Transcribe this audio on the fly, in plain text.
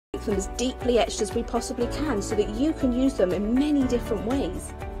make them as deeply etched as we possibly can so that you can use them in many different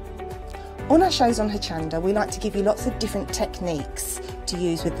ways. On our shows on Hochanda, we like to give you lots of different techniques to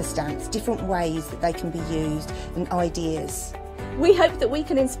use with the stamps, different ways that they can be used and ideas. We hope that we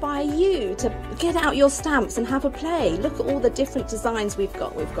can inspire you to get out your stamps and have a play. Look at all the different designs we've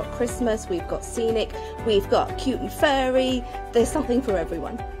got. We've got Christmas, we've got scenic, we've got cute and furry. There's something for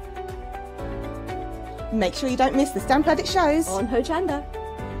everyone. Make sure you don't miss the Stamp Addict shows on Hochanda.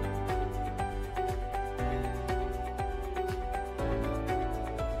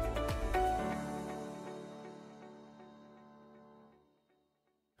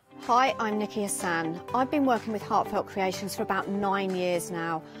 Hi, I'm Nikki Hassan. I've been working with Heartfelt Creations for about 9 years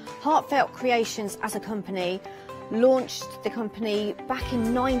now. Heartfelt Creations as a company launched the company back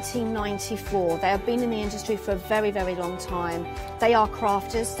in 1994. They have been in the industry for a very, very long time. They are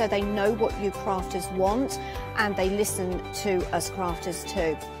crafters, so they know what you crafters want, and they listen to us crafters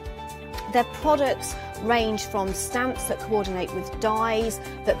too. Their products range from stamps that coordinate with dies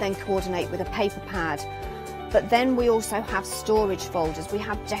that then coordinate with a paper pad. But then we also have storage folders, we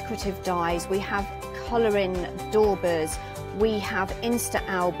have decorative dies, we have colouring daubers, we have Insta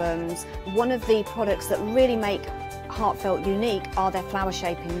albums. One of the products that really make Heartfelt unique are their flower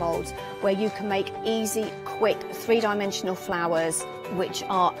shaping moulds, where you can make easy, quick, three-dimensional flowers, which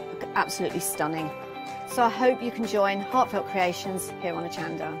are absolutely stunning. So I hope you can join Heartfelt Creations here on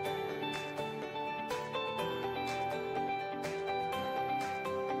Hochanda.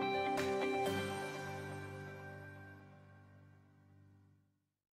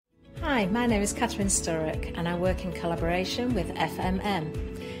 Hi, my name is Catherine Sturrock and I work in collaboration with FMM.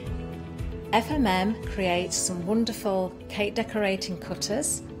 FMM creates some wonderful cake decorating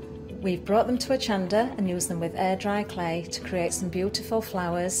cutters. We've brought them to Hochanda and used them with air dry clay to create some beautiful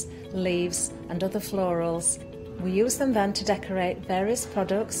flowers, leaves and other florals. We use them then to decorate various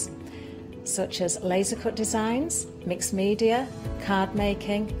products such as laser cut designs, mixed media, card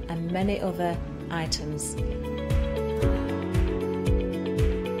making and many other items.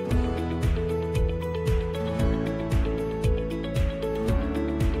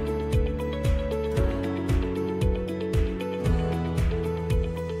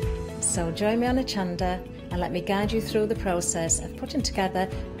 So join me on Hochanda and let me guide you through the process of putting together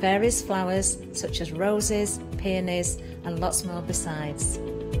various flowers such as roses, peonies and lots more besides.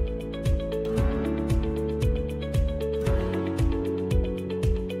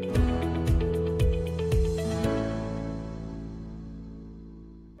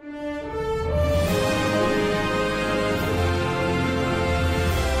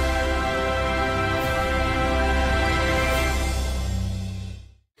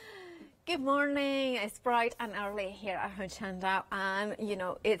 Good morning, it's bright and early here at Hochanda, and you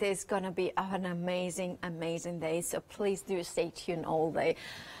know it is gonna be an amazing day, so please do stay tuned all day.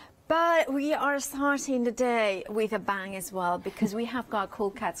 But we are starting the day with a bang as well, because we have got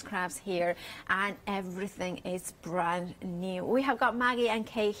Cool Cats Crafts here and everything is brand new. We have got Maggie and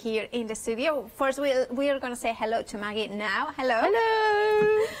Kay here in the studio. First we are going to say hello to Maggie now. Hello.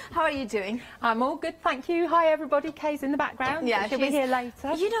 Hello. How are you doing? I'm all good, thank you. Hi everybody, Kay's in the background. Yeah, she'll be here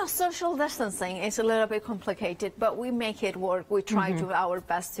later. You know, social distancing is a little bit complicated, but we make it work. We try to our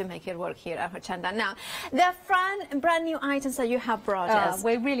best to make it work here at Hochanda. Now, the brand new items that you have brought us.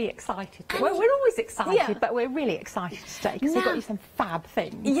 We're really excited. We're always excited, but we're really excited today because we've got you some fab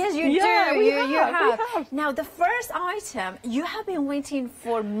things. Yes, you do. You have. Now, the first item, you have been waiting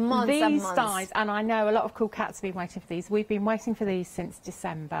for months and months. These dies, and I know a lot of cool cats have been waiting for these. We've been waiting for these since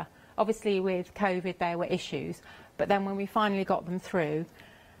December. Obviously, with COVID, there were issues, but then when we finally got them through,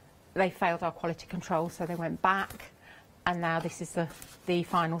 they failed our quality control, so they went back. And now this is the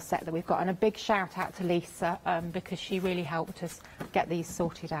final set that we've got. And a big shout out to Lisa because she really helped us get these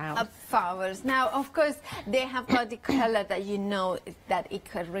sorted out. Fabulous. Now, of course, they have got the colour that you know that it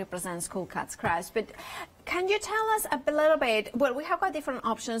represents Cool Cats Crafts. But can you tell us a little bit? Well, we have got different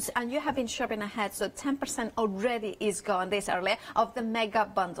options, and you have been shopping ahead, so 10% already is gone this early of the mega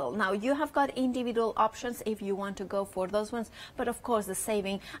bundle. Now, you have got individual options if you want to go for those ones, but of course, the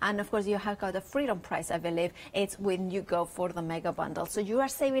saving, and of course, you have got the freedom price, I believe, it's when you go for the mega bundle. So you are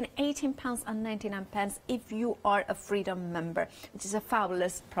saving £18.99 if you are a freedom member, which is a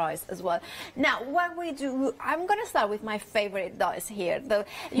fabulous price as well. Now, what we do, I'm going to start with my favorite dies here.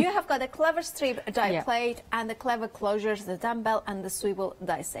 You have got the clever strip die plate, and the clever closures, the dumbbell and the swivel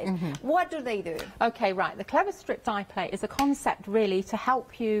die set. What do they do? Okay, right. The clever strip die plate is a concept really to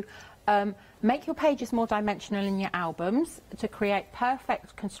help you make your pages more dimensional in your albums, to create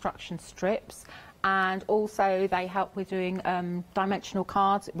perfect construction strips, and also they help with doing dimensional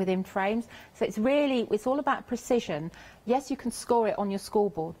cards within frames. So it's all about precision. Yes, you can score it on your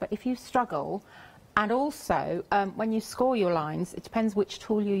scoreboard, but if you struggle, and also when you score your lines, it depends which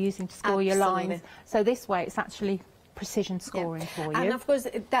tool you're using to score your lines. So this way it's actually precision scoring for you. And of course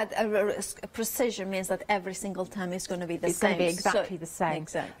that precision means that every single time it's going to be the same. It's going to be exactly the same.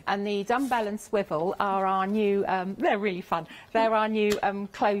 Exactly. And the dumbbell and swivel are our new, they're really fun, they're our new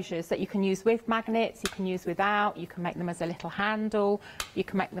closures that you can use with magnets, you can use without, you can make them as a little handle, you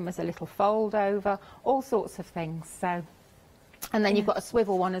can make them as a little fold over, all sorts of things. So. And then you've got a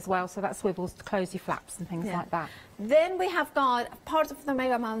swivel one as well, so that swivels to close your flaps and things like that. Then we have got part of the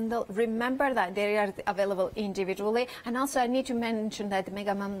Mega Bundle. Remember that they are available individually. And also I need to mention that the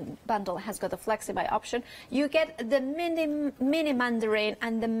Mega Bundle has got a Flexi-Buy option. You get the mini Mandarin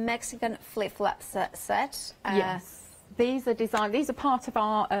and the Mexican flip-flap set. Yes. These are part of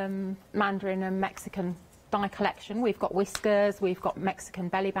our Mandarin and Mexican die collection. We've got whiskers, we've got Mexican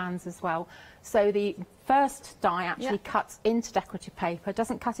belly bands as well. So the first die actually cuts into decorative paper,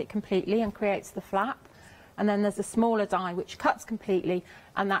 doesn't cut it completely and creates the flap. And then there's a smaller die which cuts completely,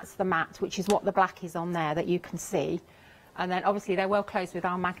 and that's the mat, which is what the black is on there that you can see. And then obviously they're well closed with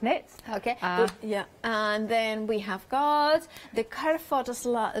our magnets. Okay, and then we have got the curved photo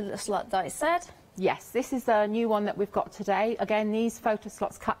slot die set. Yes, this is a new one that we've got today. Again, these photo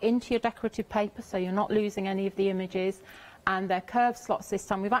slots cut into your decorative paper, so you're not losing any of the images. And they're curved slots this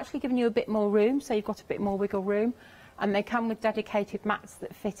time. We've actually given you a bit more room, so you've got a bit more wiggle room. And they come with dedicated mats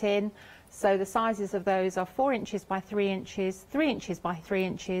that fit in. So the sizes of those are 4 inches by 3 inches, 3 inches by 3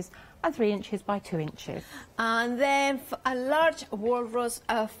 inches, and 3 inches by 2 inches. And then a large walrus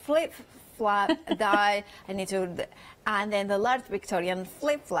flip-flap die. And then the large Victorian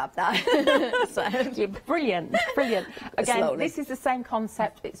flip-flap die. So, brilliant, brilliant. Again, this is the same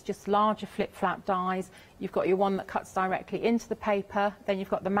concept. It's just larger flip-flap dies. You've got your one that cuts directly into the paper. Then you've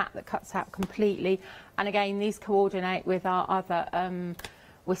got the mat that cuts out completely. And again, these coordinate with our other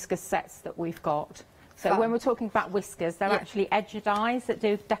whisker sets that we've got. So when we're talking about whiskers, they're actually edger dies that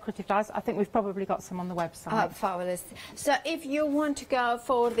do decorative dies. I think we've probably got some on the website. Fabulous. So if you want to go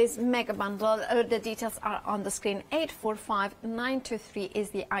for this Mega Bundle, the details are on the screen. 845923 is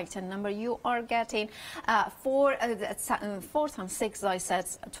the item number. You are getting 4 times 6 die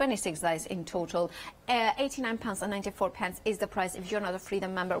sets, 26 dies in total. £89.94 is the price if you're not a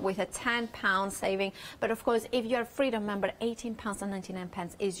Freedom member, with a £10 saving. But of course, if you're a Freedom member,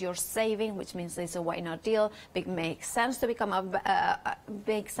 £18.99 is your saving, which means it's a why not deal. Makes sense to become a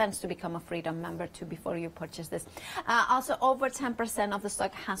Freedom member too before you purchase this. Also, over 10% of the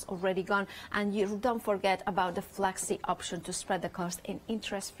stock has already gone, and you don't forget about the Flexi option to spread the cost in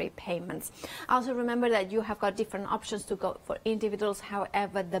interest-free payments. Also, remember that you have got different options to go for individuals.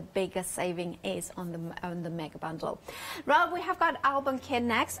 However, the biggest saving is on the Mega Bundle. Rob, we have got album kit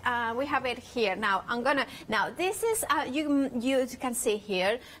next. We have it here now. This is you can see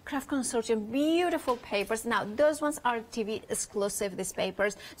here, Craft Consortium, beautiful papers. Now those ones are TV exclusive, these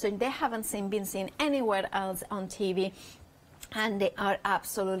papers, so they haven't been seen anywhere else on TV. And they are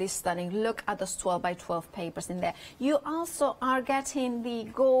absolutely stunning. Look at those 12 by 12 papers in there. You also are getting the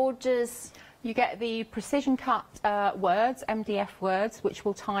gorgeous... You get the precision cut words, MDF words, which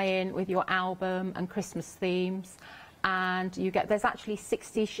will tie in with your album and Christmas themes. And there's actually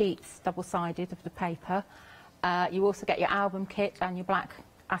 60 sheets double-sided of the paper. You also get your album kit and your black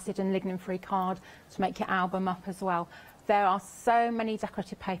acid and lignin-free card to make your album up as well. There are so many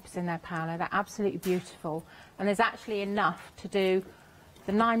decorative papers in there, Paolo. They're absolutely beautiful. And there's actually enough to do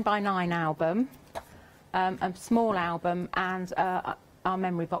the 9x9 album, a small album, and our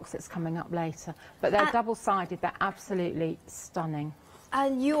memory box that's coming up later. But they're double-sided. They're absolutely stunning.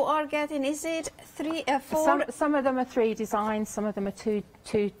 And you are getting, is it 3, 4? Some of them are 3 designs. Some of them are two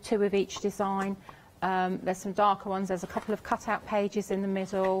of each design. There's some darker ones. There's a couple of cut-out pages in the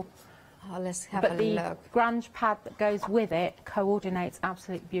middle. Oh, let's have a look. But the grunge pad that goes with it coordinates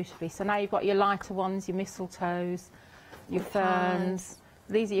absolutely beautifully. So now you've got your lighter ones, your mistletoes, your ferns.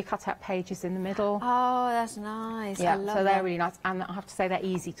 These are your cut-out pages in the middle. Oh, that's nice. Yeah, I love so they're that. really nice. And I have to say they're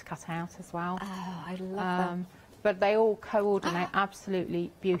easy to cut out as well. Oh, I love them. But they all coordinate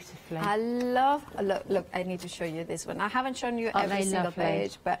absolutely beautifully. I love, look, I need to show you this one. I haven't shown you every single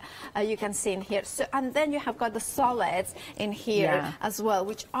page, but you can see in here. So, and then you have got the solids in here as well,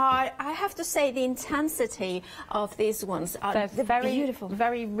 which are, I have to say, the intensity of these ones are very beautiful.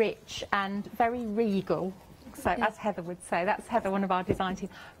 Very rich and very regal. So, as Heather would say, that's Heather, one of our design team.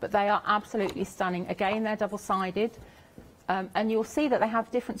 But they are absolutely stunning. Again, they're double-sided. And you'll see that they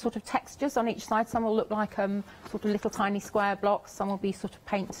have different sort of textures on each side. Some will look like sort of little tiny square blocks. Some will be sort of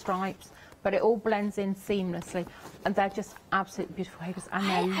paint stripes. but it all blends in seamlessly, and they're just absolutely beautiful papers, and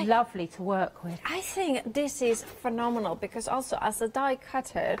they're lovely to work with. I think this is phenomenal because also as a die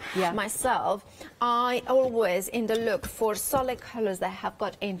cutter myself, I always in the look for solid colours that have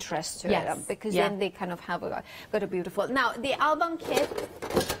got interest to them, because then they kind of have got a beautiful. Now the album kit.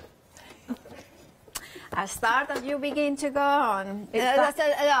 I start as you begin to go on. Start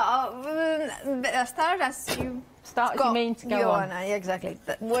as you. Start as you mean to go on. Exactly.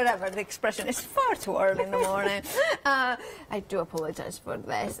 Whatever the expression is, far too early in the morning. I do apologise for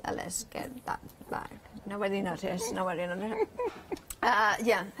this. Let's get that back. Nobody noticed. Nobody noticed.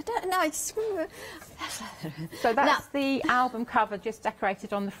 Yeah. I don't know. So that's the album cover, just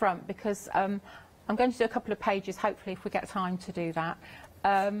decorated on the front, because I'm going to do a couple of pages, hopefully, if we get time to do that.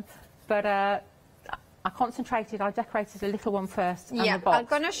 I concentrated, I decorated a little one first. Yeah, the box. I'm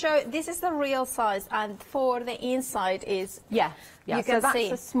going to show, this is the real size, and for the inside is, you can so that's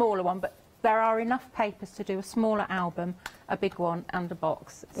see. a smaller one, but there are enough papers to do a smaller album, a big one, and a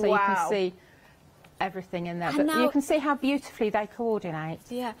box. So you can see everything in there. And but now, you can see how beautifully they coordinate.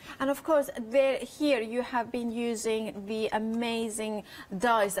 Yeah, and of course, here you have been using the amazing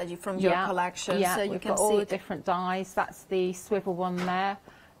dies that from your collection. Yeah, so you we've can got see all the different dies. That's the swivel one there.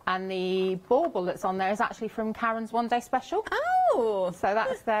 And the bauble that's on there is actually from Karen's One Day Special. Oh! So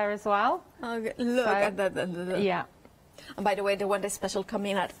that's there as well. Okay. Look at that. Yeah. And by the way, the One Day Special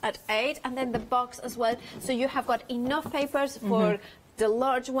coming at 8, and then the box as well. So you have got enough papers for the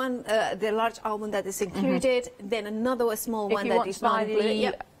large one, the large album that is included, then another small one that is not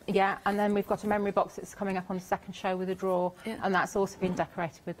included. Yeah, and then we've got a memory box that's coming up on the second show with a drawer, and that's also been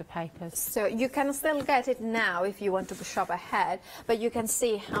decorated with the papers. So you can still get it now if you want to shop ahead, but you can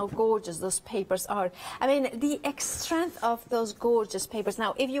see how gorgeous those papers are. I mean, the strength of those gorgeous papers.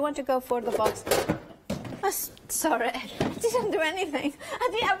 Now, if you want to go for the box... sorry, I didn't do anything.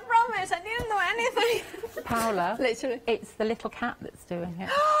 I promise, I didn't do anything. Paola, literally, it's the little cat that's doing it.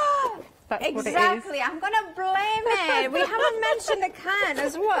 That's exactly. I'm going to blame it. We haven't mentioned the cat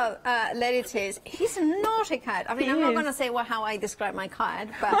as well. There it is. He's a naughty cat. I mean, I'm not going to say how I describe my cat,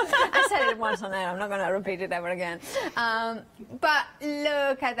 but I said it once on air. I'm not going to repeat it ever again. But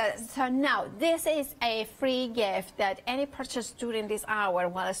look at that. So now, this is a free gift that any purchase during this hour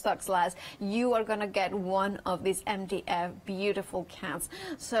while stocks last, you are going to get one of these MDF beautiful cats.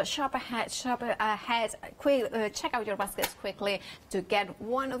 So shop ahead, quick, check out your baskets quickly to get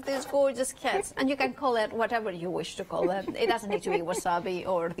one of these gorgeous kits, and you can call it whatever you wish to call it. It doesn't need to be wasabi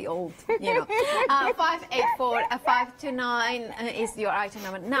or the old, 584-529 is your item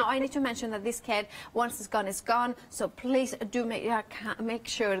number. Now I need to mention that this kit, once it's gone, it's gone. So please do make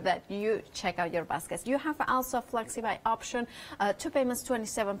sure that you check out your baskets. You have also a flexi-buy option, 2 payments,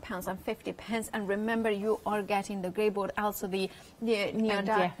 £27.50, and remember you are getting the grey board, also the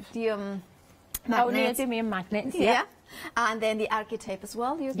neodymium magnets. Yeah. And then the architape as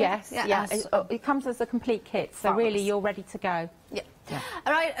well. Yes. It comes as a complete kit, so really you're ready to go. Yeah.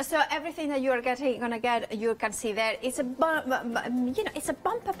 All right. So everything that you are gonna get, you can see there. It's a it's a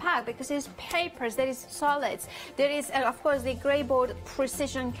bumper pack because there's papers, there is solids, there is of course the grey board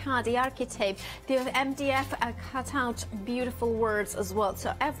precision cut, the architape, the MDF cut out beautiful words as well.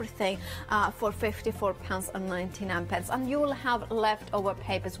 So everything for £54.99, and you will have leftover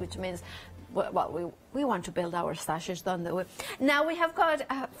papers, which means. Well, we want to build our stashes, don't we? Now we have got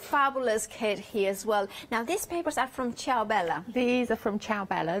a fabulous kit here as well. Now these papers are from Ciao Bella. These are from Ciao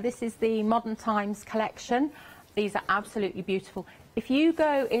Bella. This is the Modern Times collection. These are absolutely beautiful. If you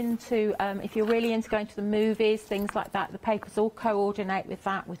go into, if you're really into going to the movies, things like that, the papers all coordinate with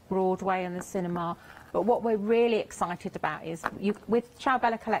that, with Broadway and the cinema. But what we're really excited about is, with Ciao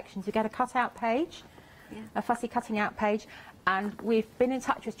Bella collections, you get a cut-out page, a fussy cutting-out page. And we've been in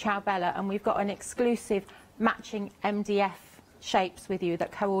touch with Ciao Bella, and we've got an exclusive matching MDF shapes with you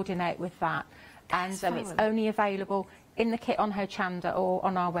that coordinate with that. And it's only available in the kit on Hochanda or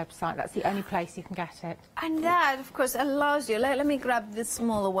on our website. That's the only place you can get it. And that, of course, allows you... Let me grab the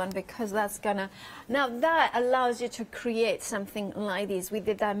smaller one, because that's gonna... Now, that allows you to create something like this with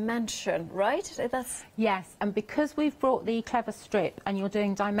the dimension, right? Yes, and because we've brought the clever strip and you're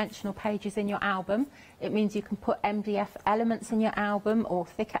doing dimensional pages in your album, it means you can put MDF elements in your album or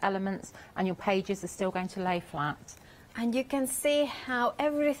thicker elements, and your pages are still going to lay flat. And you can see how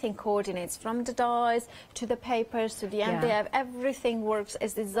everything coordinates, from the dies to the papers to the MDF. Everything works,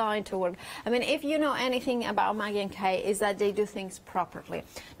 is designed to work. I mean, if you know anything about Maggie and Kay, is that they do things properly.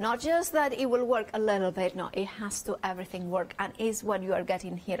 Not just that it will work a little bit, no, it has to everything work, and is what you are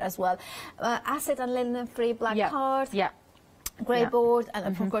getting here as well. Acid and linen free black card. grey board, and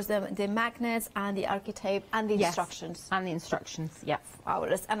of course the magnets and the architape and the instructions. And the instructions, yeah.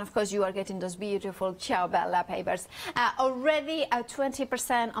 Fabulous. And of course you are getting those beautiful Ciao Bella papers. Already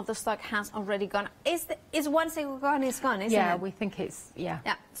 20% of the stock has already gone. Is one single gone? It's gone, isn't it? Yeah, we think it's, yeah.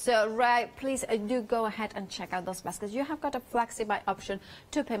 So please do go ahead and check out those baskets. You have got a flexi buy option,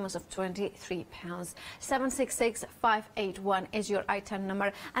 2 payments of £23. 766581 is your item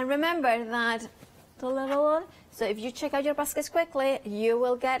number. And remember that the little one, so if you check out your baskets quickly, you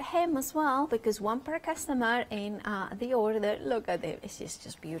will get him as well, because one per customer in the order. Look at it, it's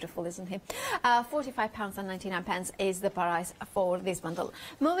just beautiful, isn't he? £45.99 is the price for this bundle.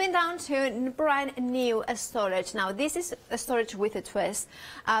 Moving down to brand new storage. Now this is a storage with a twist.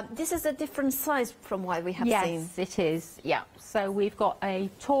 This is a different size from what we have seen. Yes, it is, yeah. So we've got a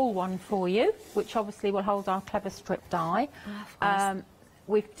tall one for you, which obviously will hold our clever strip die.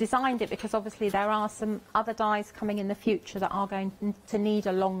 We've designed it because obviously there are some other dies coming in the future that are going to need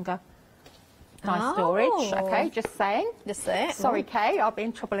a longer die storage. Okay, just saying. Just say. Sorry, Kay, I'll be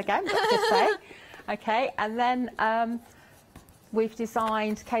in trouble again, but just say. Okay, and then we've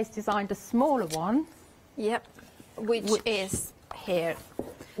designed, Kay's designed a smaller one. Yep, which is here.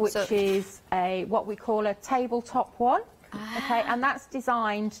 Which is what we call a tabletop one. Okay, and that's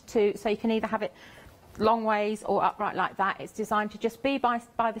designed to, so you can either have it long ways or upright like that. It's designed to just be by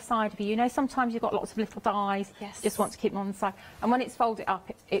the side of you. You know, sometimes you've got lots of little dies, just want to keep them on the side. And when it's folded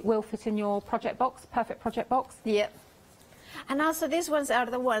up, it will fit in your project box, perfect project box. Yep. And also these ones are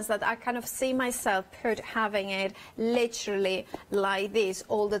the ones that I kind of see myself having it literally like this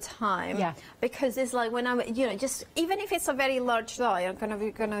all the time. Yeah. Because it's like when I'm, you know, just even if it's a very large die, I'm kind of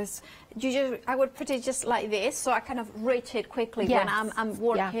I would put it just like this, so I kind of reach it quickly when I'm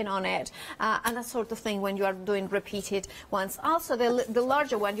working on it, and that sort of thing when you are doing repeated ones. Also, the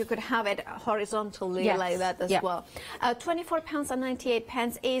larger one, you could have it horizontally like that as well.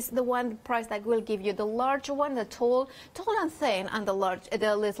 £24.98 is the one price that will give you the larger one, the tall and thin, and the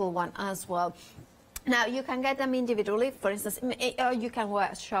little one as well. Now, you can get them individually. For instance, you can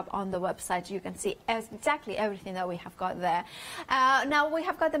shop on the website. You can see exactly everything that we have got there. Now, we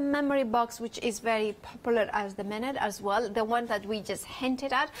have got the memory box, which is very popular at the minute as well. The one that we just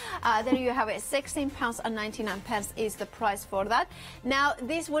hinted at. There you have it. £16.99 is the price for that. Now,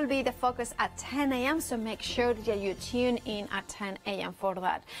 this will be the focus at 10 a.m., so make sure that you tune in at 10 a.m. for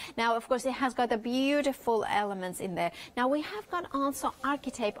that. Now, of course, it has got the beautiful elements in there. Now, we have got also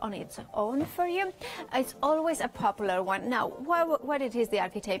architape on its own for you. It's always a popular one. Now, what it is, the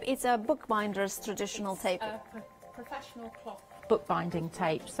architape? It's a bookbinder's traditional tape. Professional cloth bookbinding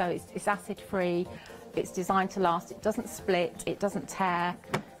tape. So it's acid-free. It's designed to last. It doesn't split. It doesn't tear.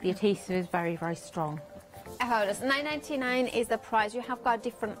 The adhesive is very, very strong. £9.99 is the price. You have got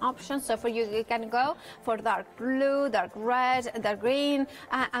different options, so for you can go for dark blue, dark red, dark green,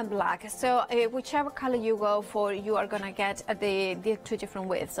 and black. So whichever color you go for, you are gonna get the two different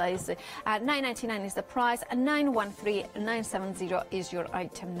widths. So it's £9.99 is the price, and 913970 is your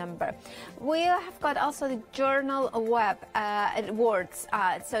item number. We have got also the journal web words,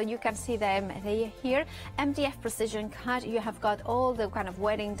 so you can see them here. MDF precision cut. You have got all the kind of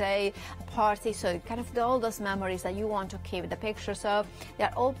wedding day, party, so kind of all those memories that you want to keep the pictures of.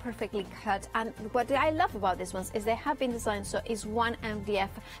 They're all perfectly cut, and what I love about these ones is they have been designed so it's one MDF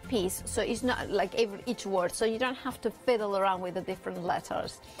piece, so it's not like each word, so you don't have to fiddle around with the different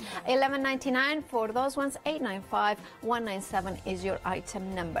letters. £11.99 for those ones. £895,197 is your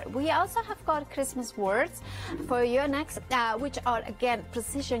item number. We also have got Christmas words for you next, which are again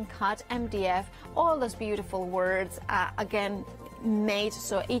precision cut MDF, all those beautiful words, again made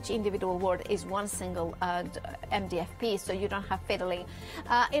so each individual word is one single MDF piece, so you don't have fiddling.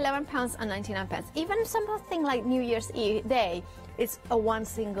 £11.99. Even something like New Year's Eve Day, it's a one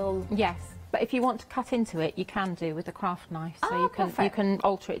single. Yes. But if you want to cut into it, you can do with a craft knife. So you can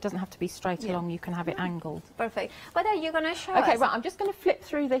alter it. It doesn't have to be straight along. You can have it angled. Perfect. What are you going to show us? Okay, right. I'm just going to flip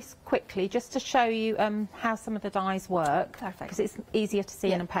through this quickly just to show you how some of the dies work. Perfect. Because it's easier to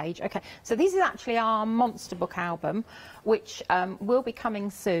see on a page. Okay. So this is actually our monster book album, which will be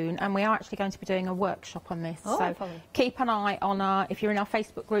coming soon, and we are actually going to be doing a workshop on this. So keep an eye on our. If you're in our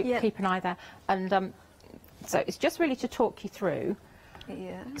Facebook group, keep an eye there. And so it's just really to talk you through.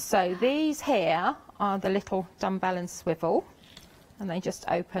 Yeah. So these here are the little dumbbell and swivel, and they just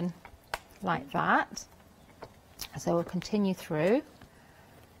open like that. So we'll continue through.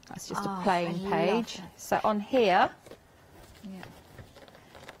 That's just a plain page. So on here,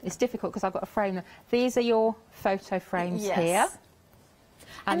 it's difficult because I've got a frame. These are your photo frames here,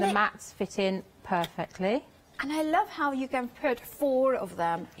 and the mats fit in perfectly. And I love how you can put 4 of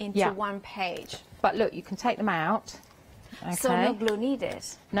them into one page. But look, you can take them out. Okay. So no glue needed.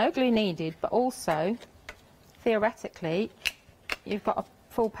 No glue needed, but also, theoretically, you've got a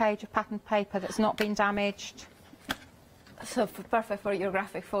full page of patterned paper that's not been damaged. So perfect for your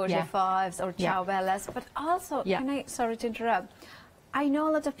graphic 45s or jewellery. But also, sorry to interrupt, I know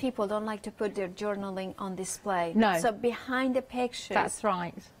a lot of people don't like to put their journaling on display. No. So behind the pictures, That's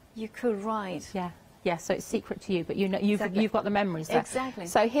right. you could write. Yeah, so it's secret to you, but you know, you've got the memories there. Exactly.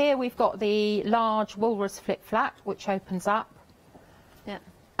 So here we've got the large walrus flip flap, which opens up. Yeah.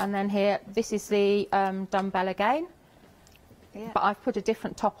 And then here, this is the dumbbell again. Yeah. But I've put a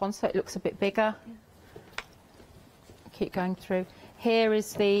different top on so it looks a bit bigger. Yeah. Keep going through. Here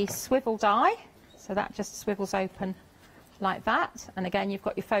is the swivel die, so that just swivels open like that. And again, you've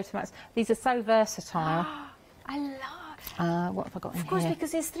got your photo mats. These are so versatile. I love. What have I got in here? Of course,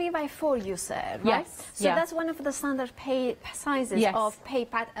 because it's 3x4, you said, right? Yes. So that's one of the standard sizes of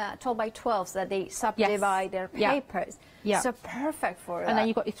 12x12s that they subdivide their papers. Yeah. So perfect for that. And then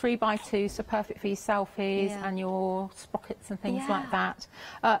you've got your 3x2, so perfect for your selfies and your sprockets and things like that.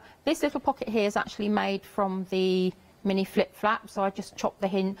 This little pocket here is actually made from the mini flip flap, so I just chopped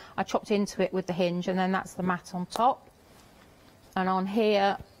I chopped into it with the hinge, and then that's the mat on top. And on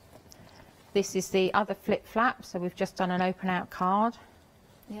here, this is the other flip flap, so we've just done an open out card.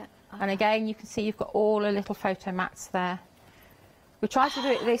 Yeah. And again, you can see you've got all the little photo mats there. We tried to do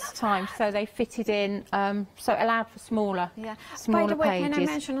it this time, so they fitted in, so it allowed for smaller pages. By the way, can I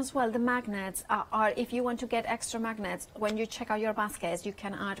mention as well, the magnets are, if you want to get extra magnets, when you check out your baskets, you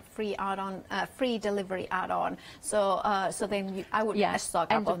can add free add-on, free delivery add-on. So, so then I would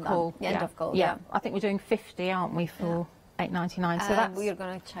stock up on them. End of call. Yeah. I think we're doing 50, aren't we, for £8.99? So that's we're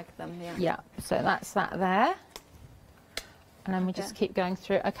going to check them. Yeah. So that's that there. And then we just keep going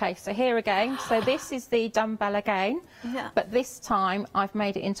through. Okay, so here again. So this is the dumbbell again. Yeah. But this time I've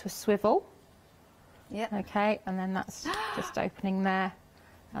made it into a swivel. Yeah. Okay, and then that's just opening there.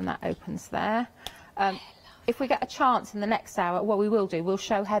 And that opens there. If we get a chance in the next hour, what we will do, we'll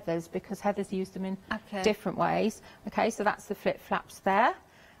show Heather's, because Heather's used them in different ways. Okay, so that's the flip flaps there.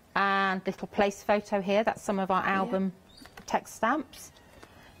 And little place photo here. That's some of our album text stamps.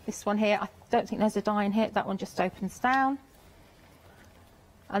 This one here, I don't think there's a die in here. That one just opens down.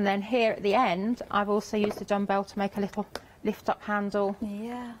 And then here at the end, I've also used a dumbbell to make a little lift-up handle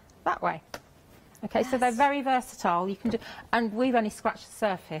that way. Okay, so they're very versatile. You can do, and we've only scratched the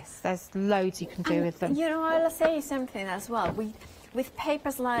surface. There's loads you can do with them. You know, I'll say something as well. With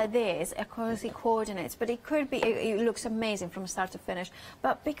papers like this, of course, it coordinates, but it could be, it looks amazing from start to finish.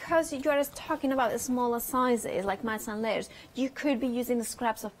 But because you're just talking about the smaller sizes, like mats and layers, you could be using the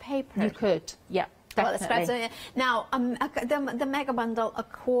scraps of paper. You could, yeah. Definitely. Well, now, the mega bundle, a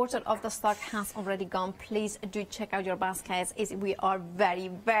quarter of the stock has already gone. Please do check out your baskets. We are very,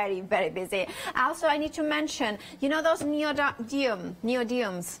 very, very busy. Also, I need to mention, you know those neodymium?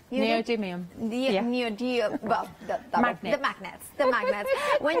 Neodymium. Neodymium. Well, the magnets.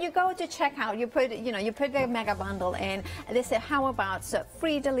 When you go to check out, you put the mega bundle in. They say, how about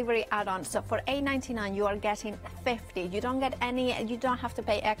free delivery add-on? So for $8.99, you are getting 50. You don't get any. You don't have to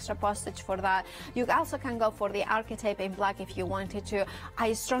pay extra postage for that. You also can go for the archetype in black if you wanted to.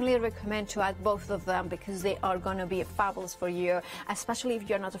 I strongly recommend to add both of them because they are going to be fabulous for you, especially if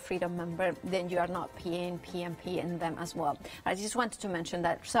you're not a Freedom member, then you are not paying PMP in them as well. I just wanted to mention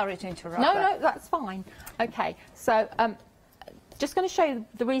that. Sorry to interrupt. No, that's fine. Okay, so just going to show you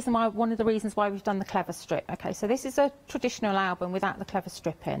one of the reasons why we've done the clever strip. Okay, so this is a traditional album without the clever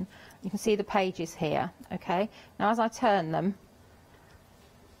strip in. You can see the pages here. Okay, now as I turn them,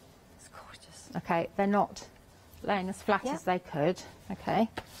 okay, they're not laying as flat as they could. Okay,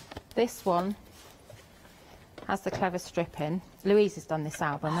 this one has the clever strip in. Louise has done this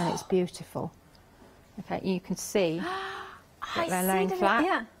album and it's beautiful. Okay, you can see that they're laying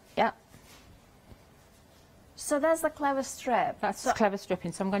flat. Yeah. So that's the clever strip. That's the clever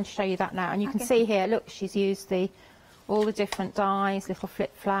stripping. So I'm going to show you that now, and you can see here. Look, she's used all the different dies, little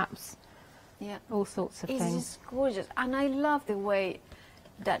flip flaps, all sorts of things. It's just gorgeous, and I love the way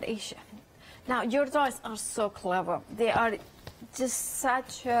that is. Now, your dies are so clever. They are just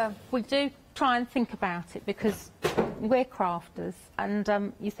such a... We do try and think about it because we're crafters,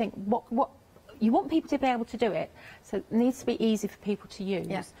 and you think, what you want people to be able to do it, so it needs to be easy for people to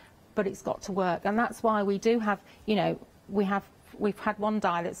use, but it's got to work. And that's why we do have, we've had one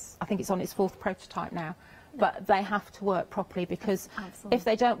die that's, I think it's on its 4th prototype now, but they have to work properly because if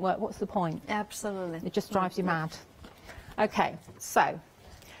they don't work, what's the point? Absolutely. It just drives you mad. Okay, so...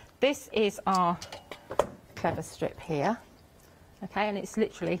 this is our clever strip here, okay, and it's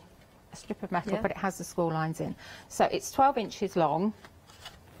literally a strip of metal, but it has the score lines in. So it's 12 inches long.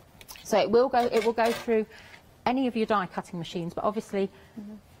 So it will go through any of your die cutting machines, but obviously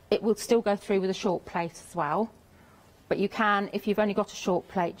it will still go through with a short plate as well. But you can, if you've only got a short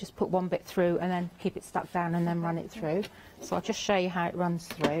plate, just put one bit through and then keep it stuck down and then run it through. So I'll just show you how it runs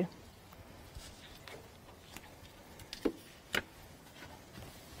through.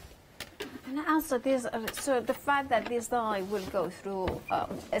 And also this, so the fact that this die will go through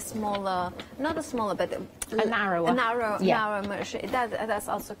a smaller, not a smaller, but A narrower. narrow machine, that's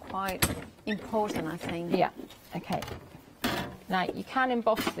also quite important, I think. Yeah, okay. Now you can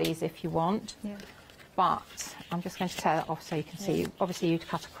emboss these if you want, but I'm just going to tear that off so you can see. Obviously you'd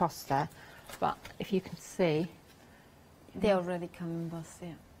cut across there, but if you can see. They already come embossed,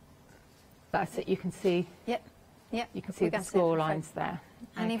 yeah. That's it, you can see. Yep. Yeah, you can see the score lines there.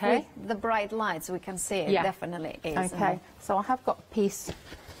 And if with the bright lights, we can see it, definitely is. Okay, so I have got a piece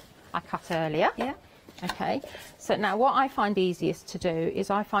I cut earlier. Yeah. Okay, so now what I find easiest to do is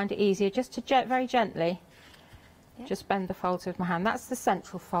I find it easier just to very gently just bend the folds with my hand. That's the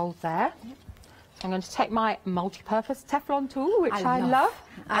central fold there. So I'm going to take my multi-purpose Teflon tool, which I love.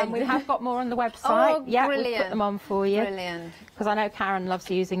 And we have got more on the website. Oh, yeah, brilliant. we'll put them on for you. Brilliant. Because I know Karen loves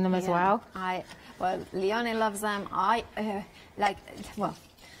using them as well. Well, Leonie loves them. Well,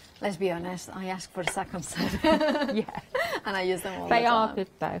 let's be honest, I ask for a second set. Yeah. And I use them all They the time. are good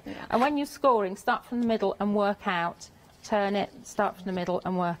though. Yeah. And when you're scoring, start from the middle and work out. Turn it, start from the middle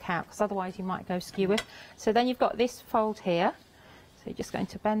and work out, because otherwise you might go skew it. So then you've got this fold here. So you're just going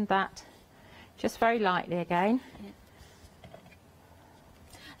to bend that just very lightly again. Yeah.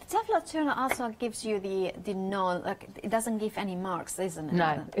 Teflon toner also gives you the non, like, it doesn't give any marks, isn't it?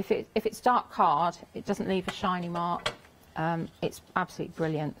 No, if it's dark hard, it doesn't leave a shiny mark. It's absolutely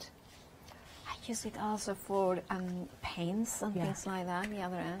brilliant. I use it also for paints and things like that, the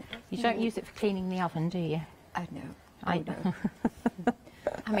other end. You don't use it for cleaning the oven, do you? Oh, no. No.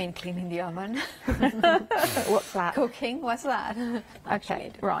 I mean, cleaning the oven. What's that? Cooking, what's that?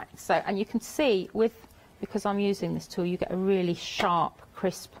 Okay, right. So, and you can see because I'm using this tool, you get a really sharp,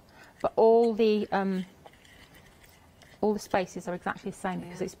 crisp, but all the spaces are exactly the same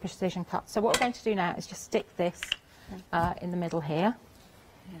because it's precision cut. So what we're going to do now is just stick this in the middle here.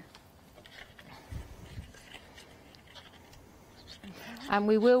 And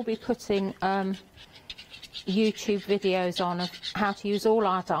we will be putting YouTube videos on of how to use all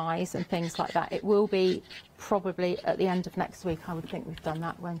our dies and things like that. It will be probably at the end of next week. I would think we've done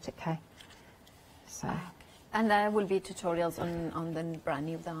that, won't it, Kay? So. And there will be tutorials on the brand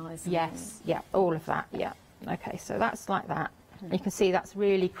new dies. Yes, yeah, all of that, yeah. Okay, so that's like that. You can see that's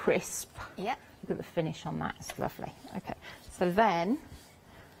really crisp. Yeah. Look at the finish on that, it's lovely. Okay, so then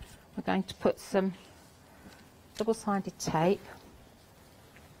we're going to put some double-sided tape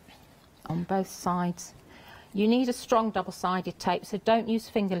on both sides. You need a strong double-sided tape, so don't use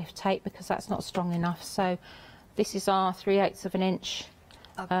finger lift tape because that's not strong enough. So this is our 3/8 of an inch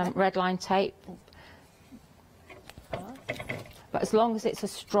red line tape. But as long as it's a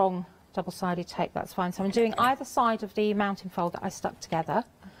strong double-sided tape, that's fine. So I'm doing either side of the mounting fold that I stuck together,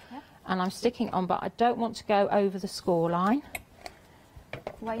 and I'm sticking it on, but I don't want to go over the score line.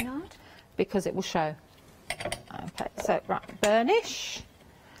 Why not? Because it will show. Okay, so right, burnish.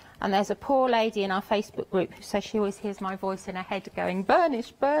 And there's a poor lady in our Facebook group who says she always hears my voice in her head going,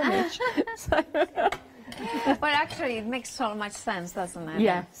 burnish, burnish. Well, actually, it makes so much sense, doesn't it?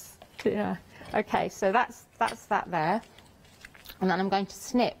 Yes. Yeah. Okay, so that's that there. And then I'm going to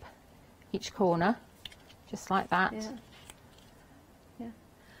snip each corner, just like that. Yeah.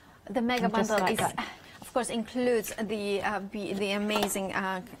 The mega bundle like is, that. of course, includes the amazing,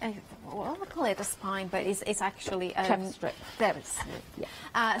 what do I call it, a spine, but it's actually Clever strip. Clever strip.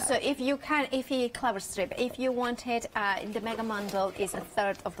 Yeah. So if you clever strip, if you want it, the mega bundle is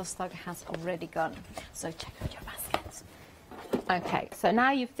 1/3 of the stock has already gone. So check out your baskets. Okay, so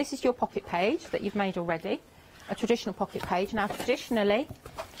now this is your pocket page that you've made already, a traditional pocket page. Now, traditionally,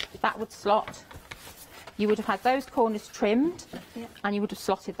 that would slot. You would have had those corners trimmed, and you would have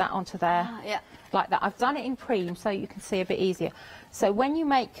slotted that onto there, like that. I've done it in cream so you can see a bit easier. So when you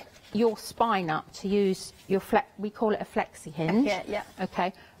make your spine up to use your we call it a flexi hinge.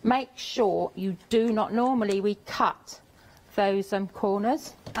 Okay, make sure you do not. Normally we cut those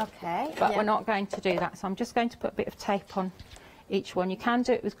corners. Okay. But we're not going to do that. So I'm just going to put a bit of tape on each one. You can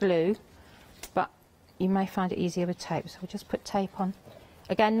do it with glue, but you may find it easier with tape. So we'll just put tape on.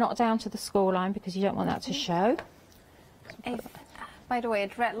 Again, not down to the score line because you don't want that to show. By the way,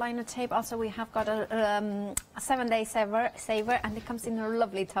 red liner tape, also we have got a 7-day saver, and it comes in a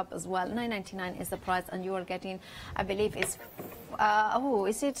lovely tub as well. $9.99 is the price, and you are getting, I believe it's,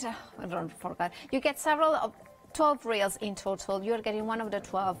 is it? I don't forget. You get several 12 reels in total. You're getting one of the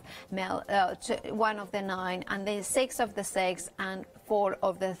 12 mil, one of the 9, and then 6 of the 6, and 4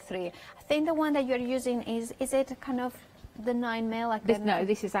 of the 3. I think the one that you're using is it kind of the 9 mil? Like No,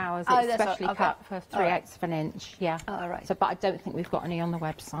 this is ours. Oh, It's specially okay. cut for 3/8 of an inch. Yeah. All right. So, but I don't think we've got any on the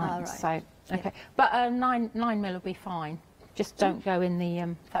website. All right. So, okay. But 9 mil will be fine. Just don't go in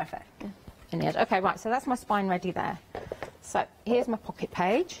the Perfect. in the edge. Okay, right. So that's my spine ready there. So here's my pocket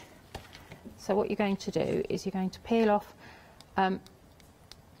page. So what you're going to do is you're going to peel off.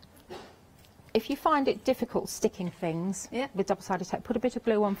 If you find it difficult sticking things with double-sided tape, put a bit of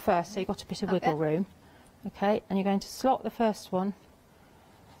glue on first, so you've got a bit of wiggle room. Okay, and you're going to slot the first one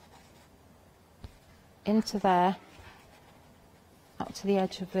into there, up to the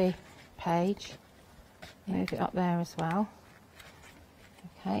edge of the page. Move it up there as well.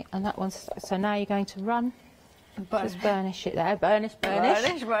 Okay, and that one's, so now you're going to run, just burnish it there, burnish.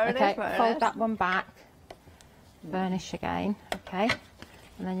 Okay, fold that one back, burnish again, okay,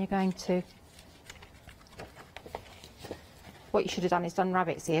 and then you're going to, what you should have done is done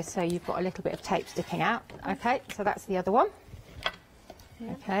rabbit's ears, so you've got a little bit of tape sticking out. Okay, so that's the other one.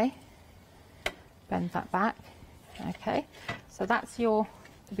 Okay, bend that back. Okay, so that's the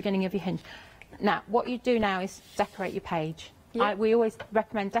beginning of your hinge. Now, what you do now is decorate your page. We always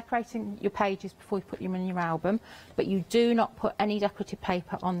recommend decorating your pages before you put them in your album, but you do not put any decorative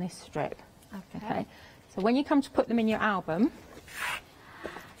paper on this strip. Okay. So when you come to put them in your album,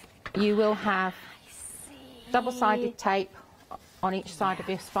 you will have double-sided tape on each side of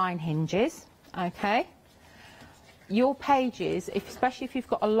your spine hinges. Okay. Your pages, especially if you've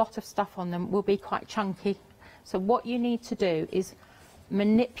got a lot of stuff on them, will be quite chunky. So what you need to do is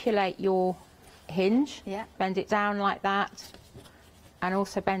manipulate your hinge, bend it down like that, and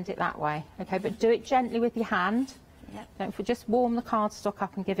also bend it that way. Okay, but do it gently with your hand. Don't just warm the cardstock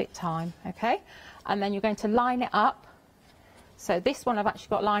up and give it time. Okay, and then you're going to line it up. So this one I've actually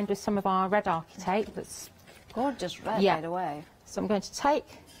got lined with some of our red Archie tape. That's gorgeous red, by the way. So I'm going to take.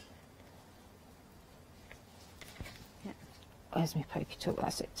 Where's my pokey tool?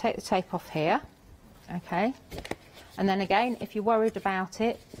 That's it. Take the tape off here. Okay, and then again, if you're worried about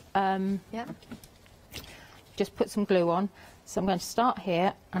it, just put some glue on. So I'm going to start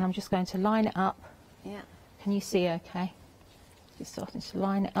here, and I'm just going to line it up. Can you see okay? Just starting to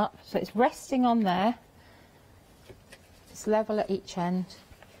line it up. So it's resting on there. It's level at each end.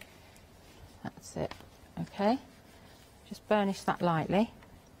 That's it. Okay. Just burnish that lightly.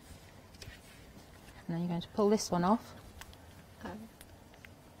 And then you're going to pull this one off.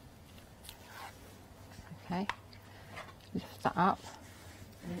 Okay. Lift that up.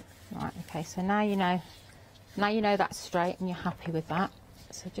 Right, okay, so now you know that's straight and you're happy with that.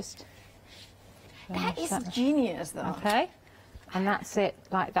 So just that is genius though. Okay. And that's it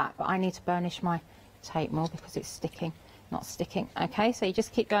like that, but I need to burnish my tape more because it's sticking, not sticking. Okay, so you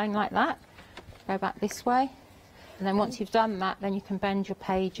just keep going like that. Go back this way. And then once you've done that, then you can bend your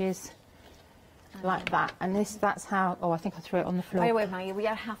pages like that. And that's how, I think I threw it on the floor. By the way, Maggie, we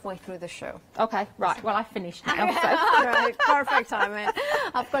are halfway through the show. Okay, right, well I finished now. So. Right, perfect timing.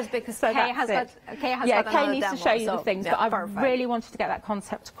 Of course, because Kay has got Kay needs to show you the things, but I really wanted to get that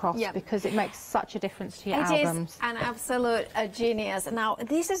concept across because it makes such a difference to your albums. It is an absolute genius. Now,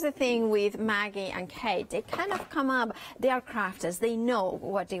 this is the thing with Maggie and Kate. They kind of come up, they are crafters, they know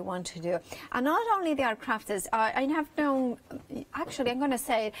what they want to do. And not only they are crafters, I have known, actually I'm going to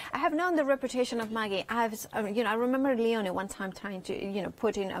say it, I have known the reputation of Maggie. I remember Leonie one time trying to,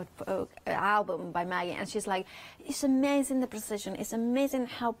 put in an album by Maggie, and she's like, it's amazing the precision, it's amazing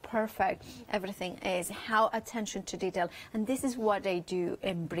how perfect everything is, how attention to detail, and this is what they do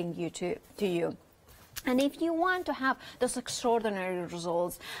and bring you to you. And if you want to have those extraordinary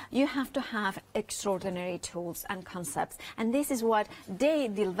results, you have to have extraordinary tools and concepts. And this is what they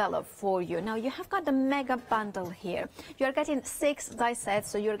develop for you. Now, you have got the mega bundle here. You're getting 6 die sets,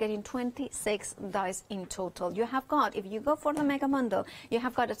 so you're getting 26 dies in total. You have got, if you go for the mega bundle, you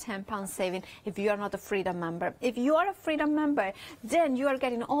have got a £10 saving if you are not a Freedom member. If you are a Freedom member, then you are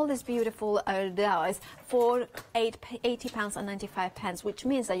getting all these beautiful dies for £80.95, which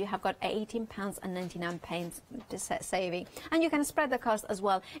means that you have got £18.99 saving, and you can spread the cost as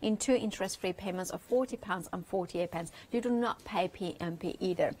well in 2 interest-free payments of £40 and 48p. You do not pay PMP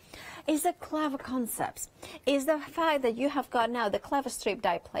either. It's a clever concept. It's the fact that you have got now the clever strip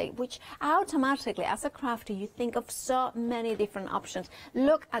die plate, which automatically, as a crafter, you think of so many different options.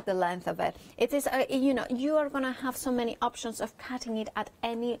 Look at the length of it. It is, you are going to have so many options of cutting it at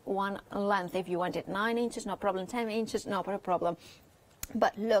any one length. If you want it 9 inches, no problem. 10 inches, no problem.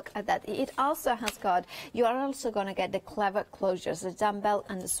 But look at that. It also has got, you are also going to get the clever closures, the dumbbell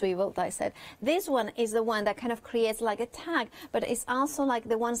and the swivel that I said. This one is the one that kind of creates like a tag, but it's also like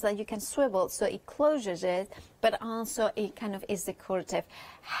the ones that you can swivel, so it closes it, but also it kind of is decorative.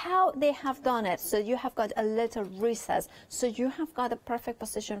 How they have done it, so you have got a little recess, so you have got a perfect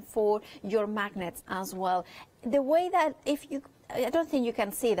position for your magnets as well. The way that if you, I don't think you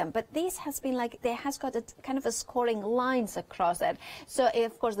can see them, but this has been like, there has got a kind of a scoring lines across it. So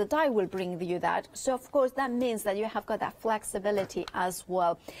of course the die will bring you that. So of course that means that you have got that flexibility as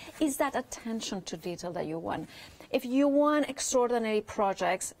well. Is that attention to detail that you want? If you want extraordinary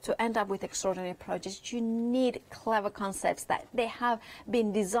projects, to end up with extraordinary projects, you need clever concepts that they have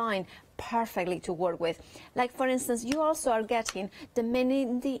been designed perfectly to work with. Like for instance, you also are getting the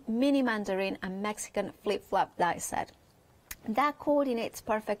mini Mandarin and Mexican flip-flop die set. That coordinates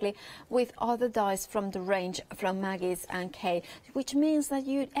perfectly with other dies from the range from Maggie's and Kay, which means that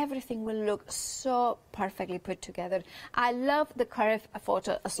everything will look so perfectly put together. I love the curve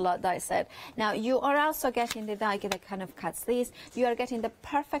photo slot die set. Now you are also getting the die that kind of cuts these. You are getting the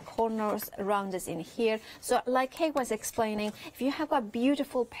perfect corners around us in here. So like Kay was explaining, if you have got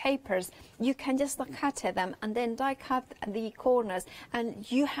beautiful papers, you can just cut them and then die cut the corners,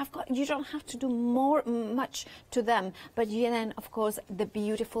 and you don't have to do much to them, but then of course the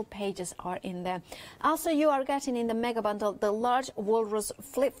beautiful pages are in there. Also you are getting in the mega bundle the large walrus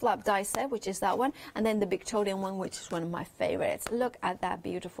flip-flop die set, which is that one, and then the Victorian one, which is one of my favorites. Look at that,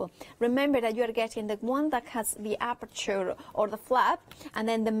 beautiful. Remember that you are getting the one that has the aperture or the flap, and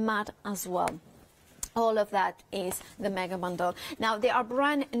then the mat as well. All of that is the mega bundle. Now they are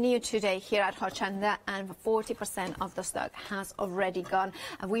brand new today here at Hochanda, and 40% of the stock has already gone.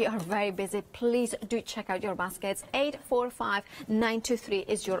 We are very busy. Please do check out your baskets. 845923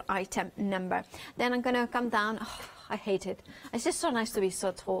 is your item number. Then I'm gonna come down. Oh, I hate it. It's just so nice to be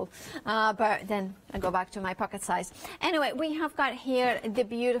so tall. But then I go back to my pocket size. Anyway, we have got here the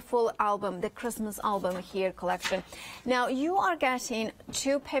beautiful album, the Christmas album here collection. Now you are getting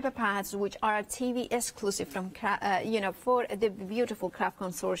 2 paper pads, which are TV exclusive from, for the beautiful craft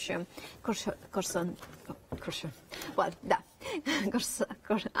consortium. Well, that.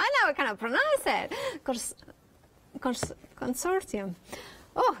 I know I cannot pronounce it. Consortium.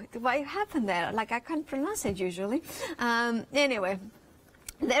 Oh, what happened there? Like I can't pronounce it usually. Anyway,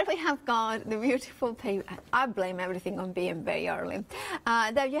 there we have got the beautiful paper. I blame everything on being very early.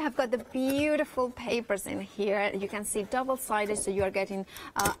 There you have got the beautiful papers in here. You can see double-sided, so you are getting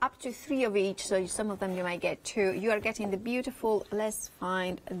up to 3 of each. So some of them you might get 2. You are getting the beautiful, let's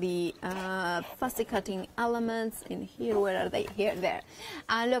find the fussy cutting elements in here. Where are they? Here, there.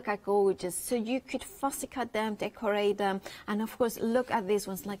 Look at gorgeous. So you could fussy cut them, decorate them, and of course look at these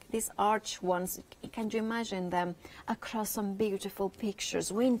ones, like these arch ones. Can you imagine them across some beautiful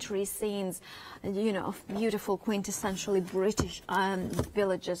pictures? Wintry scenes, of beautiful quintessentially British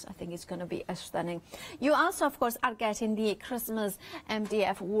villages. I think it's going to be stunning. You also, of course, are getting the Christmas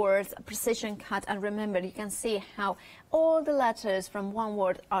MDF words precision cut, and remember, you can see how all the letters from one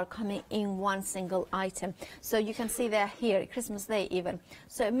word are coming in one single item. So you can see they're here, Christmas Day even.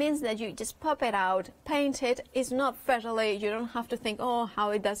 So it means that you just pop it out, paint it. It's not fatally. You don't have to think, oh,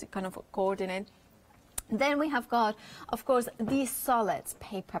 how it does it kind of coordinate. Then we have got, of course, the solid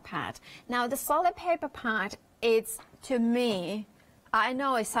paper pad. Now, the solid paper pad, it's, to me, I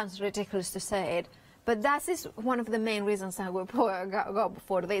know it sounds ridiculous to say it, but that is one of the main reasons I will go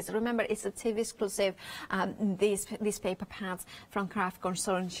for this. Remember, it's a TV exclusive, these paper pads from Craft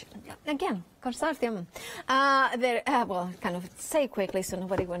Consortium. Again, Consortium. Well, kind of say quickly so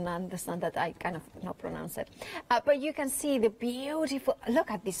nobody will understand that I kind of not pronounce it. But you can see the beautiful, look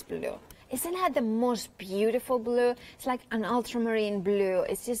at this blue. Isn't that the most beautiful blue? It's like an ultramarine blue.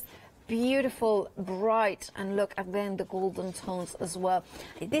 It's just beautiful, bright, and look at then the golden tones as well.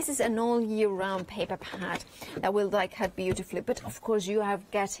 This is an all year round paper pad that will die cut beautifully, but of course you are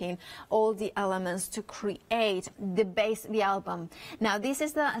getting all the elements to create the base, the album. Now this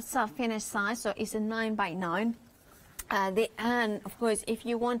is the finished size, so it's a 9x9. And of course, if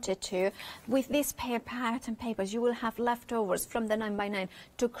you wanted to, with this pattern papers, you will have leftovers from the 9x9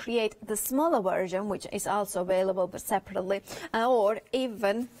 to create the smaller version, which is also available but separately, or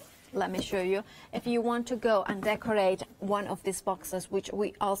even let me show you. If you want to go and decorate one of these boxes, which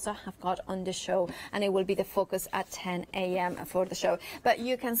we also have got on the show, and it will be the focus at 10 a.m. for the show. But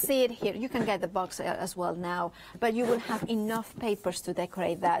you can see it here. You can get the box as well now, but you will have enough papers to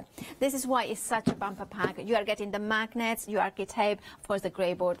decorate that. This is why it's such a bumper pack. You are getting the magnets, your architape, of course the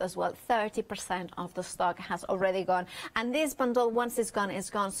grey board as well. 30% of the stock has already gone. And this bundle, once it's gone, it's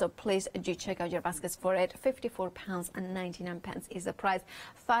gone. So please do check out your baskets for it. £54.99 is the price.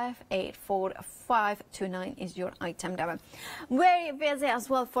 584529 is your item number. Very busy as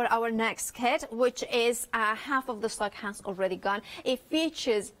well for our next kit, which is half of the stock has already gone. It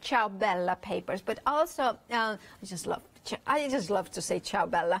features Ciao Bella papers, but also I just love to say Ciao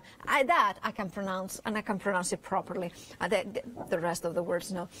Bella. That I can pronounce, and I can pronounce it properly. The rest of the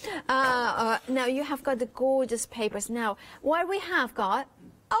words, no. Now you have got the gorgeous papers. Now what we have got,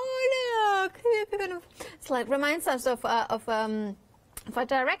 oh look, it's like reminds us of a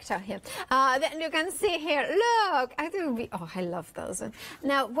director here. Then you can see here, look, I love those.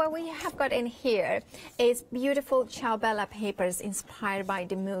 Now what we have got in here is beautiful Ciao Bella papers inspired by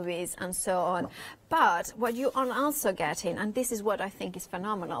the movies and so on. But what you are also getting, and this is what I think is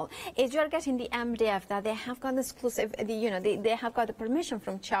phenomenal, is you're getting the MDF that they have got exclusive, they have got the permission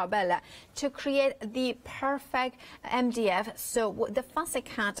from Ciao Bella to create the perfect MDF. So the fussy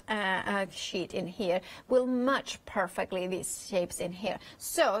cut sheet in here will match perfectly these shapes in here.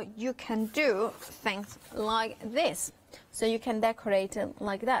 So you can do things like this. So you can decorate it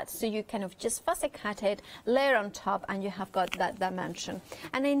like that. So you kind of just fussy cut it, layer on top, and you have got that dimension.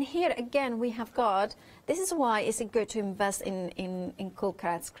 And in here, again, we have got, this is why it's good to invest in cool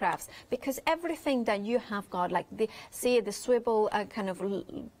crafts, because everything that you have got, like the swivel kind of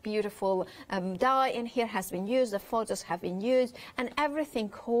beautiful die in here has been used, the photos have been used, and everything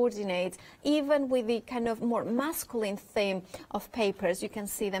coordinates, even with the kind of more masculine theme of papers. You can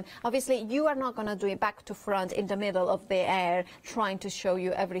see them. Obviously, you are not going to do it back to front in the middle of the air trying to show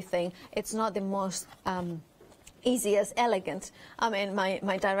you everything. It's not the most easiest, elegant. I mean,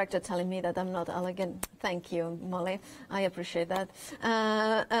 my director telling me that I'm not elegant. Thank you, Molly. I appreciate that.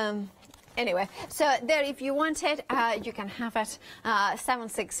 Anyway, so there, if you want it, you can have it.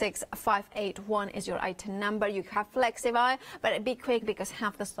 766581 is your item number. You have Flexify, but be quick because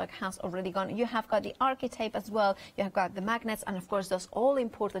half the stock has already gone. You have got the architape as well. You have got the magnets, and of course those all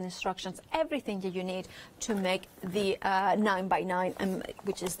important instructions, everything that you need to make the 9x9,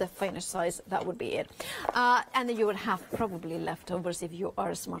 which is the finished size. That would be it. And then you will have probably leftovers if you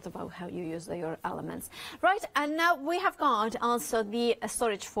are smart about how you use your elements. Right, and now we have got also the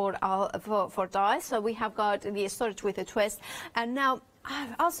storage for dies. So we have got the storage with a twist. And now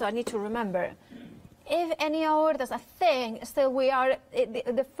also I need to remember, if any orders, I think still we are,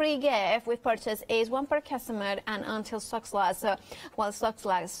 the free gift with purchase is one per customer and until stocks last, while stocks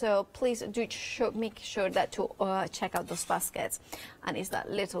last. So please do make sure that to check out those baskets. And it's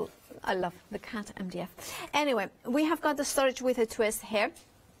that little, I love the cat MDF. Anyway, we have got the storage with a twist here,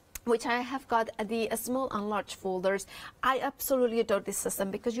 which I have got the small and large folders. I absolutely adore this system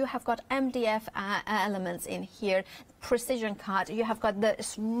because you have got MDF elements in here, precision cut. You have got the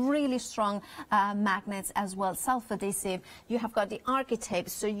really strong magnets as well, self-adhesive. You have got the architape,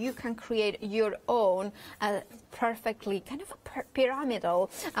 so you can create your own perfectly kind of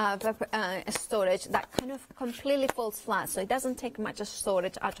pyramidal storage that kind of completely falls flat, so it doesn't take much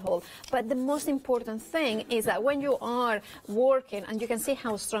storage at all. But the most important thing is that when you are working, and you can see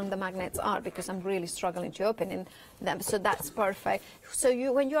how strong the magnets are because I'm really struggling to open them, so that's perfect. So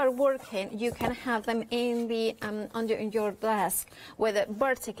when you are working, you can have them in the in your desk, whether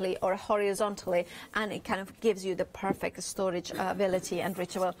vertically or horizontally, and it kind of gives you the perfect storage ability and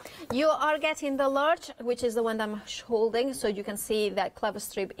reachable. You are getting the large, which is the one that I'm holding, so you can see that clever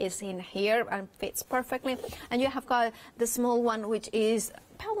strip is in here and fits perfectly, and you have got the small one, which is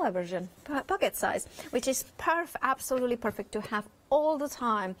Paula version, pocket size, which is absolutely perfect to have all the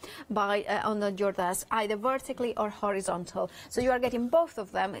time on your desk, either vertically or horizontal. So you are getting both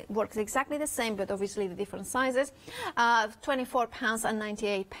of them. It works exactly the same, but obviously the different sizes.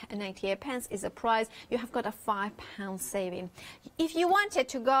 £24.98 is the price. You have got a £5 saving. If you wanted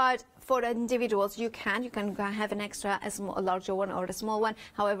to go for individuals, you can have an extra, a larger one or a small one.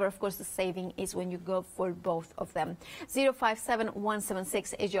 However, of course, the saving is when you go for both of them.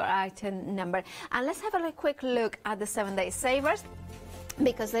 057176 is your item number. And let's have a quick look at the 7-day savers.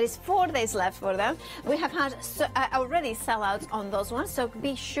 because there is 4 days left for them. We have had already sellouts on those ones, so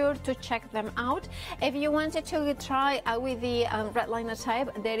be sure to check them out. If you wanted to try with the red liner tape,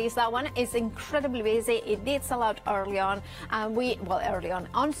 there is that one. It's incredibly busy. It did sell out early on, early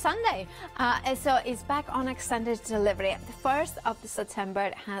on Sunday. So it's back on extended delivery. The 1st of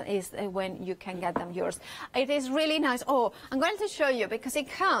September is when you can get them yours. It is really nice. Oh, I'm going to show you because it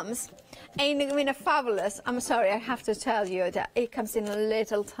comes in a fabulous, I'm sorry, I have to tell you that it comes in a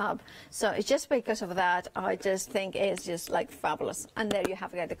little tub, so it's just because of that I just think it's just like fabulous. And there you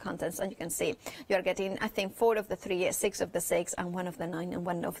have the contents, and you can see you're getting, I think, 4 of the 3, 6 of the 6, and 1 of the 9, and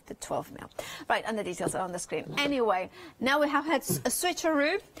 1 of the 12 mil. Right, and the details are on the screen. Anyway, now we have had a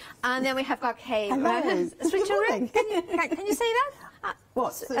switcheroo, and then we have got switcheroo. Can you say that?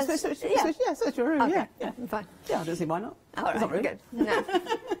 What? Switcheroo. Okay. Yeah. Fine. Yeah, I don't see why not. All right, It's not rude. good. No.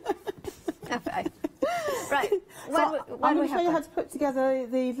 Okay. Right. I'm going to show you how to put together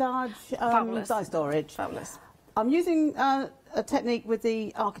the large die storage. Fabulous. I'm using a technique with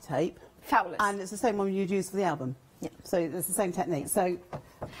the architape. Fabulous. And it's the same one you'd use for the album. Yeah. So it's the same technique. So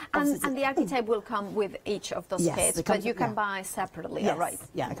and the architape will come with each of those kits, but you can buy separately. Yes. Right.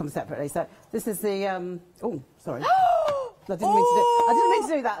 Yeah, it comes separately. So this is the oh, sorry. I didn't mean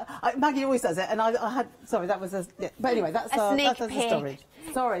to do that. Maggie always does it, and I had. Sorry, that was a. Yeah. But anyway, that's the storage.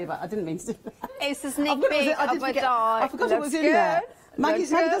 Sorry, but I didn't mean to do that. It's a sneak peek of a die. I forgot what was in there. Maggie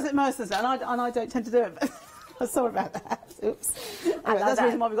does it mercilessly, and I don't tend to do it. I'm sorry about that. Oops. Anyway, that's the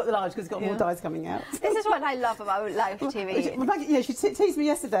reason why we've got the large, because it's got more dies coming out. This is what I love about live TV. Maggie, she teased me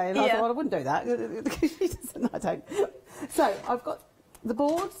yesterday, and I thought, well, I wouldn't do that. She doesn't. No, I don't. So I've got the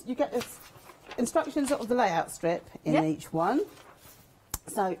boards. You get this. Instructions of the layout strip in each one.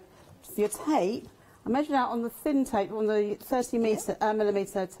 So for your tape, I measured out on the thin tape, on the 30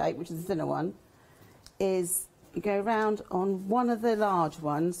 millimetre tape, which is the thinner one, is you go round on one of the large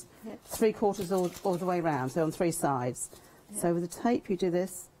ones, 3/4 all the way round, so on 3 sides. So with the tape you do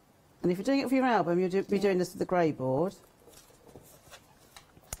this, and if you're doing it for your album, you'll be doing this with the grey board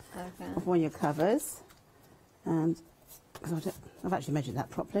of one of your covers. And I've actually measured that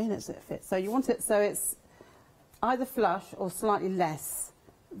properly, and it fits. So you want it so it's either flush or slightly less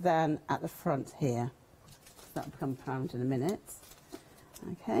than at the front here. That will become apparent in a minute.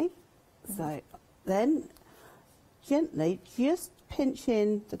 Okay, so then gently just pinch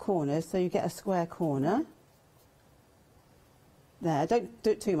in the corners so you get a square corner. There, don't do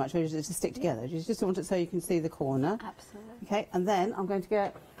it too much, just to stick together. You just want it so you can see the corner. Absolutely. Okay, and then I'm going to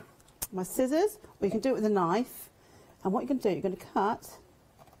get my scissors, or you can do it with a knife. And what you're going to do, you're going to cut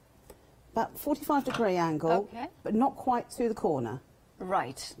about 45-degree angle, but not quite to the corner.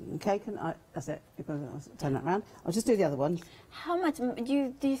 Right. Okay, that's it. I'll turn that round. I'll just do the other one. How much do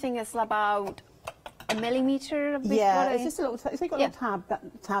you think it's about a millimetre? Yeah, it's just a little. So you've got a little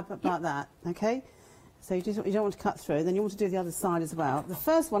tab about that. Okay. So you don't want to cut through. Then you want to do the other side as well. The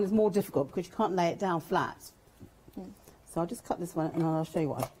first one is more difficult because you can't lay it down flat. So I'll just cut this one, and I'll show you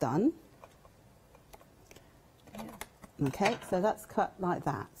what I've done. Okay, so that's cut like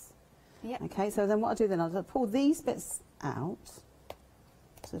that. Okay, so then what I'll do then, I'll pull these bits out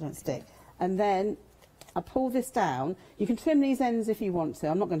so they don't stick. And then I pull this down. You can trim these ends if you want to.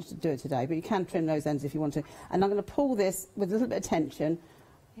 I'm not going to do it today, but you can trim those ends if you want to. And I'm going to pull this with a little bit of tension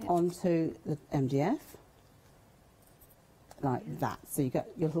onto the MDF. Like that. So you get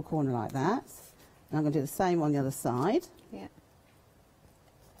your little corner like that. And I'm going to do the same on the other side.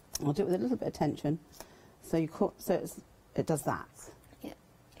 I'll do it with a little bit of tension. So it does that.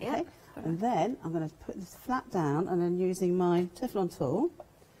 Okay? And then I'm going to put this flat down, and then using my Teflon tool,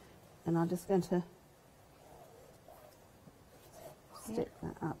 and I'm just going to stick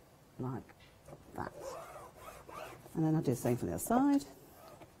that up like that. And then I'll do the same for the other side.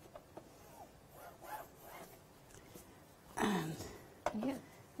 And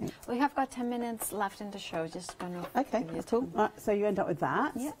we have got 10 minutes left in the show. Just going to. Okay, that's cool. Right, so you end up with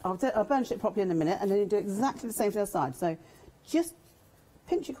that. I'll burnish it properly in a minute, and then you do exactly the same for the other side. So just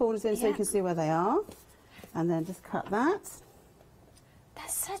pinch your corners in so you can see where they are, and then just cut that.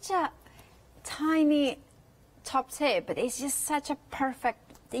 That's such a tiny top tip, but it's just such a perfect.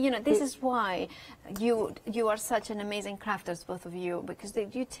 This is why you are such an amazing crafters, both of you, because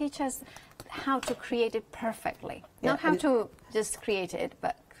you teach us how to create it perfectly. Not how to just create it,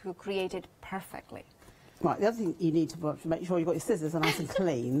 but to create it perfectly. Right, the other thing you need to make sure you've got your scissors are nice and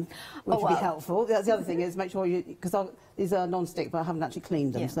clean, which would be helpful. That's the other thing is make sure because these are non-stick, but I haven't actually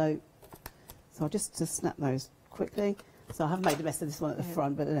cleaned them. So I'll just snap those quickly. So I haven't made a mess of this one at the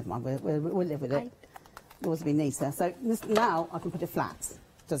front, but never mind, we'll live with it. Yours will be neater. So now I can put it flat.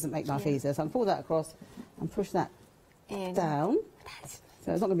 Doesn't make life easier. So I can pull that across and push that down.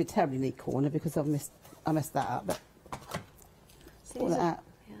 So it's not going to be a terribly neat corner because I messed that up. But pull that out,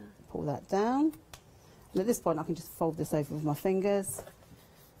 pull that down. And at this point I can just fold this over with my fingers.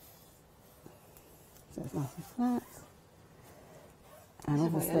 So it's nice and flat. And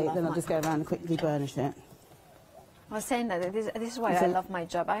obviously then I'll just go around and quickly burnish it. I was saying that this is why I love my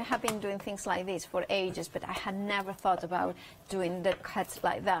job. I have been doing things like this for ages, but I had never thought about doing the cuts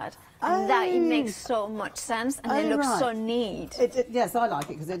like that. And that it makes so much sense, and it looks so neat. Yes, I like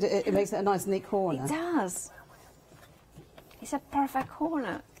it because it makes it a nice neat corner. It does. It's a perfect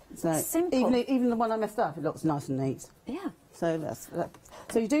corner. So simple. Even the one I messed up, it looks nice and neat. Yeah. So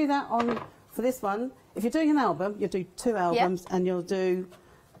so you do that for this one. If you're doing an album, you'll do 2 albums, and you'll do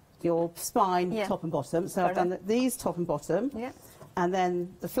your spine top and bottom. So I've done these top and bottom, and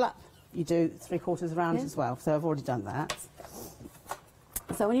then the flap you do 3/4 around as well. So I've already done that.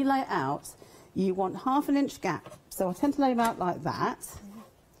 So when you lay it out, you want 1/2 inch gap. So I tend to lay them out like that.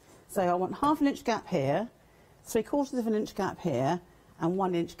 So I want 1/2 inch gap here, 3/4 inch gap here, and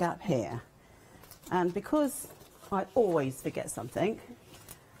 1 inch gap here. And because I always forget something,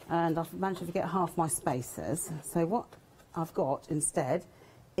 and I've managed to forget half my spacers, so what I've got instead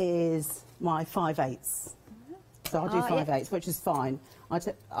is my 5/8. So I'll do 5/8, which is fine. I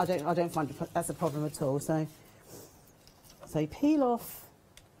don't find that's a problem at all. So you peel off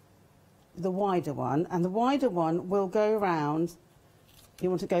the wider one, and the wider one will go around. You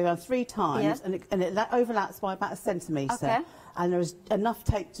want to go around 3 times, and it overlaps by about 1 centimetre. Okay. And there is enough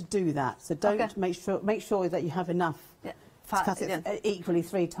tape to do that. So don't make sure that you have enough to cut it equally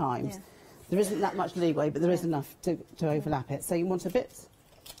 3 times. There isn't that much leeway, but there is enough to overlap it. So you want a bit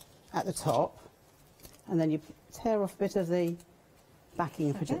at the top, and then you tear off a bit of the backing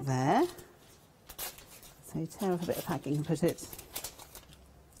and put it there. So you tear off a bit of backing and put it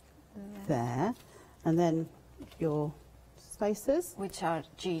there, and then your spacers, which are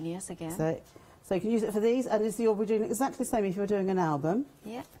genius again. So you can use it for these, and you'll be doing exactly the same if you're doing an album.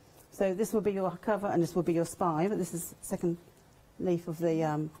 Yeah. So this will be your cover, and this will be your spine. But this is the second leaf of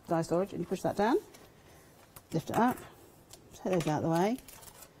the die storage, and you push that down, lift it up, take those out of the way.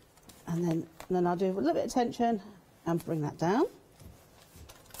 And then I'll do a little bit of tension and bring that down.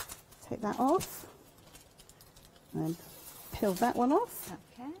 Take that off. And then peel that one off.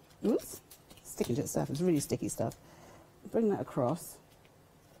 Okay. Oops. Sticking to itself. It's really sticky stuff. Bring that across.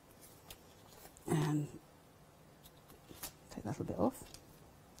 And take that little bit off.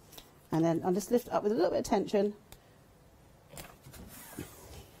 And then I'll just lift it up with a little bit of tension.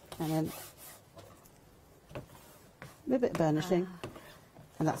 And then a little bit of burnishing.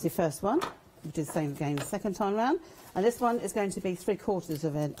 And that's your first one. You do the same again the second time round. And this one is going to be 3/4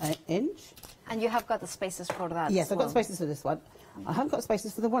 of an inch. And you have got the spaces for that? Yes, I've got spaces for this one. I haven't got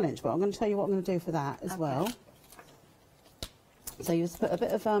spaces for the 1 inch, but I'm going to tell you what I'm going to do for that as well. So you just put a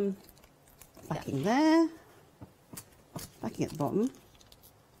bit of backing there, backing at the bottom,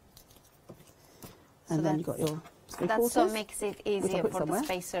 and then you've got your 3/4. That so makes it easier for the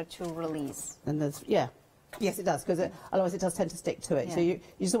spacer to release. And there's yes, it does, because otherwise it does tend to stick to it. So you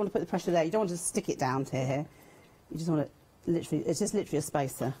just don't want to put the pressure there. You don't want to stick it down to here. You just want it it's just literally a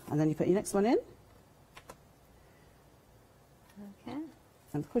spacer. And then you put your next one in. Okay.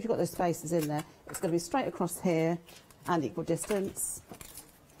 And because you've got those spacers in there, it's going to be straight across here and equal distance.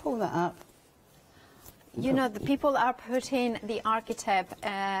 Pull that up. You know, the people are putting the archetype,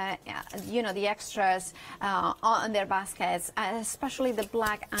 you know, the extras on their baskets, especially the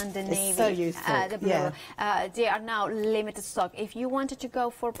black and the navy. It's so useful. The blue. They are now limited stock. If you wanted to go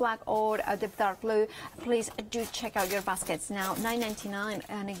for black or the dark blue, please do check out your baskets now. $9.99,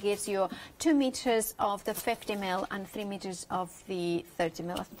 and it gives you 2 meters of the 50 mil and 3 meters of the 30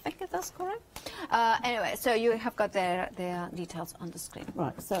 mil. I think that's correct. Anyway, so you have got their details on the screen.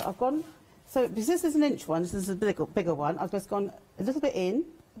 Right. So I've gone. So because this is an inch one, this is a bigger one, I've just gone a little bit in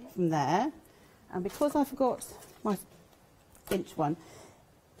from there, and because I forgot my inch one,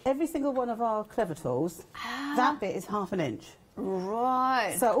 every single one of our clever tools, that bit is 1/2 inch.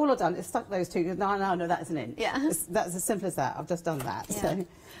 Right. So all I've done is stuck those two. No, that is an inch. Yeah. That's as simple as that. I've just done that. Yeah. So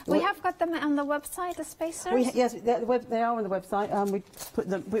we have got them on the website, the spacers? Yes, they are on the website. We put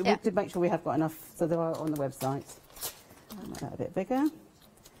them. We did make sure we have got enough, so they are on the website. Make that a bit bigger.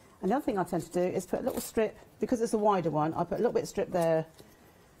 And the other thing I tend to do is put a little strip, because it's a wider one, I put a little bit of strip there,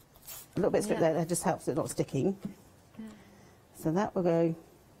 a little bit of strip there, that just helps it not sticking. Yeah. So that will go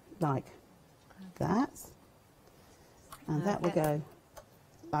like that, and that will go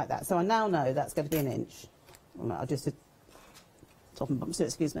like that. So I now know that's going to be an inch. Well, I'll just top and bottom, so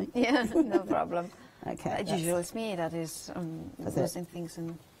excuse me. Yeah, no problem. Okay. Usually it's me that is losing things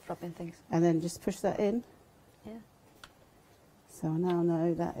and dropping things. And then just push that in. Yeah. So I now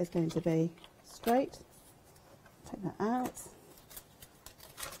know that is going to be straight. Take that out.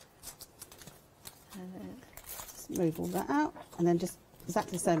 And then just move all that out, and then just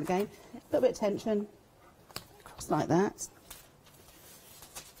exactly the same again. A little bit of tension, across like that.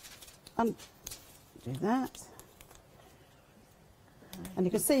 Do that. And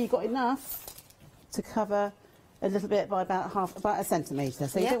you can see you've got enough to cover a little bit by about a centimetre.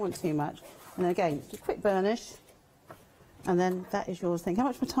 So you don't want too much. And then again, just a quick burnish. And then that is yours thing. How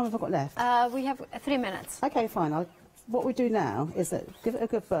much more time have I got left? We have 3 minutes. Okay, fine. What we do now is that give it a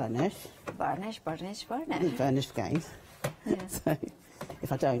good burnish. Burnish, burnish, burnish. Burnish again. Yeah. So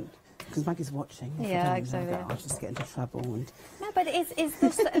if I don't, because Maggie's watching. Yeah, exactly. I'll just get into trouble. And No, but it's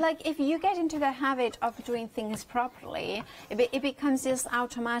just like if you get into the habit of doing things properly, it becomes just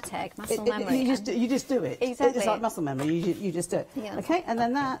automatic muscle memory. You just do it. Exactly. It's like muscle memory. You just do it. Yeah. Okay, and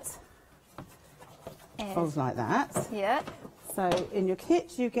then that folds like that. Yeah. So in your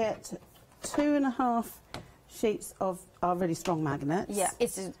kit you get 2.5 sheets of our really strong magnets. Yeah,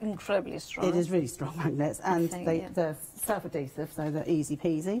 it's incredibly strong. It is really strong magnets, and they're self-adhesive, so they're easy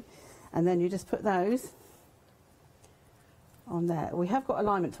peasy. And then you just put those on there. We have got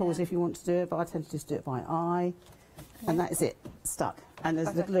alignment tools if you want to do it, but I tend to just do it by eye. And that is it, stuck. And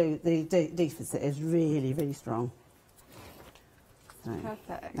there's the glue, the adhesive is really, really strong. So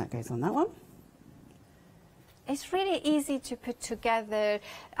Perfect. that goes on that one. It's really easy to put together,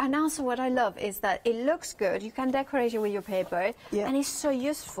 and also what I love is that it looks good. You can decorate it with your paper, and it's so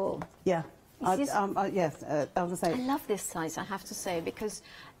useful. Yeah. I was I love this size, I have to say, because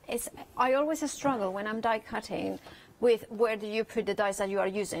I always struggle when I'm die cutting with where do you put the dies that you are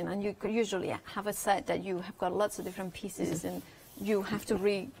using, and you usually have a set that you have got lots of different pieces and you have to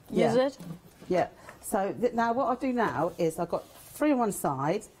reuse it. Yeah. So now what I'll do now is I've got 3 on one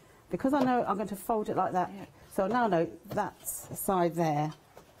side, because I know I'm going to fold it like that. Yeah. So now I know that side there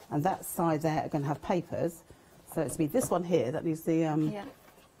and that side there are going to have papers. So it's be this one here that needs the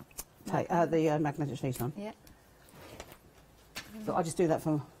magnetic sheet on. Yeah. So I just do that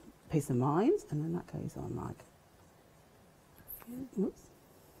for peace of mind, and then that goes on like. Oops.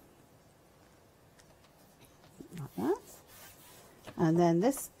 Like that. And then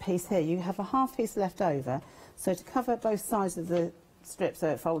this piece here, you have a half piece left over. So to cover both sides of the strip so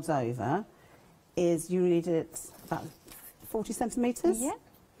it folds over, is you need it about 40 centimetres. Yeah.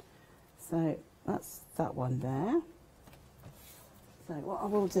 So that's that one there. So what I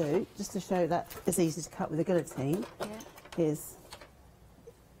will do, just to show that it's easy to cut with a guillotine, is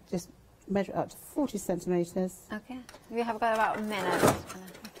just measure it up to 40 centimetres. Okay. We have got about a minute.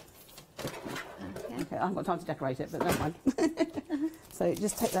 Okay, I haven't got time to decorate it, but never mind. So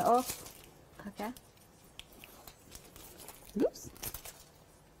just take that off. Okay. Oops.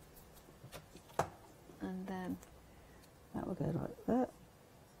 And then that will go like that.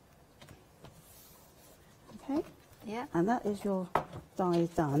 Okay. Yeah. And that is your die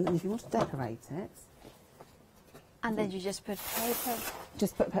done. And if you want to decorate it, and then you just put paper.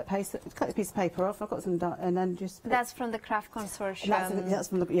 Just put paper. Cut a piece of paper off. I've got some die, and then just. That's from the craft consortium. That's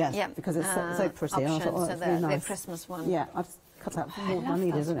from the because it's so pretty. Options, I thought, so really nice. The Christmas one. Yeah, I just cut out more than I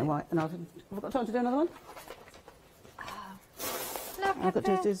needed, isn't it? Right, and I've got time to do another one. I've got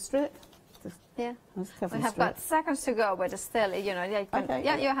to do the strip. Yeah, we have got seconds to go, but still, you know, you have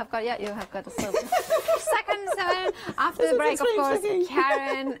got a seconds. After the break, of course,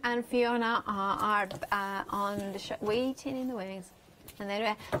 Karen and Fiona are on the show, waiting in the wings, and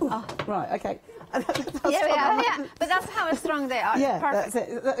they're right, okay. But that's how strong they are. Yeah, perfect.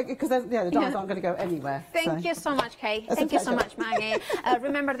 That's it. Because the dies aren't going to go anywhere. Thank you so much, Kay. Thank you so much, Maggie.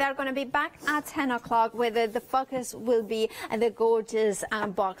 Remember, they're going to be back at 10 o'clock, where the focus will be the gorgeous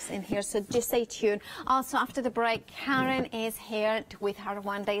box in here. So just stay tuned. Also, after the break, Karen is here with her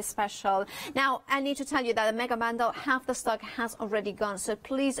one-day special. Now, I need to tell you that the mega bundle, half the stock has already gone. So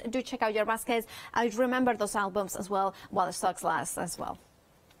please do check out your baskets. Remember those albums as well while the stocks last as well.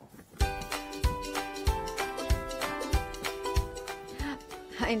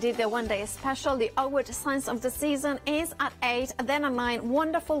 Indeed, the one-day special, the award signs of the season, is at 8, then at 9,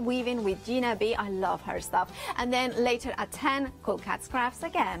 wonderful weaving with Gina B. I love her stuff. And then later at 10, Cool Cats Crafts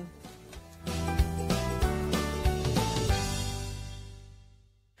again.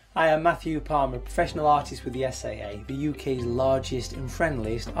 I am Matthew Palmer, professional artist with the SAA, the UK's largest and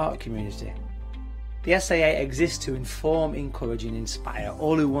friendliest art community. The SAA exists to inform, encourage and inspire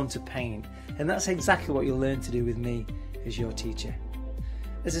all who want to paint, and that's exactly what you'll learn to do with me as your teacher.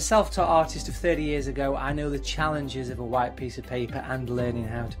 As a self-taught artist of 30 years ago, I know the challenges of a white piece of paper and learning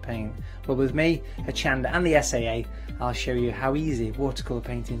how to paint. But with me, Hochanda and the SAA, I'll show you how easy watercolour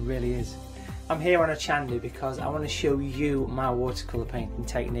painting really is. I'm here on Hochanda because I want to show you my watercolour painting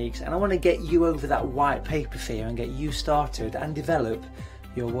techniques, and I want to get you over that white paper fear and get you started and develop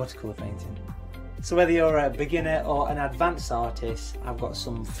your watercolour painting. So whether you're a beginner or an advanced artist, I've got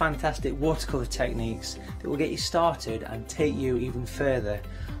some fantastic watercolour techniques that will get you started and take you even further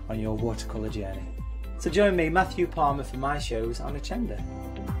on your watercolour journey. So join me, Matthew Palmer, for my shows on Hochanda.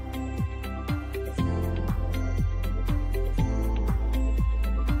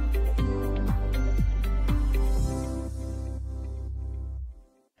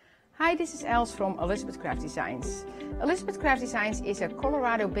 Hi, this is Els from Elizabeth Craft Designs. Elizabeth Craft Designs is a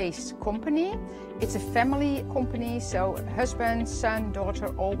Colorado-based company. It's a family company, so husband, son, daughter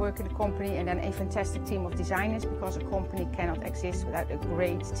all work in the company, and then a fantastic team of designers, because a company cannot exist without a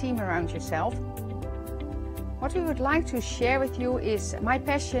great team around yourself. What we would like to share with you is my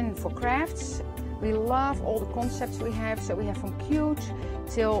passion for crafts. We love all the concepts we have, so we have from cute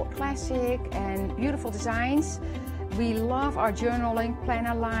till classic and beautiful designs. We love our journaling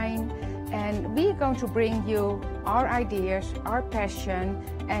planner line, and we are going to bring you our ideas, our passion,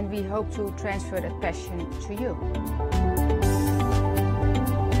 and we hope to transfer that passion to you.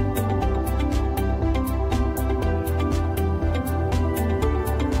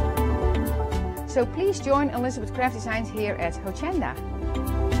 So please join Elizabeth Craft Designs here at Hochanda.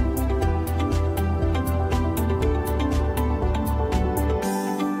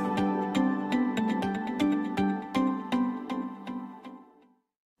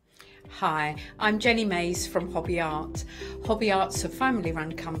 Hi, I'm Jenny Mays from Hobby Art. Hobby Art's a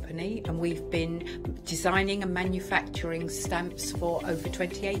family-run company, and we've been designing and manufacturing stamps for over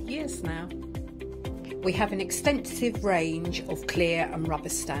 28 years now. We have an extensive range of clear and rubber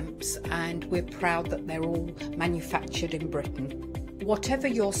stamps, and we're proud that they're all manufactured in Britain. Whatever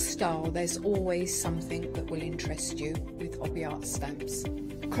your style, there's always something that will interest you with Hobby Art stamps.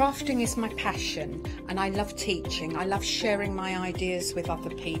 Crafting is my passion, and I love teaching. I love sharing my ideas with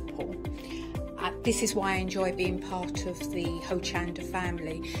other people. This is why I enjoy being part of the Hochanda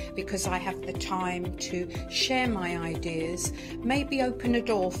family, because I have the time to share my ideas, maybe open a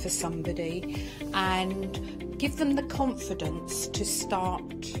door for somebody and give them the confidence to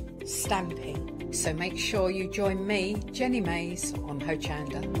start stamping. So make sure you join me, Jenny Mays, on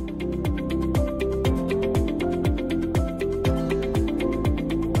Hochanda.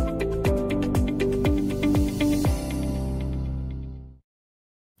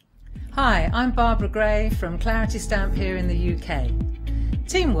 Hi, I'm Barbara Gray from Clarity Stamp here in the UK.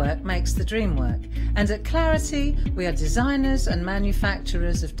 Teamwork makes the dream work, and at Clarity we are designers and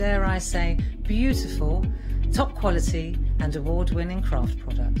manufacturers of, dare I say, beautiful, top quality and award-winning craft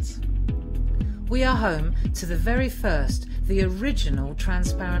products. We are home to the very first, the original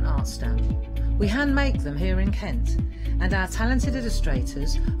transparent art stamp. We hand make them here in Kent, and our talented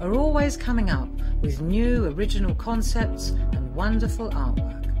illustrators are always coming up with new original concepts and wonderful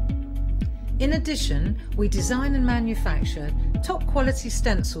artwork. In addition, we design and manufacture top quality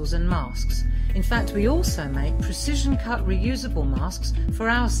stencils and masks. In fact, we also make precision cut reusable masks for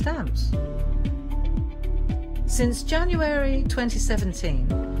our stamps. Since January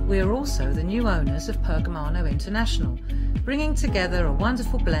 2017, we are also the new owners of Pergamano International, bringing together a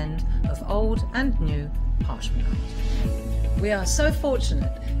wonderful blend of old and new parchment art. We are so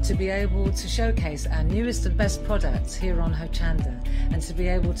fortunate to be able to showcase our newest and best products here on Hochanda, and to be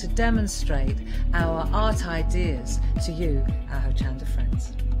able to demonstrate our art ideas to you, our Hochanda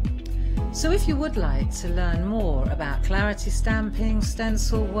friends. So if you would like to learn more about Clarity stamping,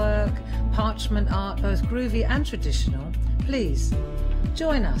 stencil work, parchment art, both groovy and traditional, please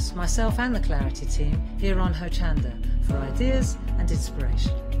join us, myself and the Clarity team, here on Hochanda for ideas and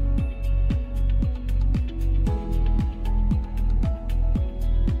inspiration.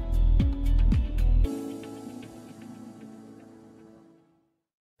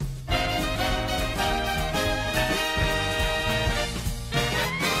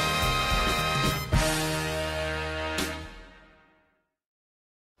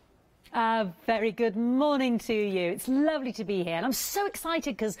 Very good morning to you. It's lovely to be here, and I'm so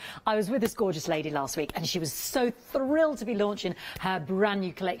excited because I was with this gorgeous lady last week and she was so thrilled to be launching her brand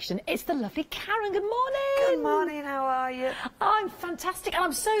new collection. It's the lovely Karen. Good morning. Good morning, how are you? I'm fantastic, and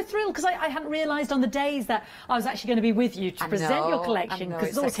I'm so thrilled because I hadn't realised on the days that I was actually going to be with you to present your collection, because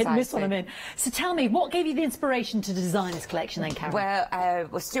it's always hit and miss when I'm in. So tell me, what gave you the inspiration to design this collection then, Karen?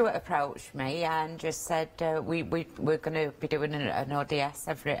 Well, Stuart approached me and just said we're going to be doing an ODS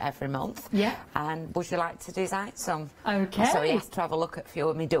every month. Yeah. And would you like to design some? Okay. So he asked to have a look at a few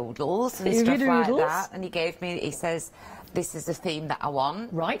of my doodles and stuff like that. And he says, this is the theme that I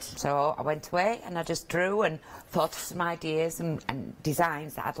want. Right. So I went away and I just drew and thought of some ideas and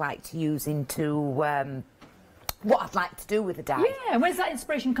designs that I'd like to use into what I'd like to do with the die. Yeah, and where's that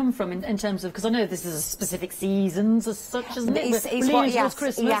inspiration come from in terms of, because I know this is a specific seasons as such, isn't it? It's what he asked,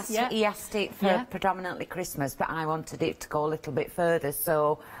 Christmas. He asked it for predominantly Christmas, but I wanted it to go a little bit further,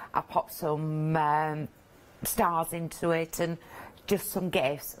 so I popped some stars into it and just some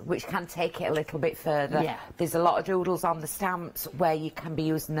gifts which can take it a little bit further. Yeah. There's a lot of doodles on the stamps where you can be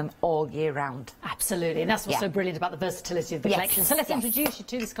using them all year round. Absolutely, and that's what's so brilliant about the versatility of the collection. So let's introduce you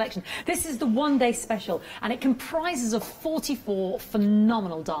to this collection. This is the one-day special, and it comprises of 44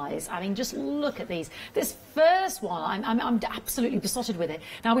 phenomenal dies. I mean, just look at these. This first one, I'm absolutely besotted with it.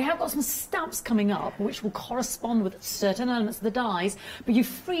 Now, we have got some stamps coming up which will correspond with certain elements of the dies, but you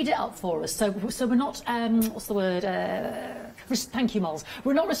freed it up for us, so we're not, what's the word, thank you, Mols.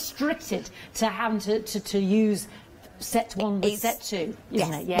 We're not restricted to having to use set one with set two,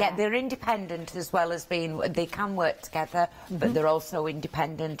 isn't it? Yeah, they're independent as well as being, they can work together, but they're also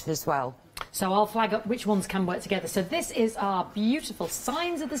independent as well. So I'll flag up which ones can work together. So this is our beautiful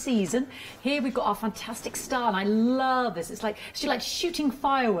signs of the season. Here we've got our fantastic star, and I love this. It's like shooting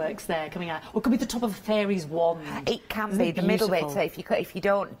fireworks there coming out, or it could be the top of a fairy's wand. It can be the middle bit. So if you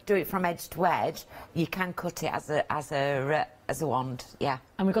don't do it from edge to edge, you can cut it as a wand. Yeah.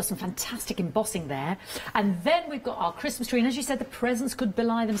 And we've got some fantastic embossing there. And then we've got our Christmas tree. And as you said, the presents could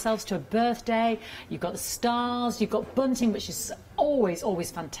belie themselves to a birthday. You've got the stars. You've got bunting, which is always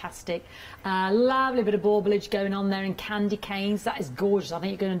fantastic. Lovely bit of baublage going on there and candy canes. That is gorgeous. I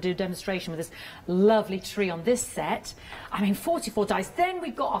think you're going to do a demonstration with this lovely tree on this set. I mean, 44 dice. Then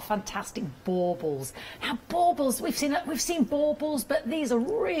we've got our fantastic baubles. Now, baubles, we've seen baubles, but these are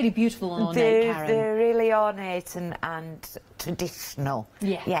really beautiful and ornate, Karen. They're really ornate and traditional.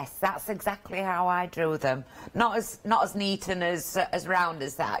 Yeah. Yes, that's exactly how I drew them. Not as neat and as round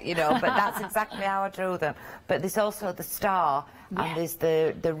as that, you know, but that's exactly how I drew them. But there's also the star, and there's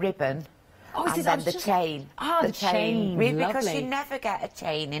the ribbon. Oh, and then the chain. Ah, the chain. Because you never get a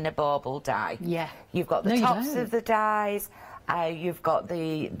chain in a bauble die. Yeah. You've got the tops of the dies. You've got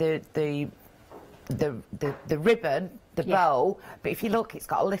the ribbon, the bow. But if you look, it's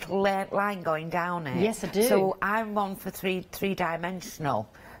got a little line going down it. Yes, I do. So I'm one for three-dimensional.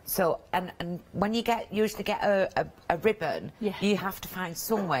 So and when you usually get a ribbon, you have to find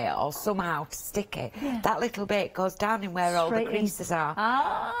somewhere or somehow to stick it. Yeah. That little bit goes down in where all the creases are.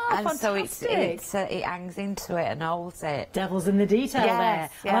 Ah, and fantastic. so it hangs into it and holds it. Devil's in the detail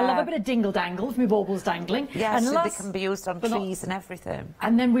there. Yeah. And I love a bit of dingle dangle with my baubles dangling. Yeah, and so they can be used on trees and everything.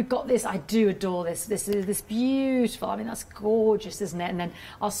 And then we've got this. I do adore this. This is this beautiful. I mean, that's gorgeous, isn't it? And then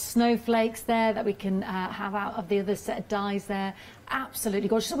our snowflakes there that we can have out of the other set of dies there. Absolutely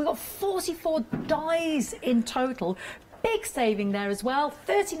gorgeous. So we've got 44 dies in total. Big saving there as well,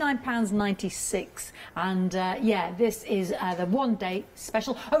 £39.96. And yeah, this is the one-day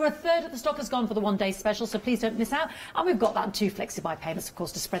special. Over a third of the stock has gone for the one-day special, so please don't miss out. And we've got that in 2 flexi-buy payments, of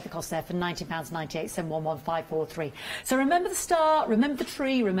course, to spread the cost there for £19.98, 711543. So remember the star, remember the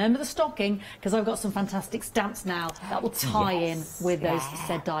tree, remember the stocking, because I've got some fantastic stamps now that will tie in with those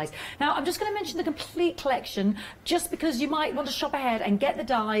said dies. Now, I'm just going to mention the complete collection, just because you might want to shop ahead and get the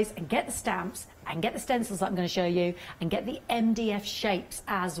dies and get the stamps and get the stencils that I'm going to show you, and get the MDF shapes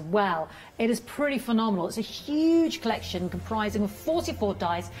as well. It is pretty phenomenal. It's a huge collection comprising of 44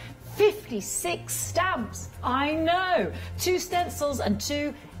 dies, 56 stamps. I know. 2 stencils and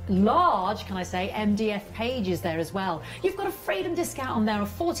 2 large, can I say, MDF pages there as well. You've got a freedom discount on there of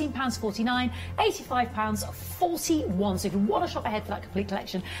 £14.49, £85.41. So if you want to shop ahead for that complete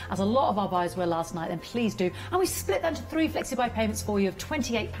collection, as a lot of our buyers were last night, then please do. And we split that into 3 flexi-buy payments for you of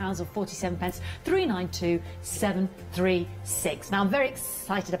 £28.47, 392,736. Now, I'm very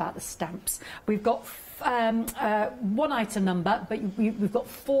excited about the stamps. We've got one item number, but we've got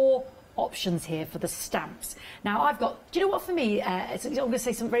 4 options here for the stamps. Now, I've got, do you know what, for me, I'm going to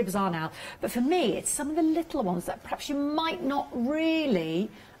say something very bizarre now, but for me, it's some of the little ones that perhaps you might not really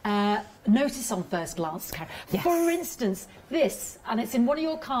notice on first glance, Karen. Yes. For instance, this, and it's in one of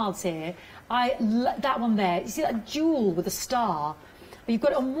your cards here, that one there, you see that jewel with a star? You've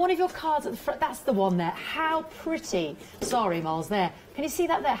got it on one of your cards at the front. That's the one there. How pretty. Sorry, Miles, there. Can you see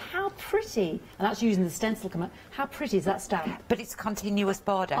that there? How pretty. And that's using the stencil command. How pretty is that stamp? But it's a continuous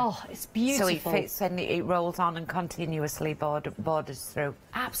border. Oh, it's beautiful. So it fits and it rolls on and continuously borders through.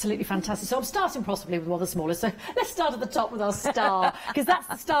 Absolutely fantastic. So I'm starting possibly with one of the smallest. So let's start at the top with our star. Because that's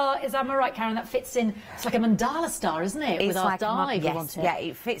the star, am I right, Karen? That fits in, it's like a mandala star, isn't it? With our die, if you want it. Yeah,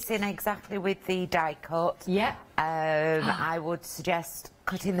 it fits in exactly with the die cut. Yeah. I would suggest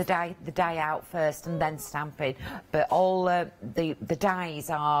cutting the die out first and then stamping. But all the dies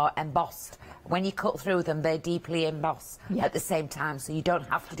are embossed. When you cut through them, they're deeply embossed at the same time, so you don't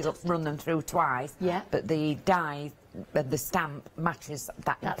have to run them through twice. Yeah. But the die, the stamp matches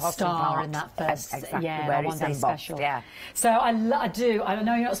that star in that first, exactly yeah, where one it's day embossed. special. Yeah. So I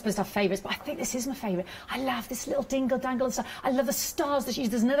know you're not supposed to have favourites, but I think this is my favourite. I love this little dingle dangle and stuff. I love the stars that you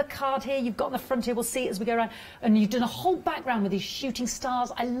use. There's another card here you've got on the front here. We'll see it as we go around, and you've done a whole background with these shooting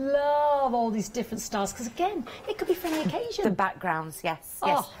stars. I love all these different stars because again, it could be for any occasion. The backgrounds, yes.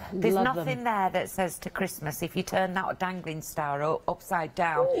 There's nothing there that says to Christmas. If you turn that dangling star upside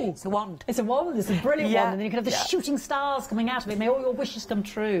down, it's a wand. It's a wand. It's a brilliant wand, and then you can have the shooting stars coming out of it. May all your wishes come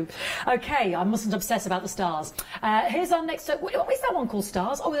true. Okay, I mustn't obsess about the stars. Here's our next. What is that one called?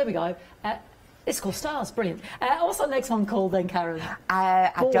 Stars? Oh, there we go. It's called Stars. Brilliant. What's the next one called then, Karen?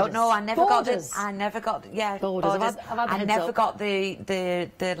 I don't know. I never got the Borders. I never got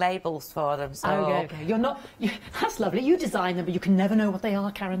the labels for them. So okay. You're not. That's lovely. You design them, but you can never know what they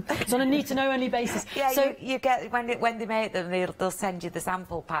are, Karen. It's on a need to know only basis. Yeah. So you get when they make them, they'll send you the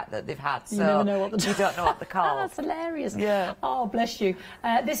sample pack that they've had. So you never know what you don't know what they're called. That's hilarious. Yeah. Oh, bless you.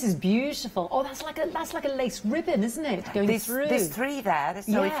 This is beautiful. Oh, that's like a lace ribbon, isn't it? Going through. There's three there.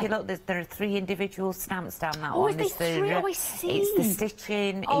 So if you look, there are three individual stamps down that one. Is there three? Oh, I see. It's the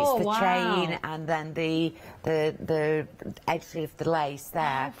stitching, it's the chain, and then the edge of the lace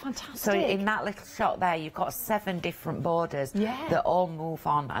there. Oh, fantastic. So in that little shot there, you've got 7 different borders that all move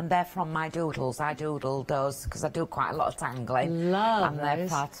on, and they're from my doodles. I doodle those because I do quite a lot of tangling. Love and they're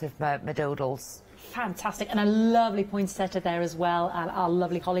part of my doodles. Fantastic, and a lovely poinsettia there as well, and our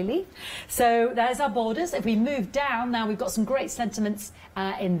lovely holly leaf. So there's our borders. If we move down now, we've got some great sentiments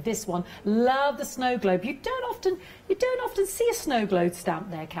in this one. Love the snow globe. You don't often see a snow globe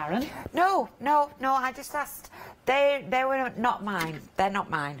stamp there, Karen. No. I just asked. They were not mine. They're not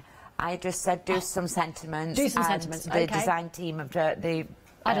mine. I just said do some sentiments. Do some sentiments. The design team of the.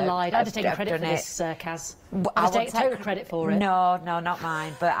 I'd have lied. I'd have taken credit for this, Kaz. I'd take total credit for it. No, not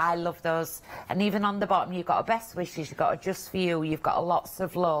mine. But I love those. And even on the bottom, you've got a best wishes. You've got a just for you. You've got a lots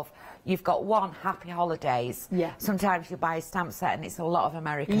of love. You've got one happy holidays. Yeah. Sometimes you buy a stamp set and it's a lot of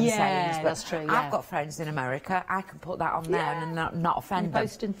American sayings. But that's true. Yeah. I've got friends in America. I can put that on there and not offend them.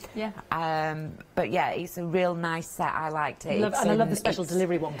 Posting. Yeah. But yeah, it's a real nice set. I liked it. And I love the special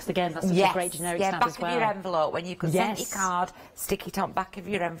delivery one because again, that's such a great generic stamp as well. Back of your envelope when you can send your card, stick it on back of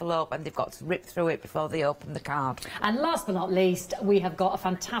your envelope, and they've got to rip through it before they open the card. And last but not least, we have got a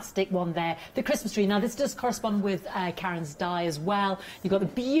fantastic one there, the Christmas tree. Now this does correspond with Karen's die as well. You've got the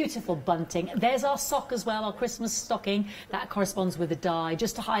beautiful bunting. There's our sock as well, our Christmas stocking. That corresponds with the die,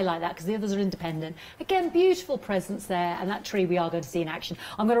 just to highlight that because the others are independent. Again, beautiful presents there, and that tree we are going to see in action.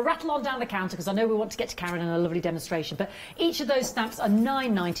 I'm going to rattle on down the counter because I know we want to get to Karen and a lovely demonstration, but each of those stamps are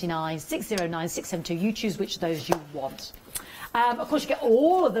 £9.99, £6.09, £6.72. You choose which of those you want. Of course, you get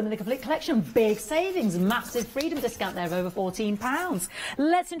all of them in the complete collection. Big savings, massive freedom discount there of over £14.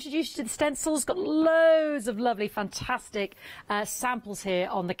 Let's introduce you to the stencils. Got loads of lovely, fantastic samples here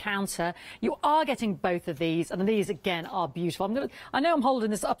on the counter. You are getting both of these, and these again are beautiful. I know I'm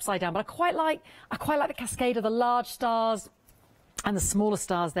holding this upside down, but I quite like the cascade of the large stars and the smaller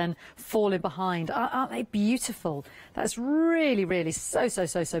stars then falling behind. Aren't they beautiful? That's really, really so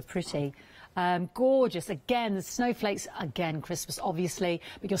pretty. Gorgeous. Again, the snowflakes, again, Christmas, obviously,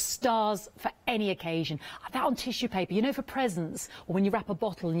 but your stars for any occasion. That on tissue paper, you know, for presents, or when you wrap a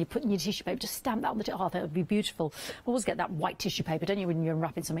bottle and you put in your tissue paper, just stamp that on the tissue. Oh, that would be beautiful. Always get that white tissue paper, don't you, when you're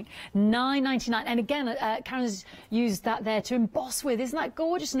unwrapping something? £9.99. And again, Karen's used that there to emboss with. Isn't that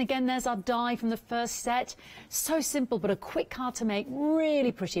gorgeous? And again, there's our die from the first set. So simple, but a quick card to make.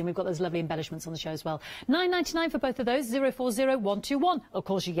 Really pretty. And we've got those lovely embellishments on the show as well. £9.99 for both of those. 040121. Of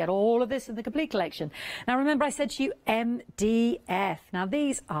course, you get all of this in the complete collection. Now remember, I said to you MDF. Now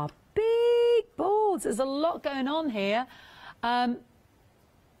these are big boards. There's a lot going on here.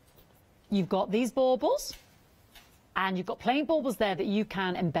 You've got these baubles, and you've got plain baubles there that you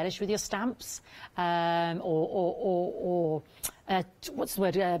can embellish with your stamps, or what's the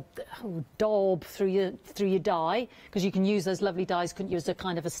word? Daub through your die, because you can use those lovely dies. Couldn't you, as a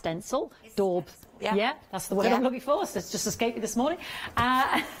kind of a stencil? Daub. Yeah, that's the word I'm looking for. So it's just escaped me this morning.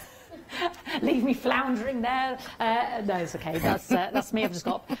 Leave me floundering there. No, it's okay. That's me. I've just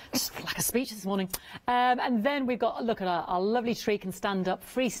got like a speech this morning. And then we've got, look at our lovely tree can stand up,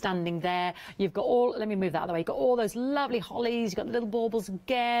 freestanding there. You've got all, let me move that out of the way. You've got all those lovely hollies. You've got little baubles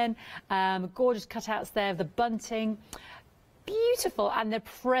again. Gorgeous cutouts there of the bunting. beautiful, and the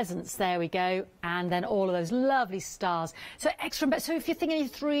presents, there we go, and then all of those lovely stars. So extra, so if you're thinking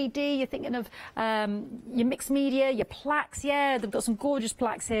of 3D, you're thinking of your mixed media, your plaques, yeah, they've got some gorgeous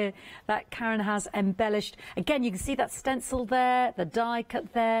plaques here that Karen has embellished. Again, you can see that stencil there, the die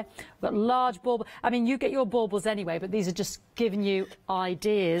cut there. We've got large baubles. I mean, you get your baubles anyway, but these are just giving you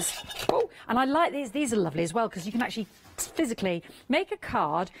ideas. Oh, and I like these are lovely as well, because you can actually physically make a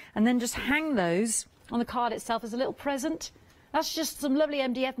card and then just hang those on the card itself as a little present. That's just some lovely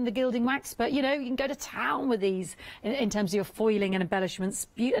MDF and the gilding wax, but you know, you can go to town with these in terms of your foiling and embellishments,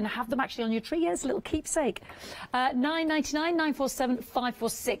 and have them actually on your tree as a little keepsake. £9.99, 947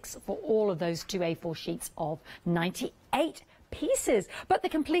 546 for all of those 2 A4 sheets of 98 pieces. But the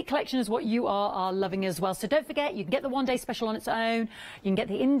complete collection is what you are loving as well. So don't forget, you can get the one-day special on its own, you can get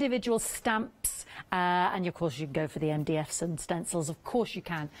the individual stamps, and of course you can go for the MDFs and stencils, of course you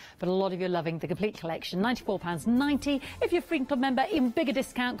can, but a lot of you are loving the complete collection. £94.90 if you're a Freedom Club member, even bigger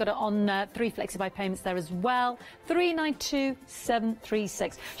discount, got it on 3 FlexiBuy payments there as well.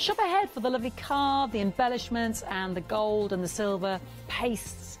 392,736. Shop ahead for the lovely card, the embellishments and the gold and the silver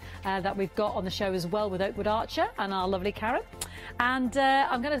pastes that we've got on the show as well with Oakwood Archer and our lovely Karen. And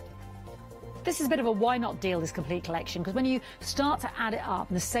this is a bit of a why not deal, this complete collection, because when you start to add it up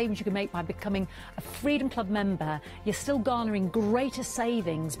and the savings you can make by becoming a Freedom Club member, you're still garnering greater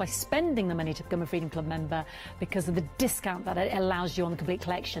savings by spending the money to become a Freedom Club member because of the discount that it allows you on the complete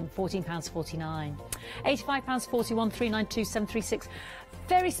collection, £14.49. £85.41, 392,736.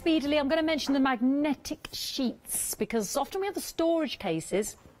 Very speedily, I'm going to mention the magnetic sheets, because often we have the storage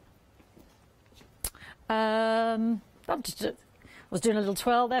cases. I was doing a little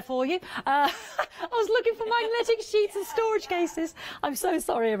twirl there for you. I was looking for magnetic sheets and storage cases. I'm so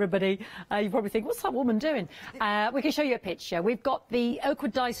sorry, everybody. You probably think, what's that woman doing? We can show you a picture. We've got the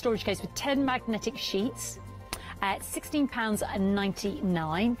Oakwood die storage case with 10 magnetic sheets. At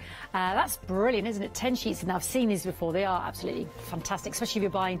 £16.99. That's brilliant, isn't it? 10 sheets, and I've seen these before. They are absolutely fantastic, especially if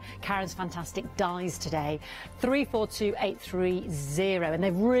you're buying Karen's fantastic dies today. 342830, and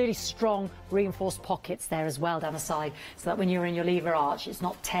they've really strong reinforced pockets there as well down the side, so that when you're in your lever arch, it's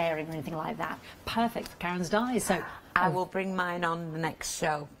not tearing or anything like that. Perfect for Karen's dies. So I will bring mine on the next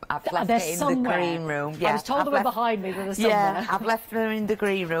show. I've left it in the green room. Yeah, I was told they were behind me, but they're somewhere. Yeah, I've left them in the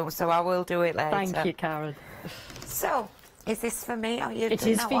green room, so I will do it later. Thank you, Karen. So, is this for me? Or it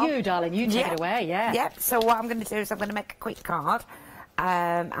is for you, darling. You take it away, yeah. Yep. So what I'm going to do is I'm going to make a quick card.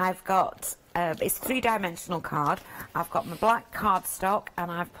 I've got it's a 3-dimensional card. I've got my black cardstock,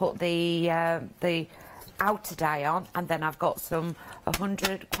 and I've put the outer die on, and then I've got some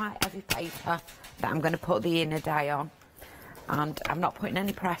 100 quite heavy paper that I'm going to put the inner die on. And I'm not putting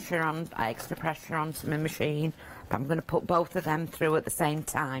any pressure on, extra pressure onto my machine. I'm going to put both of them through at the same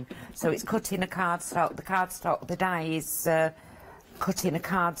time. So it's cutting a cardstock. The die is cutting a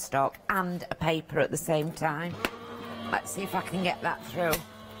cardstock and a paper at the same time. Let's see if I can get that through.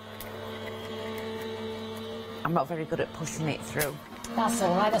 I'm not very good at pushing it through. That's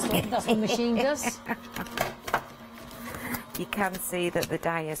all right. That's what the machine does. You can see that the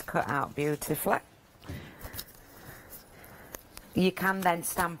die is cut out beautifully. You can then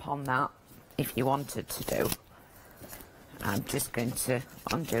stamp on that if you wanted to do. I'm just going to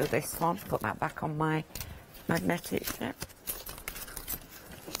undo this one, put that back on my magnetic strip.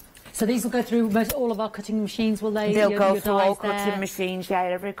 So these will go through all of our cutting machines, will they? They'll go through all cutting machines, yeah,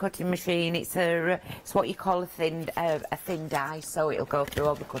 every cutting machine. It's what you call a thin die, so it'll go through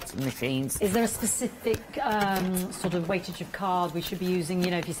all the cutting machines. Is there a specific sort of weightage of card we should be using, you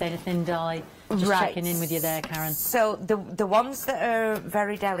know, if you're saying a thin die? Just checking in with you there, Karen. So the ones that are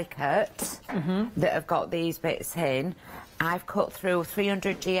very delicate, that have got these bits in, I've cut through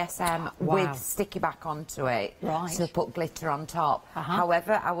 300 GSM with sticky back onto it, to put glitter on top.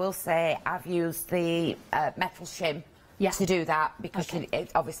 However, I will say I've used the metal shim to do that, because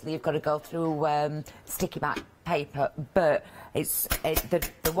obviously you've got to go through sticky back paper, but it's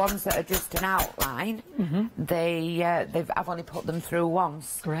the ones that are just an outline. I've only put them through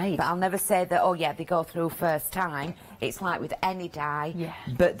once. Great. But I'll never say that. Oh yeah, they go through first time. It's like with any die,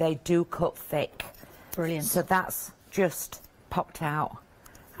 but they do cut thick. Brilliant. So that's just popped out,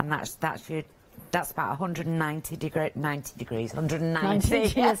 and that's about 190 degrees,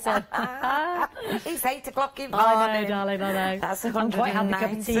 190. Yes, It's 8 o'clock in the morning. I know, darling, I know. That's 190. I'm quite happy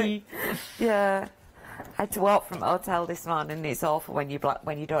cup of tea. Yeah. I had to walk from a hotel this morning, and it's awful when you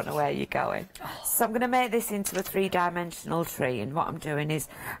don't know where you're going. So I'm going to make this into a 3-dimensional tree, and what I'm doing is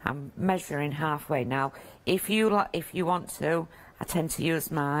I'm measuring halfway. Now, if you want to, I tend to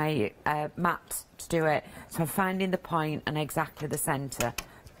use my mat to do it. So I'm finding the point and exactly the centre.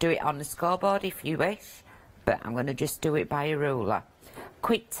 Do it on the scoreboard if you wish, but I'm going to just do it by a ruler.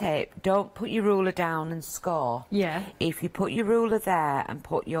 Quick tip, don't put your ruler down and score. Yeah. If you put your ruler there and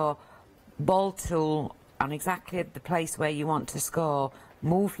put your ball tool on exactly the place where you want to score,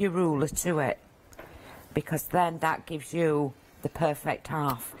 move your ruler to it, because then that gives you the perfect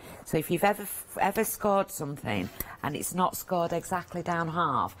half. So if you've ever scored something and it's not scored exactly down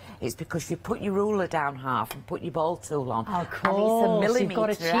half, it's because you put your ruler down half and put your ball tool on. Of course, and it's a millimetre you've got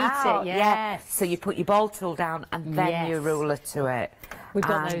to cheat out. it, yes. So you put your ball tool down and then your ruler to it. We've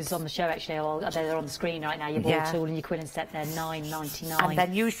got those on the show actually. They're on the screen right now. Your ball tool and your quilling set. They're $9.99. And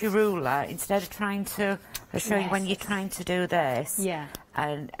then use your ruler instead of trying to. I'll show you when you're trying to do this. Yeah.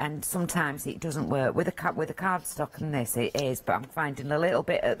 And sometimes it doesn't work with a cardstock and this it is, but I'm finding a little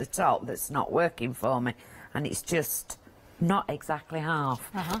bit at the top that's not working for me, and it's just not exactly half.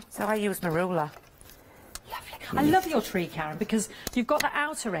 So I use my ruler. Lovely. I love your tree, Karen, because you've got the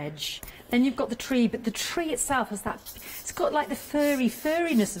outer edge, then you've got the tree, but the tree itself has that, it's got like the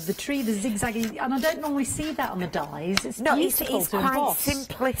furriness of the tree, the zigzaggy, and I don't normally see that on the dies. It's beautiful it's to quite emboss.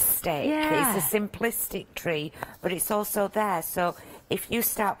 simplistic. Yeah. It's a simplistic tree, but it's also there. So if you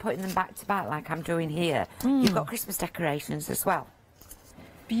start putting them back to back like I'm doing here, you've got Christmas decorations as well.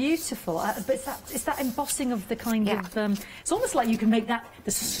 Beautiful, but it's that embossing of the kind of. It's almost like you can make that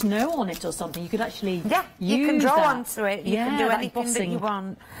there's snow on it or something. You could actually you can draw that. onto it. You can do anything that you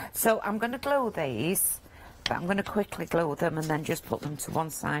want. So I'm going to glue these, but I'm going to quickly glue them and then just put them to one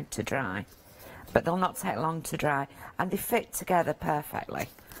side to dry. But they'll not take long to dry, and they fit together perfectly.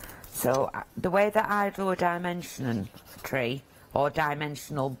 So the way that I do a dimension tree or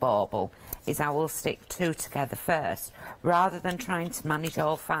dimensional bauble is I will stick 2 together first, rather than trying to manage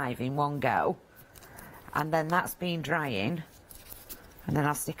all 5 in one go. And then that's been drying, and then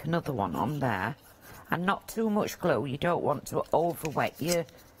I'll stick another one on there. And not too much glue, you don't want to over-wet your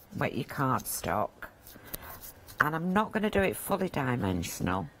cardstock. And I'm not going to do it fully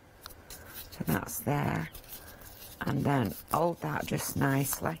dimensional. So that's there. And then hold that just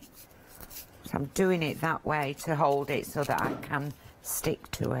nicely. So I'm doing it that way to hold it so that I can stick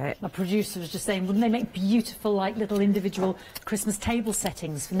to it. My producer was just saying, wouldn't they make beautiful, like, little individual Christmas table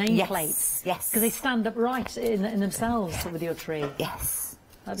settings for nameplates? Yes. Because they stand up right in themselves with your tree. Yes.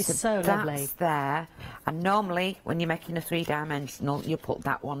 That'd be so lovely. That's there. And normally, when you're making a 3-dimensional, you put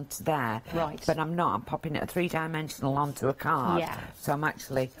that one to there. Right. But I'm not. I'm popping it a 3-dimensional onto a card. Yeah. So I'm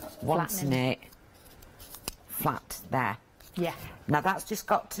actually wanting it flat there. Yeah. Now that's just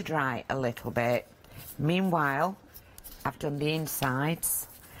got to dry a little bit. Meanwhile, I've done the insides,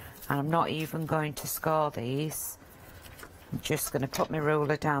 and I'm not even going to score these. I'm just going to put my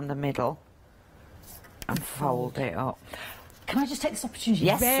ruler down the middle and fold it up. Can I just take this opportunity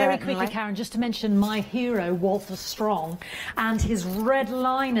very quickly, Karen, just to mention my hero, Walter Strong, and his red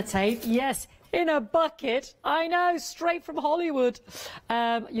liner tape. Yes, in a bucket. I know, straight from Hollywood.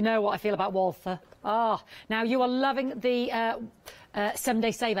 You know what I feel about Walter. Now you are loving the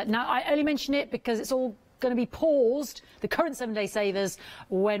 7-day saver. Now, I only mention it because it's all going to be paused, the current 7-day savers,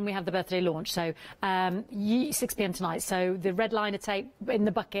 when we have the birthday launch. So 6 p.m. tonight. So the red liner tape in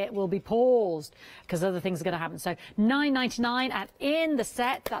the bucket will be paused because other things are going to happen. So $9.99, and in the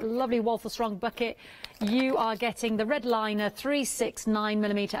set, that lovely Walther Strong bucket, you are getting the red liner, 3, 6,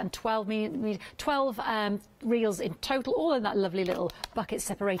 9mm and 12 reels in total, all in that lovely little bucket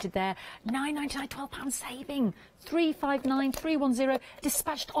separated there. $9.99, £12 saving. 359 310,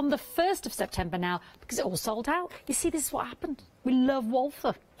 dispatched on the 1st of September now because it all sold out. You see, this is what happened. We love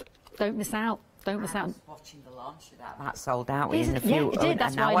Walther. Don't miss out. Don't miss out. I was watching the launch of that. That sold out in a few. Yeah, it did.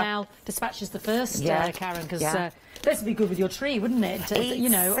 That's why now dispatch is the first, Karen, because this would be good with your tree, wouldn't it? You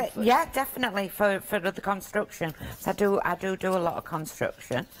know. Yeah, definitely for other construction. So I do a lot of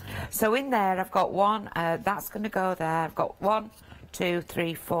construction. So in there, I've got one. That's going to go there. I've got 1, 2,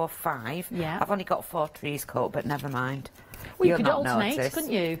 3, 4, 5. Yeah. I've only got 4 trees cut, but never mind. Well, you could alternate,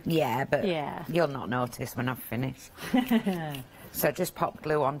 couldn't you? Yeah, but you'll not notice when I've finished. So just pop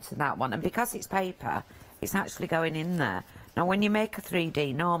glue onto that one, and because it's paper, it's actually going in there. Now, when you make a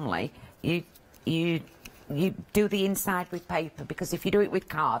 3D, normally you do the inside with paper, because if you do it with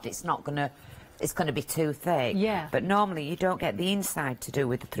card, it's gonna be too thick. Yeah. But normally you don't get the inside to do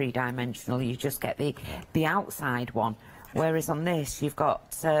with the 3-dimensional. You just get the outside one. Whereas on this, you've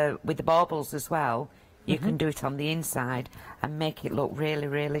got with the baubles as well. You can do it on the inside and make it look really,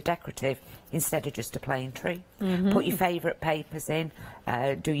 really decorative instead of just a plain tree. Put your favourite papers in,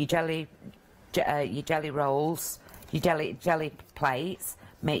 do your jelly rolls, your jelly plates,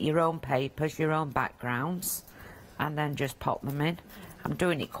 make your own papers, your own backgrounds, and then just pop them in. I'm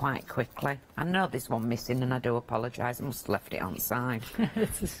doing it quite quickly. I know there's one missing and I do apologise. I must have left it on the side.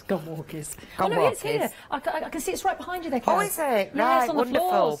 It's gone walkies. Gone oh, no, walkies. it's here. I can see it's right behind you there, Oh, Karen. is it? Yeah, Right, it's on the wonderful.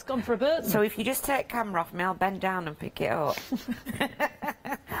 floor. It's gone for a burden. So if you just take the camera off me, I'll bend down and pick it up.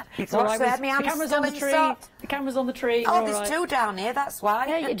 It's all right. The The camera's on the tree. The camera's on the tree. Oh, All there's right. two down here, that's why.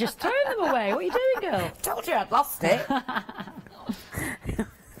 Yeah, you just throwing them away. What are you doing, girl? Told you I'd lost it.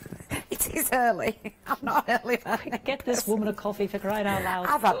 It is early. I'm not early. Get this woman a coffee for crying out loud.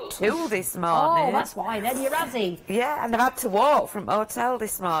 I've had 2 this morning. Oh, that's why. Then you're razzy. Yeah, and I've had to walk from hotel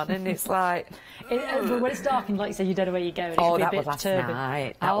this morning. It's like... When it's dark and, like you said, you don't know where you're going. Oh, it can that be a was bit last turbid.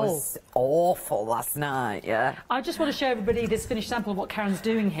 night. That was awful last night, yeah. I just want to show everybody this finished sample of what Karen's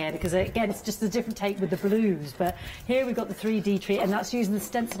doing here, because, again, it's just a different take with the blues. But here we've got the 3D tree, and that's using the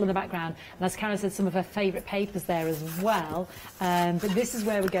stencil in the background. And as Karen said, some of her favourite papers there as well. But this is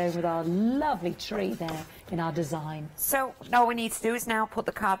where we're going with our lovely tree there in our design. So, all we need to do is now put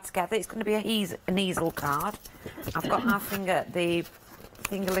the card together. It's going to be an easel card. I've got the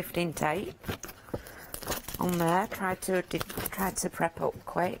finger lifting tape on there. Tried to prep up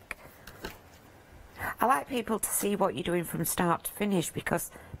quick. I like people to see what you're doing from start to finish,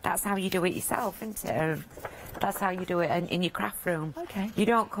 because that's how you do it yourself, isn't it? That's how you do it in your craft room. Okay. You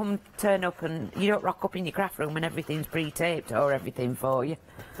don't you don't rock up in your craft room and everything's pre-taped or everything for you.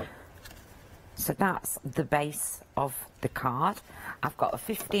 So that's the base of the card. I've got a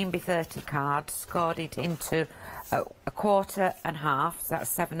 15x30 card, scored it into a 1/4 and 1/2, so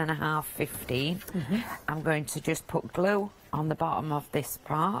that's 7.5, 15. I'm going to just put glue on the bottom of this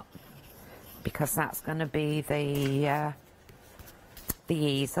part, because that's going to be the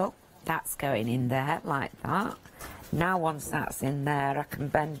easel. That's going in there like that. Now once that's in there, I can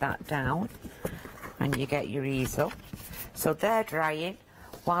bend that down and you get your easel. So they're drying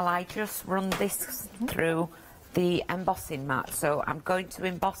while I just run this through the embossing mat. So I'm going to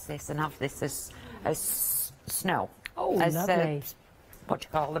emboss this and have this as snow. Oh, as, lovely. What do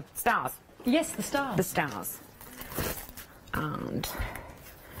you call them? Stars. Yes, the stars. The stars. And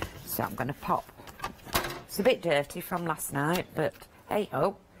so I'm going to pop. It's a bit dirty from last night, but hey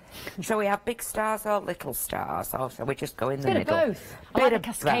ho. Shall we have big stars or little stars, or shall we just go in the middle? Bit of both. I like the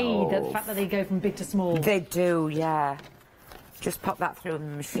cascade, the fact that they go from big to small. They do, yeah. Just pop that through the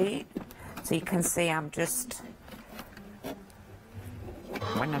machine, so you can see I'm just...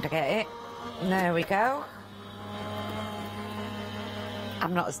 When did I get it? There we go.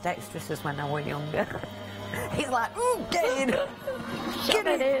 I'm not as dexterous as when I was younger. He's like, ooh, get in!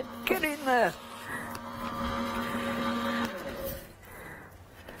 Get in there!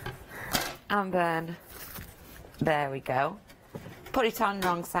 And then, there we go. Put it on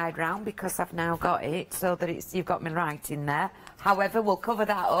wrong side round, because I've now got it so that you've got me right in there. However, we'll cover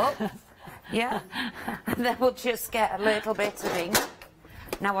that up. Yeah. And then we'll just get a little bit of ink.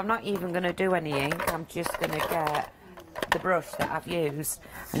 Now, I'm not even going to do any ink. I'm just going to get the brush that I've used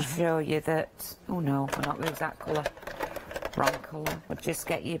and show you that... Oh, no, we're not going to use that colour. Wrong colour. We'll just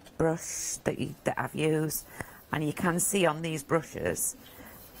get your brush that I've used. And you can see on these brushes...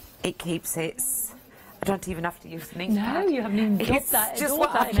 It keeps its... I don't even have to use an ink pad. No, you haven't even got that. Just what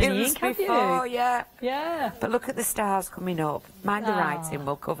I've used before, yeah. Yeah. But look at the stars coming up. Mind the writing,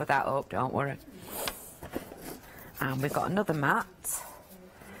 we'll cover that up, don't worry. And we've got another mat.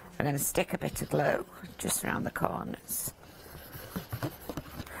 We're going to stick a bit of glue just around the corners.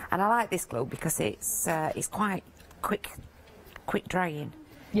 And I like this glue because it's quite quick drying.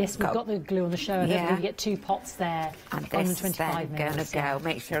 Yes, we've got the glue on the show. Yeah. We get 2 pots there. And this is then going to go,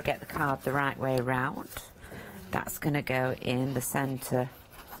 make sure I get the card the right way around. That's going to go in the centre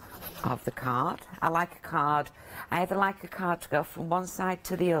of the card. I like a card, I either like a card to go from one side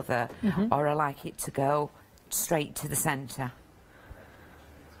to the other, or I like it to go straight to the centre.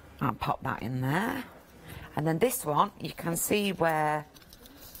 I'll pop that in there. And then this one, you can see where,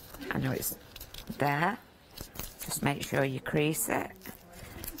 I know it's there, just make sure you crease it.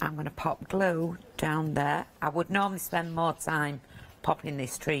 I'm going to pop glue down there. I would normally spend more time popping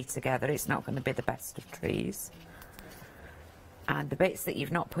this tree together. It's not going to be the best of trees. And the bits that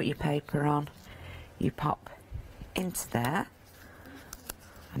you've not put your paper on, you pop into there.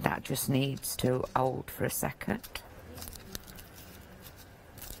 And that just needs to hold for a second.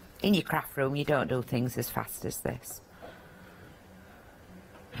 In your craft room, you don't do things as fast as this.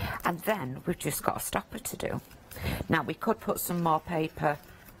 And then we've just got a stopper to do. Now, we could put some more paper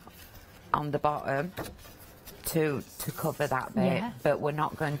on the bottom to cover that bit, but we're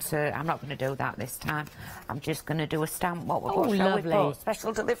not going to. I'm not going to do that this time. I'm just going to do a stamp. What shall we put?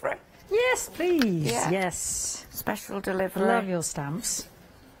 Special delivery. Yes, please. Yeah. Yes. Special delivery. Love your stamps.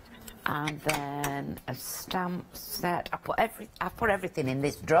 And then a stamp set. I put everything in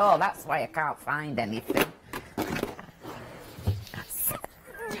this drawer. That's why I can't find anything.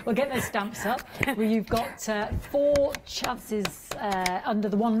 We'll get those stamps up. Well, you've got 4 chances under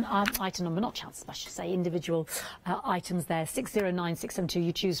the one item number, not chances, I should say, individual items there. 609672.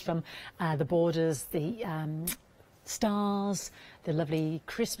 You choose from the borders, the stars, the lovely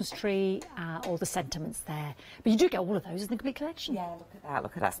Christmas tree, all the sentiments there. But you do get all of those in the complete collection. Yeah,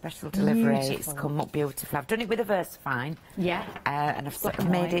 look at that special delivery. Beautiful. It's come up beautifully. I've done it with a Versafine. Yeah. And I've sort of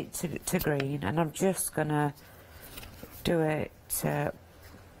made it to green, and I'm just gonna do it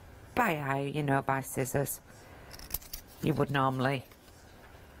by eye, you know, by scissors. You would normally.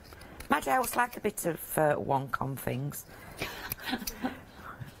 Imagine how it's like a bit of wonk on things.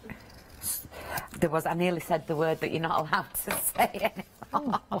 I nearly said the word that you're not allowed to say.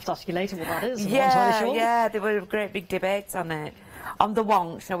 I'll have to ask you later what that is. Yeah, there were great big debates on it. On the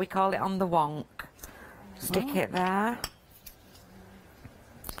wonk, shall we call it on the wonk? Stick it there.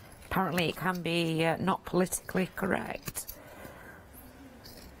 Apparently it can be not politically correct.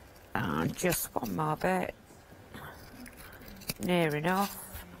 And just one more bit. Near enough.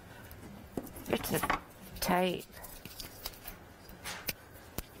 Bit of tape.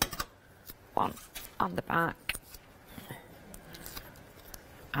 One on the back.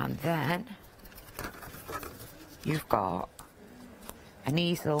 And then you've got an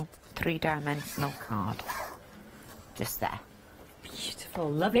easel 3-dimensional card. Just there. Beautiful,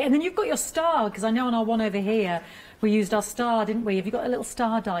 lovely. And then you've got your star, because I know on our one over here, we used our star, didn't we? Have you got a little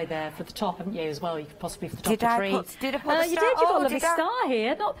star die there for the top, haven't you, as well? You could possibly for the top of the tree. Did I put the star? You did, you've got a lovely star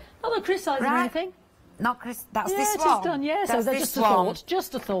here. Not criticising or anything. Not Chris. That's yeah, this one. Just done. Yeah, so just a thought.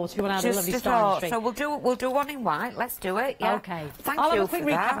 Just a thought. If you want to have a lovely star in the street. So we'll do one in white. Let's do it. Yeah. Okay. I'll have a quick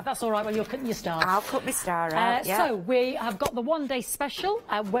recap if that's all right. While you're cutting your star. I'll cut my star out. Yeah. So we have got the one-day special.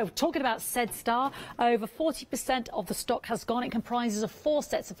 We're talking about said star. Over 40% of the stock has gone. It comprises of 4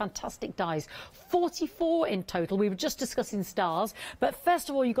 sets of fantastic dies. 44 in total. We were just discussing stars, but first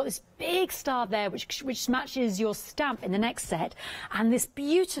of all, you've got this big star there, which matches your stamp in the next set, and this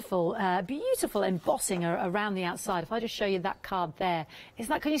beautiful, beautiful embossing around the outside. If I just show you that card there,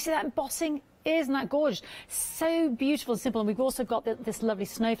 can you see that embossing? Isn't that gorgeous? So beautiful and simple. And we've also got this lovely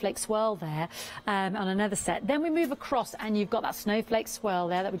snowflake swirl there on another set. Then we move across and you've got that snowflake swirl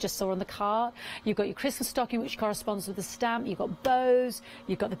there that we just saw on the card. You've got your Christmas stocking, which corresponds with the stamp. You've got bows.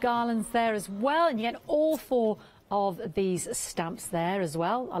 You've got the garlands there as well. And you get all 4 of these stamps there as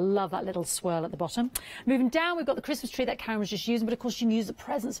well. I love that little swirl at the bottom. Moving down, we've got the Christmas tree that Karen was just using, but of course you can use the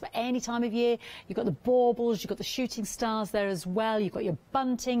presents for any time of year. You've got the baubles, you've got the shooting stars there as well. You've got your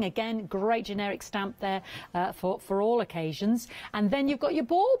bunting, again, great generic stamp there for all occasions. And then you've got your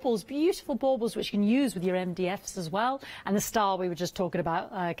baubles, beautiful baubles, which you can use with your MDFs as well. And the star we were just talking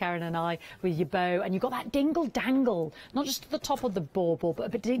about, Karen and I, with your bow. And you've got that dingle dangle, not just at the top of the bauble, but a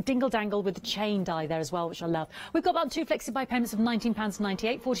bit dingle dangle with the chain die there as well, which I love. We've got about 2 flexi-buy payments of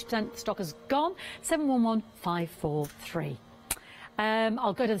 £19.98. 40% of the stock has gone. 711543.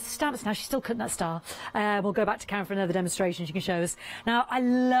 I'll go to the stamps now. She's still cutting that star. We'll go back to Karen for another demonstration she can show us. Now, I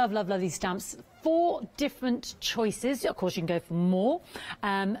love, love, love these stamps. 4 different choices. Of course, you can go for more.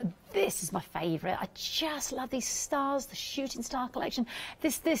 This is my favourite. I just love these stars, the shooting star collection.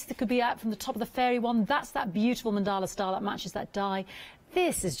 This that could be out from the top of the fairy one. That's that beautiful mandala star that matches that die.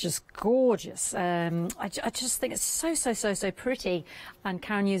 This is just gorgeous. I just think it's so pretty. And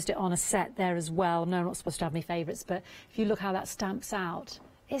Karen used it on a set there as well. No, I'm not supposed to have any favourites, but if you look how that stamps out,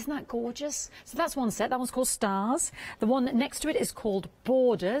 isn't that gorgeous? So that's one set. That one's called Stars. The one next to it is called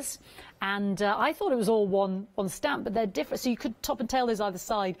Borders. And I thought it was all one stamp, but they're different. So you could top and tail those either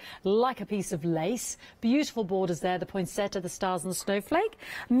side like a piece of lace. Beautiful borders there, the poinsettia, the stars and the snowflake.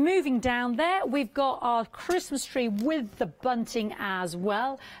 Moving down there, we've got our Christmas tree with the bunting as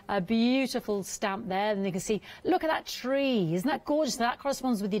well. A beautiful stamp there. And you can see, look at that tree. Isn't that gorgeous? That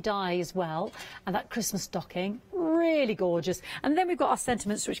corresponds with your die as well. And that Christmas stocking, really gorgeous. And then we've got our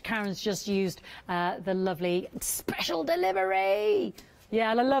sentiments, which Karen's just used, the lovely special delivery.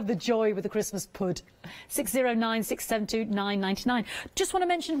 Yeah, and I love the joy with the Christmas pud. 609-672-999. Just want to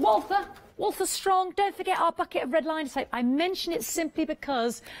mention Walther. Walther Strong. Don't forget our bucket of red line tape. I mention it simply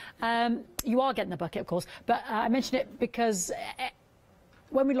because you are getting the bucket, of course, but I mention it because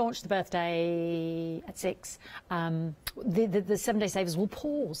when we launch the birthday at 6, the 7-day savers will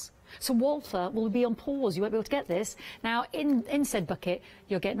pause. So Walther will be on pause. You won't be able to get this. Now, in said bucket,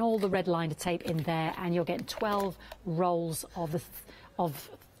 you're getting all the red liner tape in there, and you're getting 12 rolls of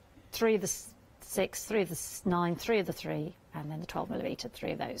 3 of the 6, 3 of the 9, 3 of the 3, and then the 12mm,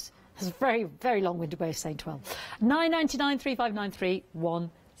 3 of those. That's a very, very long-winded way of saying 12. 999 3593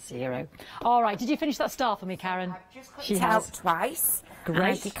 0. All right, did you finish that star for me, Karen? I've just cut it out twice. Great. And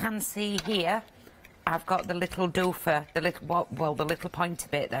as you can see here, I've got the little doofer, the little pointy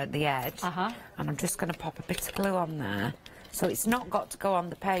bit there at the edge. And I'm just going to pop a bit of glue on there. So it's not got to go on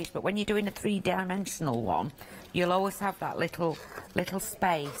the page, but when you're doing a 3-dimensional one, you'll always have that little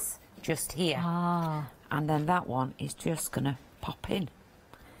space just here. And then that one is just going to pop in.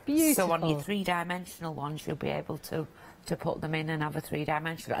 Beautiful. So on your 3-dimensional ones, you'll be able to put them in and have a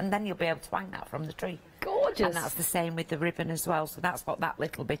 3-dimensional, and then you'll be able to hang that from the tree. Gorgeous. And that's the same with the ribbon as well, so that's what that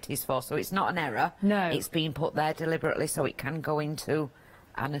little bit is for. So it's not an error. No. It's been put there deliberately so it can go into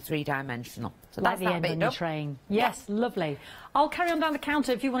and a 3-dimensional. So like that's the that end bit on your done. train. Yes, lovely. I'll carry on down the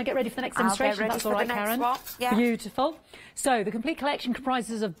counter if you want to get ready for the next demonstration. Get ready That's for all right, the next Karen. one. Yeah. Beautiful. So the complete collection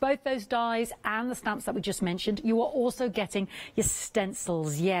comprises of both those dies and the stamps that we just mentioned. You are also getting your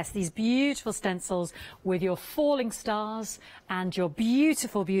stencils. Yes, these beautiful stencils with your falling stars and your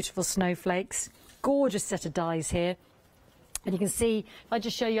beautiful, beautiful snowflakes. Gorgeous set of dies here. And you can see, if I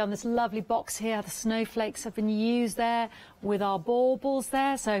just show you on this lovely box here, the snowflakes have been used there with our baubles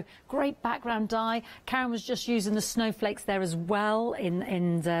there. So great background die. Karen was just using the snowflakes there as well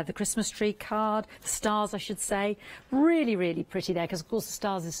in the Christmas tree card. The stars, I should say. Really, really pretty there, because of course the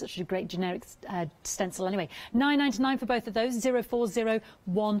stars is such a great generic stencil anyway. £9.99 for both of those.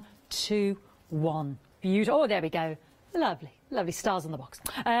 040121. Beautiful. Oh, there we go. Lovely. Lovely stars on the box.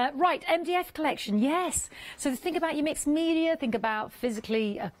 Right, MDF collection, yes. So think about your mixed media, think about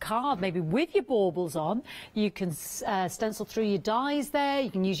physically a card, maybe with your baubles on. You can stencil through your dies there,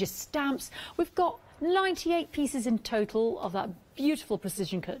 you can use your stamps. We've got 98 pieces in total of that beautiful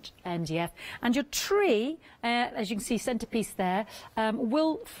precision cut MDF, and your tree, as you can see, centerpiece there,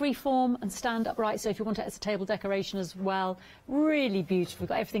 will freeform and stand upright. So if you want it as a table decoration as well, really beautiful. We've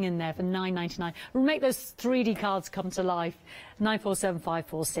got everything in there for £9.99. We'll make those 3D cards come to life.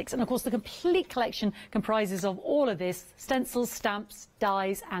 947546. And of course the complete collection comprises of all of this: stencils, stamps,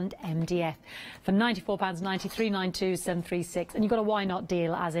 dies and MDF for £94.90, 392 736. And you've got a why not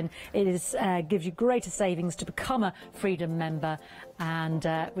deal, as in it is gives you greater savings to become a Freedom member. And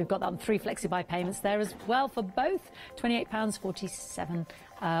we've got that on 3 flexi-buy payments there as well for both. £28.47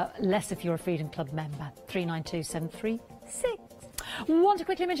 less if you're a Freedom Club member. 392 736. Want to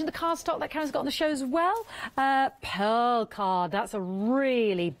quickly mention the card stock that Karen's got on the show as well. Pearl card. That's a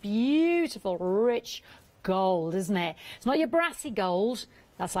really beautiful, rich gold, isn't it? It's not your brassy gold.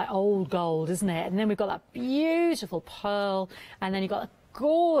 That's like old gold, isn't it? And then we've got that beautiful pearl, and then you've got a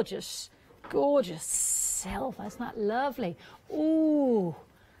gorgeous, gorgeous silver. Isn't that lovely? Ooh.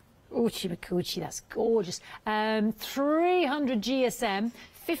 Oochie Makuchi, that's gorgeous. 300 GSM,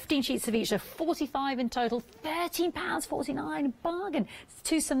 15 sheets of each, so 45 in total, £13.49, bargain. It's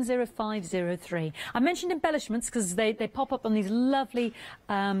 270503. I mentioned embellishments because they pop up on these lovely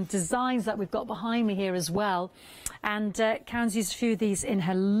designs that we've got behind me here as well. And Karen's used a few of these in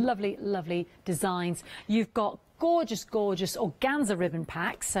her lovely, lovely designs. You've got gorgeous, gorgeous organza ribbon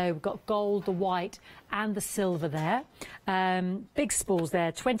packs. So we've got gold, the white and the silver there. Big spools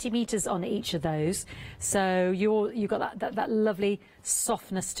there, 20 metres on each of those. So you've got that lovely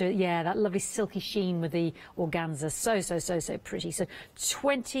softness to it. Yeah, that lovely silky sheen with the organza. So pretty. So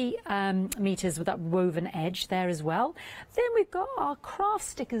 20 metres with that woven edge there as well. Then we've got our craft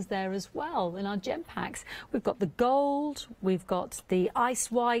stickers there as well in our gem packs. We've got the gold, we've got the ice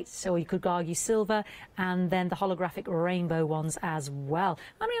white, so you could argue silver, and then the holographic rainbow ones as well.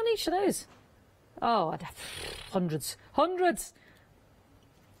 How many on each of those? Oh, I'd have hundreds.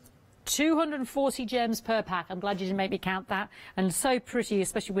 240 gems per pack. I'm glad you didn't make me count that. And so pretty,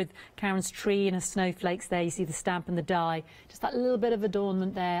 especially with Karen's tree and her snowflakes there. You see the stamp and the die. Just that little bit of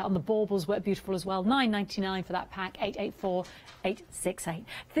adornment there. On the baubles work beautiful as well. £9.99 for that pack. 884868.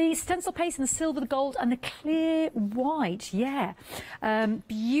 The stencil paste in the silver, the gold and the clear white. Yeah.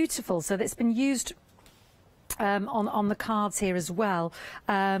 Beautiful. So that's been used on the cards here as well.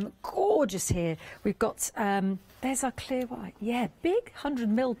 Gorgeous here. We've got, there's our clear white. Yeah, big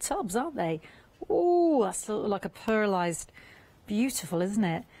 100ml tubs, aren't they? Oh, that's like a pearlized. Beautiful, isn't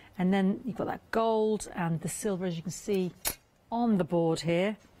it? And then you've got that gold and the silver, as you can see, on the board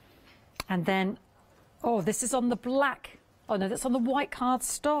here. And then, oh, this is on the black. Oh, no, that's on the white card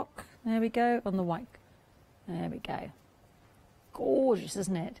stock. There we go, on the white. There we go. Gorgeous,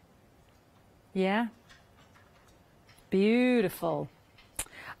 isn't it? Yeah. Beautiful.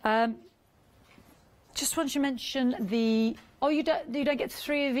 Just want to mention the... Oh, you don't get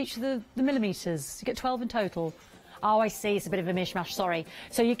 3 of each of the millimetres. You get 12 in total. Oh, I see. It's a bit of a mishmash. Sorry.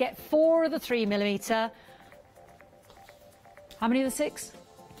 So you get 4 of the 3mm. How many of the 6?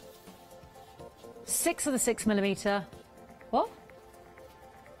 6 of the 6mm. What?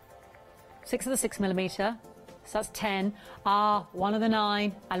 6 of the 6mm, so that's 10, one of the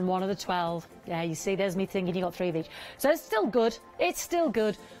 9 and one of the 12. Yeah, you see, there's me thinking you got 3 of each. So it's still good, it's still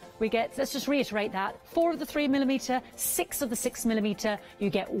good. We get, let's just reiterate that, 4 of the 3mm, 6 of the 6mm, you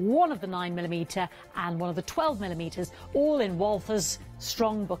get 1 of the 9mm and 1 of the 12mm, all in Walther's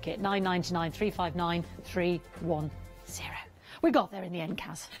strong bucket, 9.99, 359 310. We got there in the end,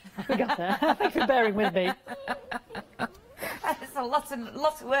 Kaz. We got there. Thank you for bearing with me. It's a lot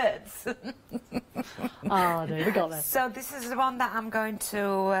of words. Oh, no, we got there. So this is the one that I'm going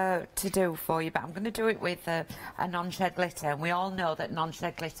to do for you, but I'm going to do it with a non-shed glitter, and we all know that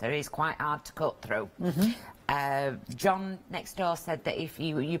non-shed glitter is quite hard to cut through. John next door said that if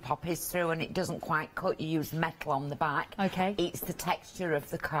you pop his through and it doesn't quite cut, you use metal on the back. Okay. It's the texture of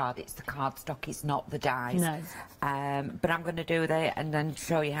the card, it's the cardstock, it's not the dies. No. But I'm going to do that and then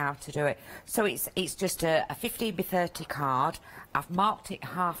show you how to do it. So it's just a 15 by 30 card. I've marked it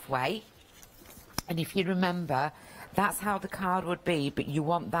halfway, and if you remember, that's how the card would be, but you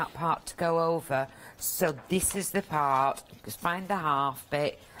want that part to go over. So this is the part, just find the half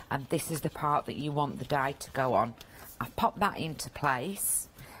bit, and this is the part that you want the die to go on. I've popped that into place,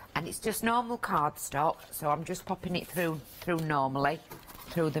 and it's just normal cardstock, so I'm just popping it through normally,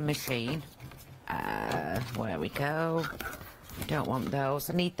 through the machine. Where we go. I don't want those,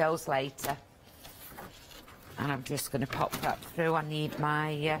 I need those later. And I'm just going to pop that through. I need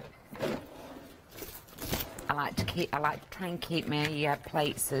my, I like to try and keep my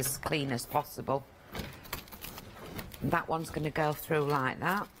plates as clean as possible. That one's going to go through like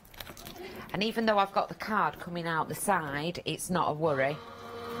that. And even though I've got the card coming out the side, it's not a worry,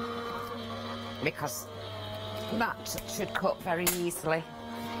 because that should cut very easily.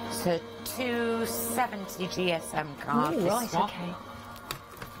 So 270 GSM card. Oh, right, one. okay.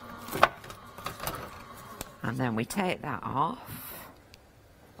 And then we take that off.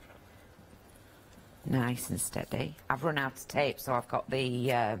 Nice and steady. I've run out of tape, so I've got the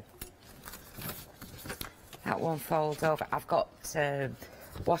that one folds over. I've got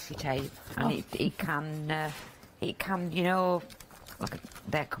washi tape, and it can, you know, look,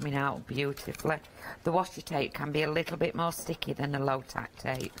 they're coming out beautifully. The washi tape can be a little bit more sticky than the low tack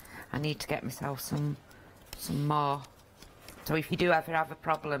tape. I need to get myself some more. So if you do ever have a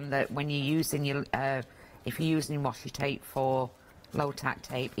problem that when you're using your if you're using washi tape for low tack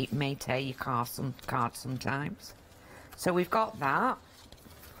tape, it may tear your card sometimes. So we've got that,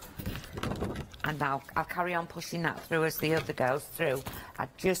 and I'll carry on pushing that through as the other goes through. I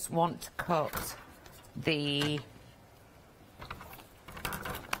just want to cut this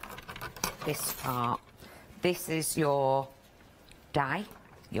part. This is your die,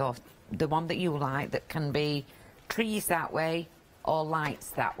 the one that you like, that can be trees that way or lights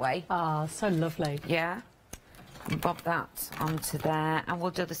that way. Ah, so lovely. Yeah. And bob that onto there, and we'll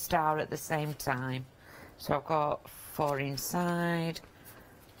do the star at the same time. So I've got 4 inside,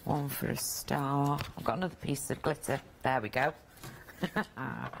 1 for a star. I've got another piece of glitter. There we go.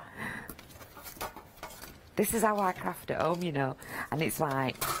 This is how I craft at home, you know. And it's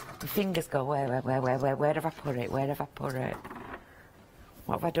like, my fingers go, where have I put it? Where have I put it?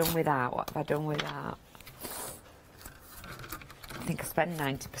 What have I done with that? What have I done with that? I think I spend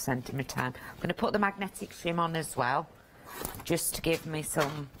 90% of my time. I'm going to put the magnetic shim on as well, just to give me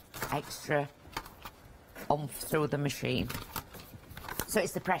some extra oomph through the machine. So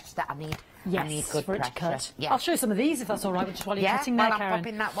it's the pressure that I need. Yes, I need good for it pressure. to cut. Yeah. I'll show you some of these if that's all right, just while you're cutting there, I'm Karen.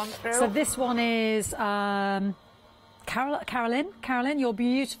 popping that one through. So this one is Carolyn, you're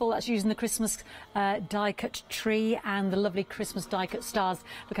beautiful. That's using the Christmas die-cut tree and the lovely Christmas die-cut stars.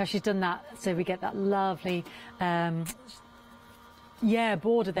 Look how she's done that, so we get that lovely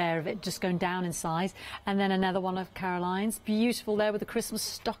border there of it just going down in size. And then another one of Caroline's, beautiful there with the Christmas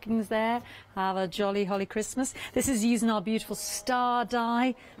stockings there. Have a jolly holly Christmas. This is using our beautiful star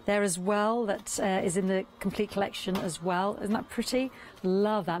die there as well, that is in the complete collection as well. Isn't that pretty?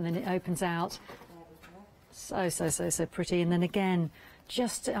 Love that. And then it opens out. So pretty. And then again,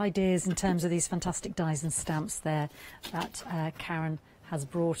 just ideas in terms of these fantastic dies and stamps there that Karen has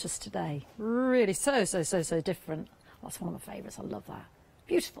brought us today. Really so different. That's one of my favourites. I love that.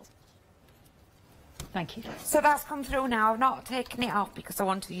 Beautiful. Thank you. So that's come through now. I've not taken it off because I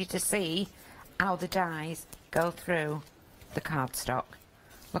wanted you to see how the dies go through the cardstock.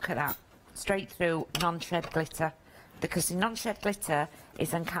 Look at that. Straight through, non-shed glitter. Because the non-shed glitter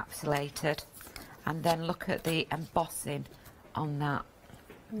is encapsulated. And then look at the embossing on that.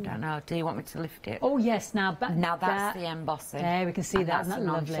 I don't know. Do you want me to lift it? Oh, yes. Now that's the embossing. There, we can see that. That's Isn't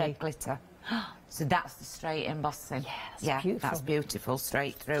that lovely? non-shed glitter. So that's the straight embossing. Yeah, beautiful. That's beautiful,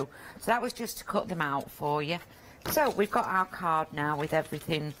 straight through. So that was just to cut them out for you. So we've got our card now with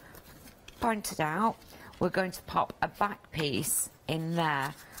everything pointed out, we're going to pop a back piece in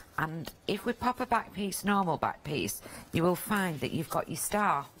there. And if we pop a back piece, normal back piece, you will find that you've got your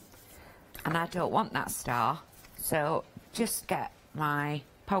star. And I don't want that star, so just get my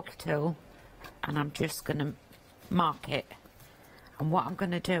poker tool and I'm just going to mark it. And what I'm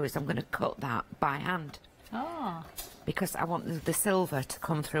going to do is I'm going to cut that by hand. Ah. Because I want the silver to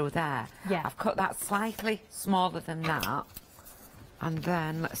come through there. Yeah. I've cut that slightly smaller than that. And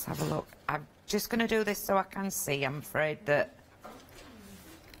then let's have a look. I'm just going to do this so I can see. I'm afraid that...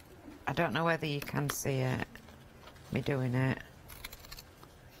 I don't know whether you can see it, me doing it.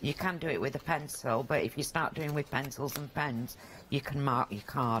 You can do it with a pencil, but if you start doing with pencils and pens, you can mark your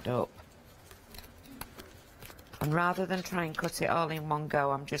card up. And rather than try and cut it all in one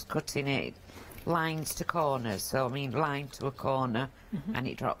go, I'm just cutting it lines to corners. So, I mean, line to a corner, and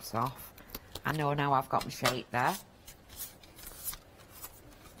it drops off. I know now I've got my shape there.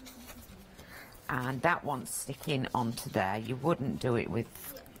 And that one's sticking onto there. You wouldn't do it with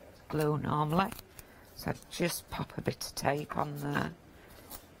glue normally. So just pop a bit of tape on there.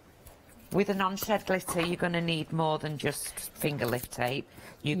 With a non-shed glitter, you're going to need more than just finger lift tape.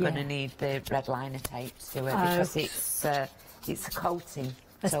 You're going to need the red liner tape to it because it's a coating.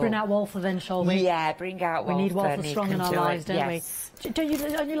 Let's bring out Walther then, shall we? Yeah, bring out Walther. We need Walther strong in our lives, don't we?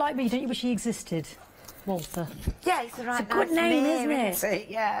 Don't you like me? Don't you wish he existed, Walther? Yeah, it's a right It's a good name, isn't it?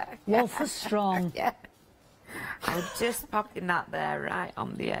 Yeah. Walther Strong. Yeah. I'm just popping that there right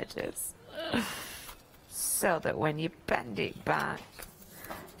on the edges, so that when you bend it back,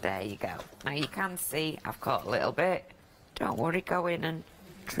 there you go. Now you can see I've cut a little bit. Don't worry, go in and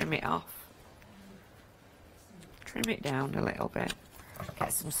trim it off. Trim it down a little bit.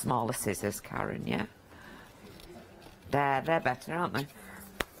 Get some smaller scissors, Karen, yeah? They're better, aren't they?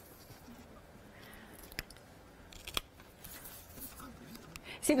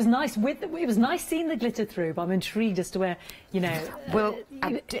 See, it was nice seeing the glitter through, but I'm intrigued as to where, you know, well,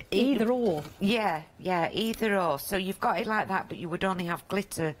 either or. Yeah, either or. So you've got it like that, but you would only have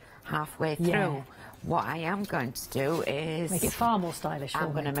glitter halfway through. Yeah. What I am going to do is make it far more stylish.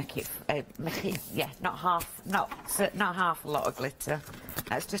 I'm going to make it, yeah, not half a lot of glitter.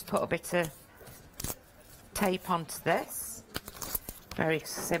 Let's just put a bit of tape onto this. Very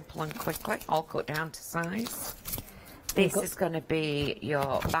simple and quickly, all cut down to size. This is going to be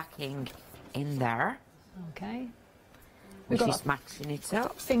your backing in there. Okay. Which is matching it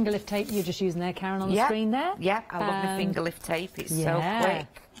up. Finger lift tape you're just using there, Karen, on the screen there. Yeah, I love my finger lift tape. It's so quick.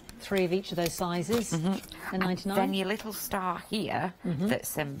 3 of each of those sizes. And 99. Then your little star here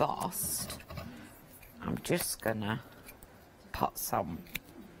that's embossed. I'm just going to put some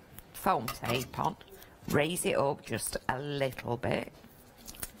foam tape on. Raise it up just a little bit.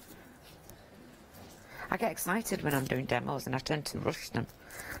 I get excited when I'm doing demos and I tend to rush them.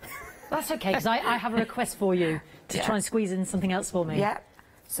 That's okay, because I have a request for you to try and squeeze in something else for me. Yeah,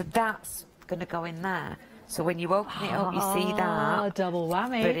 so that's going to go in there. So when you open it up, you see that. Double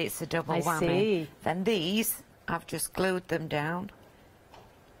whammy. But it's a double whammy. See. Then these, I've just glued them down.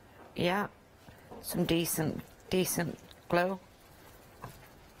 Yeah, some decent glue.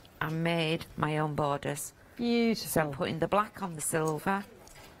 I made my own borders. Beautiful. So I'm putting the black on the silver.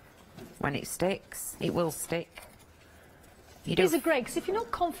 When it sticks, it will stick. These are great, because if you're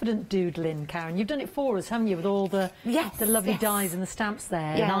not confident doodling, Karen, you've done it for us, haven't you, with all the lovely dies and the stamps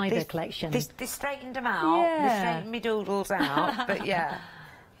there in either collection. They straightened them out. They straightened me doodles out, but yeah.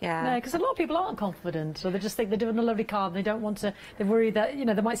 No, because a lot of people aren't confident, or they just think they're doing a lovely card and they don't want to, they're worried that, you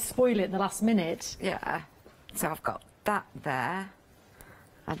know, they might spoil it in the last minute. Yeah. So I've got that there,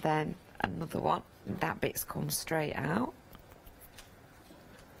 and then another one. That bit's come straight out.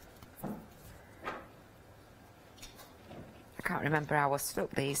 I can't remember how I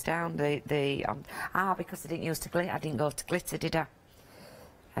stuck these down. Because I didn't use glitter. I didn't go to glitter, did I?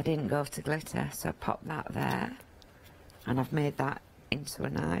 I didn't go to glitter, so I popped that there, and I've made that into a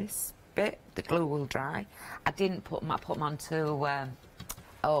nice bit. The glue will dry. I didn't put them. I put them onto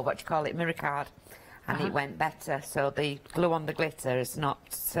mirror card, and it went better. So the glue on the glitter is not.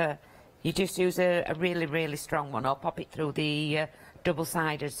 You just use a really, really strong one, or pop it through the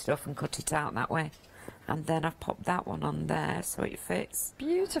double-sided stuff and cut it out that way. And then I've popped that one on there so it fits.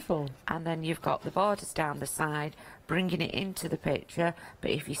 Beautiful. And then you've got the borders down the side, bringing it into the picture.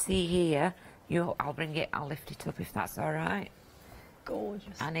 But if you see here, I'll lift it up if that's all right.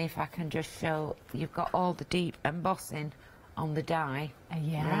 Gorgeous. And if I can just show, you've got all the deep embossing on the die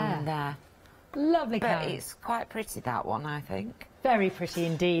around there. Lovely, But Karen. it's quite pretty, that one, I think. Very pretty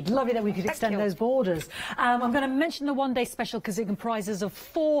indeed. Lovely that we could extend those borders. I'm going to mention the one-day special because it comprises of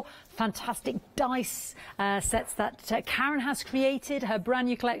 4 fantastic dice sets that Karen has created, her brand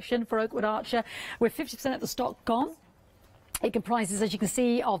new collection for Oakwood Archer, with 50% of the stock gone. It comprises, as you can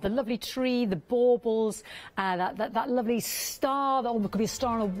see, of the lovely tree, the baubles, that lovely star, that almost could be a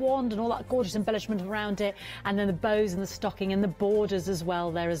star on a wand, and all that gorgeous embellishment around it, and then the bows and the stocking and the borders as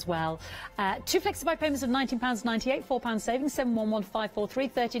well there as well. 2 flexi-buy payments of £19.98, £4 savings, 711543,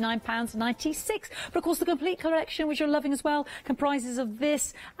 £39.96. But of course, the complete collection, which you're loving as well, comprises of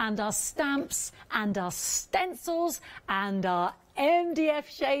this and our stamps and our stencils and our MDF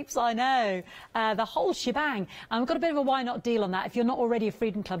shapes, I know, the whole shebang. And we've got a bit of a why not deal on that. If you're not already a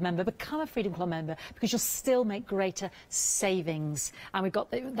Freedom Club member, become a Freedom Club member because you'll still make greater savings. And we've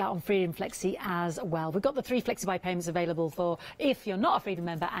got that on Freedom Flexi as well. We've got the 3 flexi-buy payments available for if you're not a Freedom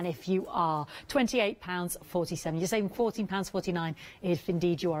member and if you are. £28.47. You're saving £14.49 if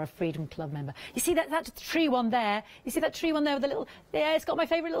indeed you are a Freedom Club member. You see that tree one there? You see that tree one there with the little... Yeah, it's got my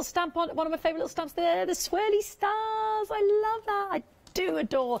favourite little stamp on it. One of my favourite little stamps there, the swirly stars. I love that. I do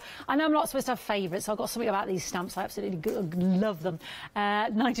adore. I know I'm not supposed to have favourites, so I've got something about these stamps. I absolutely love them.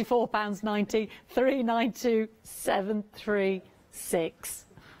 £94.90, 392 736.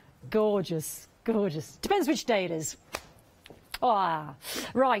 Gorgeous, gorgeous. Depends which day it is. Ah,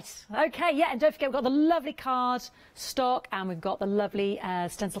 right. Okay, yeah, and don't forget we've got the lovely card stock, and we've got the lovely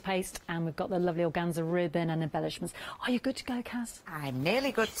stencil paste, and we've got the lovely organza ribbon and embellishments. Are you good to go, Kaz? I'm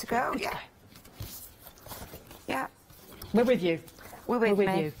nearly good to go. Good yeah. to go. Yeah. We're with you. We're with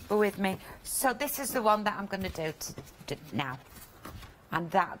me. You. We're with me. So this is the one that I'm going to do now,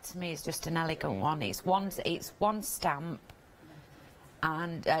 and that to me is just an elegant one. It's one stamp,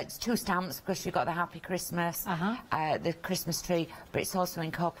 and it's 2 stamps because you've got the Happy Christmas, the Christmas tree, but it's also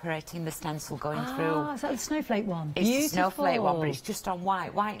incorporating the stencil going through. Ah, is that the snowflake one? It's Beautiful. the snowflake one, but it's just on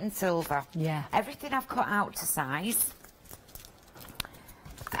white and silver. Yeah. Everything I've cut out to size.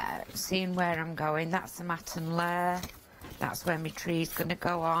 Seeing where I'm going, that's the matten layer. That's where my tree's going to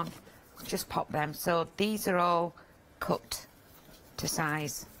go on. Just pop them. So these are all cut to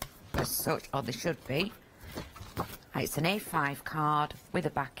size as such, or they should be. It's an A5 card with a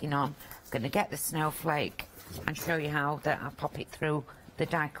backing on. I'm going to get the snowflake and show you how that I pop it through the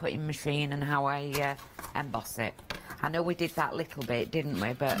die cutting machine and how I emboss it. I know we did that little bit, didn't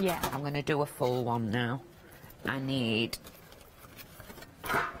we? But yeah. I'm going to do a full one now. I need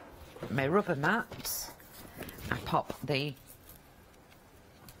my rubber mat. I pop the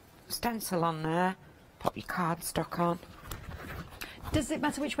stencil on there, pop your cardstock on. Does it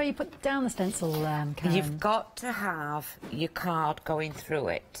matter which way you put down the stencil, Karen? You've got to have your card going through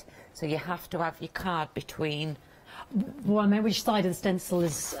it. So you have to have your card between... Well, I mean, which side of the stencil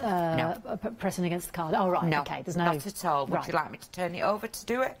is no. pressing against the card? Oh, right, no, okay, there's no... not at all. Would right. you like me to turn it over to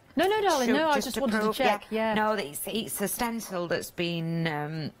do it? No, darling, no, I just wanted to check, yeah. No, it's a stencil that's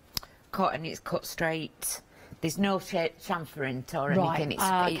been cut and it's cut straight. There's no chamfering or anything.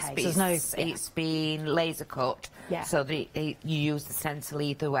 It's been laser cut, so you use the stencil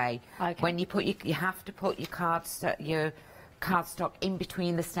either way. Okay. When you put you have to put your cardstock in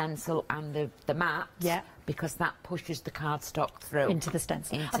between the stencil and the mat, because that pushes the cardstock through into the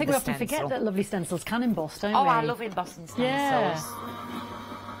stencil. I think we often forget that lovely stencils can emboss, don't we? Oh, I love embossing stencils. Yeah.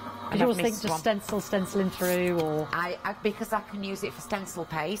 I always think just stenciling through, or because I can use it for stencil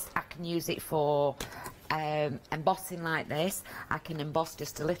paste. I can use it for embossing like this. I can emboss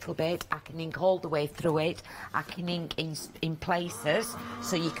just a little bit. I can ink all the way through it. I can ink in places,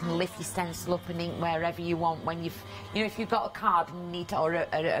 so you can lift your stencil up and ink wherever you want. When if you've got a card and you need to, or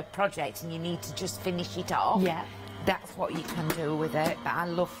a project and you need to just finish it off, that's what you can do with it. But I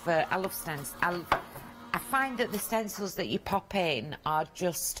love stencils. I find that the stencils that you pop in are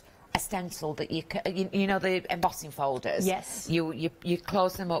just a stencil that you know the embossing folders. Yes. You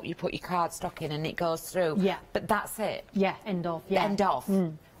close them up, you put your cardstock in, and it goes through. Yeah. But that's it. Yeah. End off. Yeah. End off.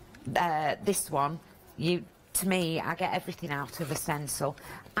 This one, to me, I get everything out of a stencil,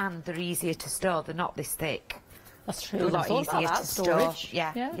 and they're easier to store. They're not this thick. That's true. A lot easier to store.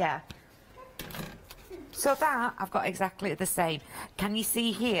 Yeah. So that I've got exactly the same. Can you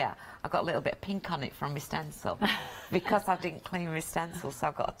see here? I've got a little bit of pink on it from my stencil because I didn't clean my stencil, so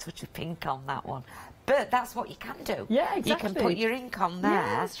I've got a touch of pink on that one. But that's what you can do. Yeah, exactly. You can put your ink on there,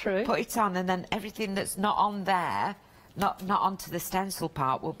 that's true. Put it on, and then everything that's not on there, not onto the stencil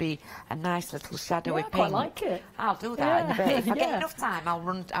part, will be a nice little shadowy pink. I quite like it. I'll do that in a bit. If I get enough time,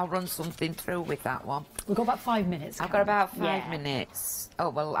 I'll run something through with that one. We've got about 5 minutes. I've got about 5 minutes. Oh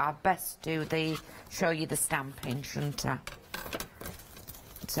well, I'd best show you the stamping, shouldn't I?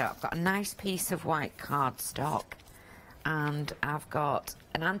 So I've got a nice piece of white cardstock, and I've got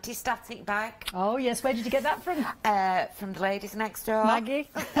an anti-static bag. Oh yes, where did you get that from? From the ladies next door. Maggie.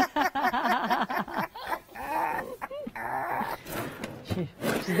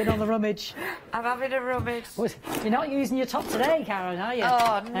 She's been on the rummage. I'm having a rummage. You're not using your top today, Karen, are you?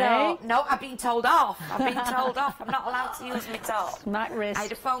 Oh, no. Hey? No, I've been told off. I've been told off. I'm not allowed to use my top. Smack wrist. I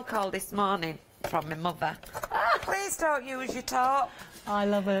had a phone call this morning from my mother. Please don't use your top. I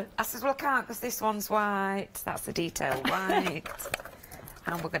love it. I said, well, I can't because this one's white. That's the detail white.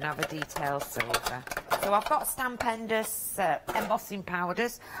 And we're going to have a detail silver. So I've got Stamp Enders embossing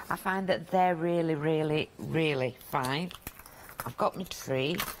powders. I find that they're really, really, really fine. I've got my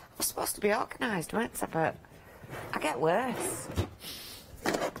tree. I'm supposed to be organised, weren't I? But I get worse.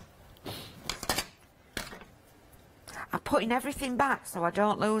 I'm putting everything back so I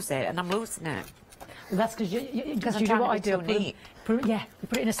don't lose it, and I'm losing it. Well, that's because you do what I do. You put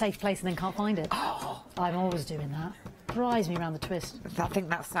it in a safe place and then can't find it. Oh. I'm always doing that. Drives me around the twist. I think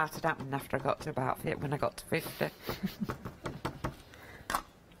that started happening after I got to when I got to 50.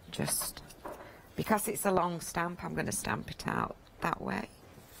 Just because it's a long stamp, I'm going to stamp it out that way.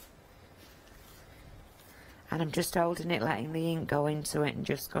 And I'm just holding it, letting the ink go into it and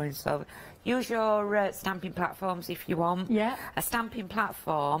just going slowly. Use your stamping platforms if you want. Yeah. A stamping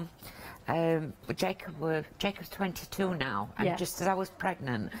platform. Jacob's 22 now, and just as I was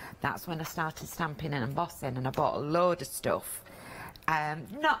pregnant, that's when I started stamping and embossing, and I bought a load of stuff.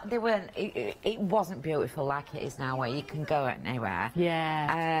 It wasn't beautiful like it is now, where you can go anywhere.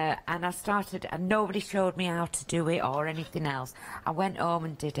 Yeah. And I started, and nobody showed me how to do it or anything else. I went home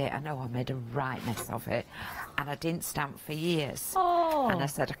and did it. I know I made a right mess of it, and I didn't stamp for years. Oh. And I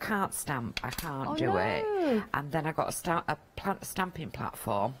said, I can't stamp, I can't do it. And then I got a stamping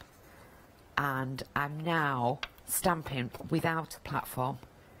platform. And I'm now stamping without a platform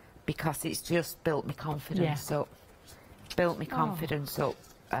because it's just built my confidence up. Built my confidence up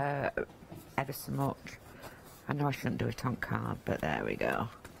ever so much. I know I shouldn't do it on card, but there we go.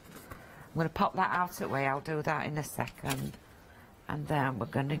 I'm going to pop that out that way. I'll do that in a second. And then we're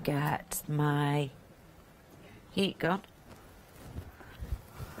going to get my heat gun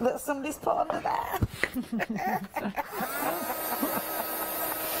that somebody's put under there.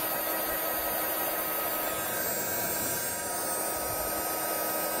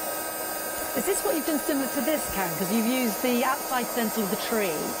 Is this what you've done similar to this, Karen? Because you've used the outside stencil of the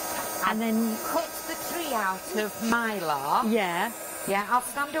tree and then cut the tree out of Mylar. Yeah. Yeah, I'll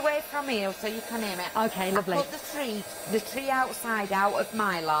stand away from here so you can hear me. Okay, lovely. I put the tree outside out of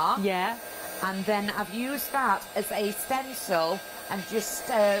Mylar. Yeah. And then I've used that as a stencil and just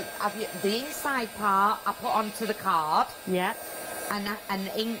the inside part I put onto the card. Yeah. And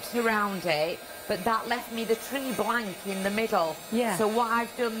inked around it. But that left me the tree blank in the middle. Yeah. So what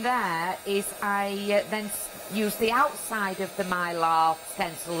I've done there is I then used the outside of the Mylar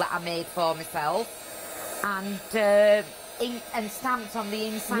stencil that I made for myself and inked and stamped on the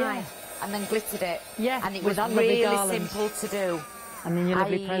inside and then glittered it. Yeah. And it was really simple to do. And then your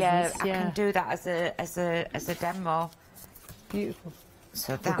lovely presents. I can do that as a demo. Beautiful.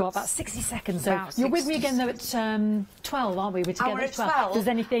 So we've got about 60 seconds. So you're with me again though at 12, aren't we? We're together at 12. Does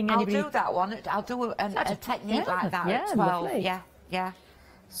anybody... I'll do that one. I'll do a technique like that at 12. Lovely. Yeah.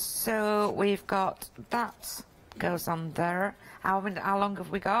 So we've got that goes on there. How long have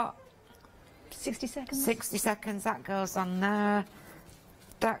we got? 60 seconds. 60 seconds. That goes on there.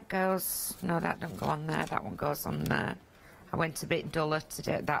 That goes... No, that doesn't go on there. That one goes on there. I went a bit duller to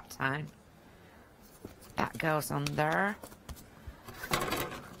do it that time. That goes on there.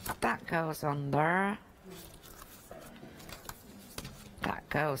 That goes on there. That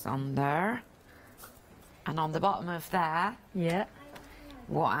goes on there. And on the bottom of there,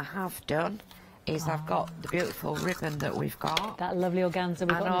 what I have done is I've got the beautiful ribbon that we've got. That lovely organza we've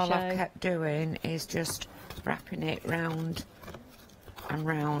got on the show. And all I've kept doing is just wrapping it round and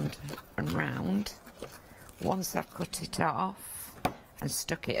round and round. Once I've cut it off and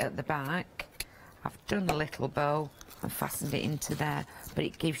stuck it at the back, I've done a little bow and fastened it into there, but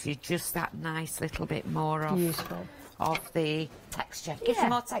it gives you just that nice little bit more of the texture. Gives you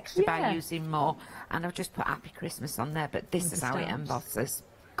more texture by using more. And I've just put Happy Christmas on there, but this is how it embosses.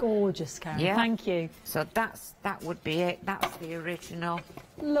 Gorgeous, Karen. Thank you. So that would be it. That's the original.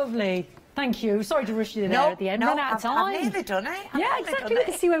 Lovely. Thank you. Sorry to rush you there at the end. Ran out of time. I've nearly done it. Yeah, exactly. We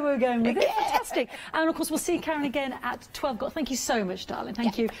can see where we were going with it. Fantastic. And of course, we'll see Karen again at 12. Thank you so much, darling.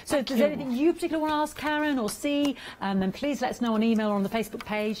 Thank you. So if there's anything you particularly want to ask Karen or see, then please let us know on email or on the Facebook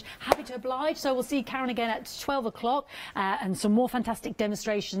page. Happy to oblige. So we'll see Karen again at 12 o'clock and some more fantastic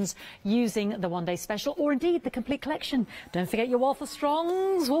demonstrations using the one-day special or indeed the complete collection. Don't forget your Walther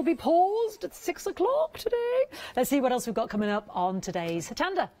Strongs will be paused at 6 o'clock today. Let's see what else we've got coming up on today's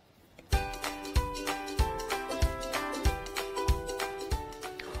Hochanda.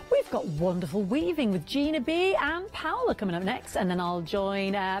 We've got wonderful weaving with Gina B and Paola coming up next, and then I'll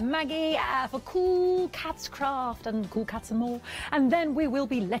join Maggie for Cool Cats Craft and Cool Cats and more, and then we will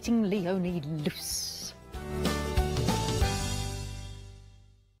be letting Leonie loose.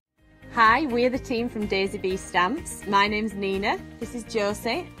 Hi, we're the team from Daisy B Stamps. My name's Nina, this is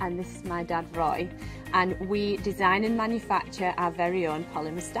Josie, and this is my dad Roy, and we design and manufacture our very own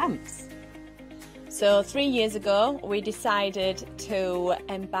polymer stamps. So 3 years ago we decided to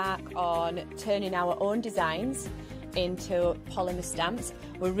embark on turning our own designs into polymer stamps.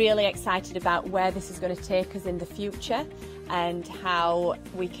 We're really excited about where this is going to take us in the future and how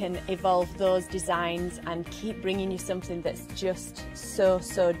we can evolve those designs and keep bringing you something that's just so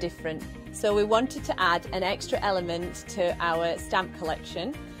different. So we wanted to add an extra element to our stamp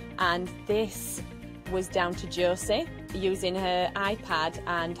collection, and this was down to Josie using her iPad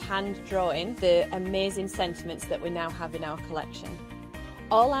and hand drawing the amazing sentiments that we now have in our collection.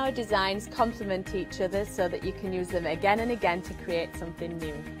 All our designs complement each other so that you can use them again and again to create something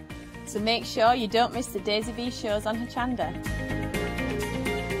new. So make sure you don't miss the Daisy B shows on Hochanda.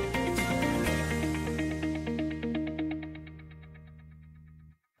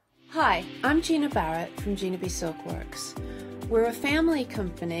 Hi, I'm Gina Barrett from Gina B Silkworks. We're a family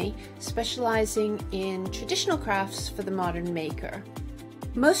company specialising in traditional crafts for the modern maker.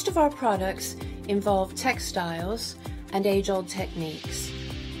 Most of our products involve textiles and age-old techniques,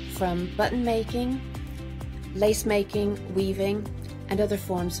 from button making, lace making, weaving, and other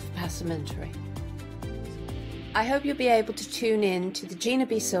forms of passementerie. I hope you'll be able to tune in to the Gina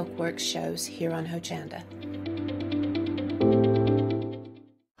B Silkworks shows here on Hochanda.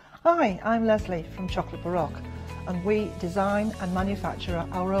 Hi, I'm Leslie from Chocolate Baroque, and we design and manufacture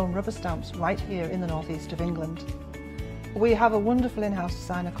our own rubber stamps right here in the northeast of England. We have a wonderful in-house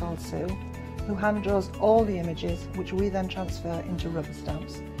designer called Sue, who hand draws all the images, which we then transfer into rubber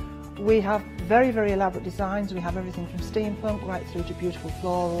stamps. We have very elaborate designs. We have everything from steampunk right through to beautiful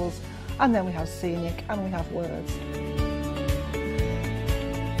florals, and then we have scenic and we have words.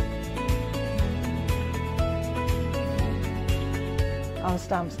 Our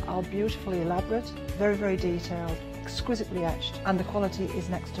stamps are beautifully elaborate, very detailed, exquisitely etched, and the quality is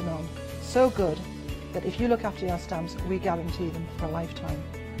next to none. So good that if you look after your stamps, we guarantee them for a lifetime.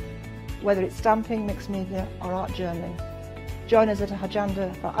 Whether it's stamping, mixed media or art journaling, join us at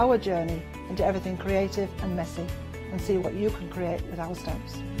Hochanda for our journey into everything creative and messy, and see what you can create with our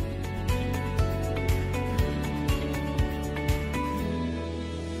stamps.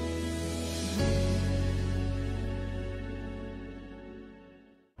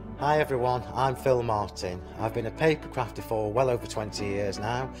 Hi everyone, I'm Phil Martin. I've been a paper crafter for well over 20 years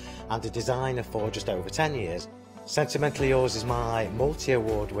now and a designer for just over 10 years. Sentimentally Yours is my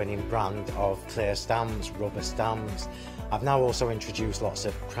multi-award winning brand of clear stamps, rubber stamps. I've now also introduced lots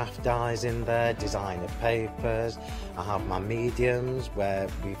of craft dyes in there, designer papers. I have my mediums where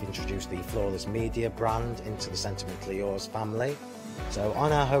we've introduced the Flawless Media brand into the Sentimentally Yours family. So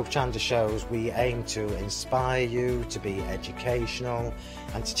on our Hochanda shows we aim to inspire you, to be educational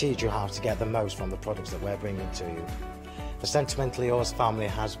and to teach you how to get the most from the products that we're bringing to you. The Sentimentally Yours family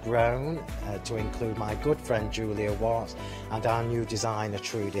has grown to include my good friend Julia Watts and our new designer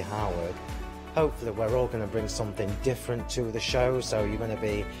Trudy Howard. Hopefully we're all going to bring something different to the show, so you're going to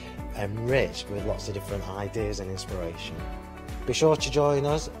be enriched with lots of different ideas and inspiration. Be sure to join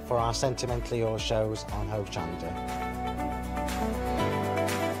us for our Sentimentally Yours shows on Hochanda.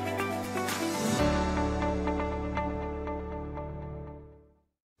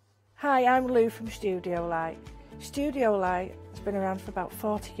 Hi, I'm Lou from Studio Light. Studio Light has been around for about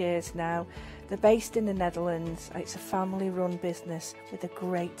 40 years now. They're based in the Netherlands. It's a family-run business with a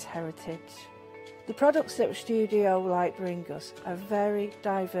great heritage. The products that Studio Light bring us are very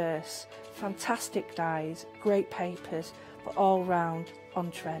diverse, fantastic dyes, great papers, but all round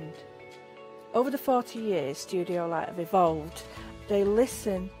on trend. Over the 40 years Studio Light have evolved. They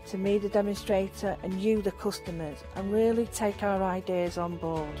listen to me, the demonstrator, and you, the customers, and really take our ideas on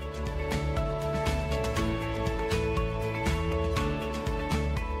board.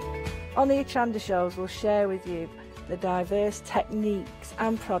 On the Hochanda shows, we'll share with you the diverse techniques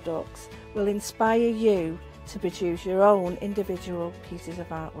and products will inspire you to produce your own individual pieces of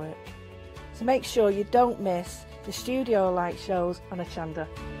artwork. So make sure you don't miss the Studio Light shows on Hochanda.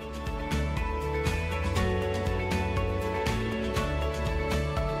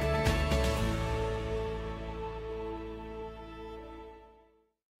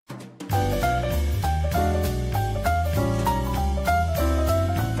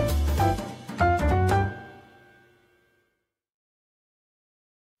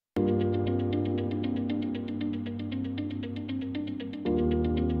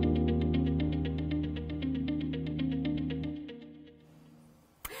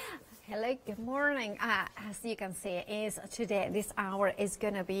 Hello, good morning. As you can see, this hour is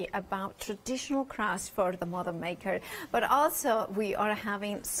going to be about traditional crafts for the modern maker, but also we are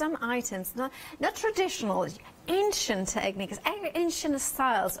having some items, not traditional, ancient techniques, ancient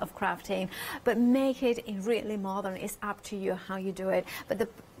styles of crafting, but make it really modern. It's up to you how you do it. But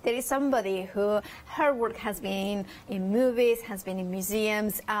there is somebody who her work has been in movies, has been in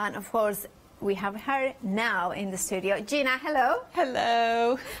museums, and of course we have her now in the studio. Gina, hello.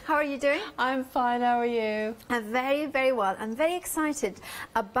 Hello. How are you doing? I'm fine, how are you? I'm very, very well. I'm very excited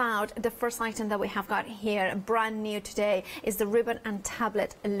about the first item that we have got here, brand new today, is the ribbon and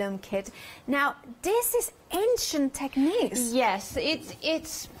tablet loom kit. Now, this is ancient techniques. Yes,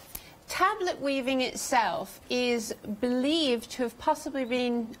 it's tablet weaving itself is believed to have possibly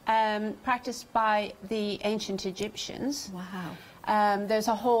been practiced by the ancient Egyptians. Wow. There's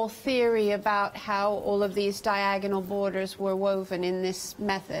a whole theory about how all of these diagonal borders were woven in this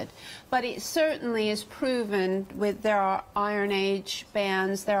method. But it certainly is proven there are Iron Age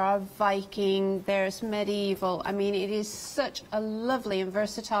bands, there are Viking, there's medieval. I mean, it is such a lovely and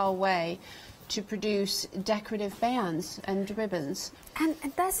versatile way to produce decorative bands and ribbons. And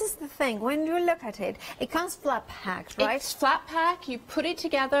this is the thing, when you look at it, it comes flat packed, right? It's flat pack, you put it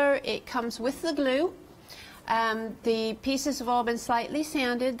together, it comes with the glue. The pieces have all been slightly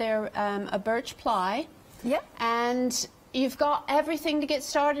sanded. They're a birch ply. Yep. And you've got everything to get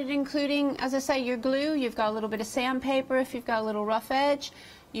started, including, as I say, your glue. You've got a little bit of sandpaper if you've got a little rough edge.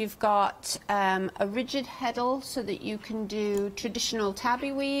 You've got a rigid heddle so that you can do traditional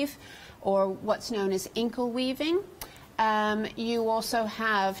tabby weave or what's known as inkle weaving. You also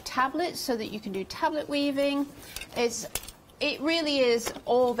have tablets so that you can do tablet weaving. It really is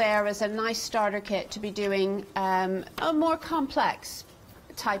all there as a nice starter kit to be doing a more complex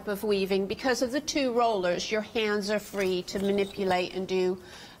type of weaving. Because of the two rollers, your hands are free to manipulate and do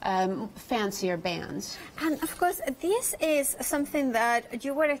fancier bands. And of course, this is something that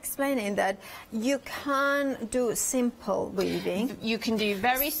you were explaining, that you can do simple weaving. You can do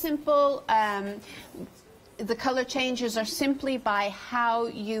very simple. The color changes are simply by how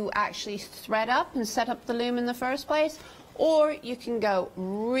you actually thread up and set up the loom in the first place. Or you can go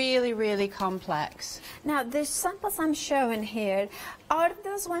really, really complex. Now, the samples I'm showing here, are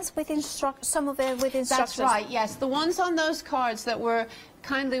those ones with some of it with instructions? That's right, yes. The ones on those cards that were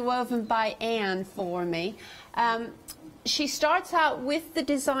kindly woven by Anne for me, she starts out with the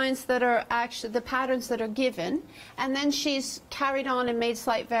designs that are actually the patterns that are given, and then she's carried on and made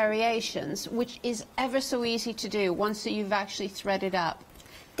slight variations, which is ever so easy to do once you've actually threaded up.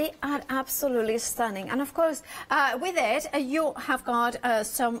 They are absolutely stunning, and of course with it you have got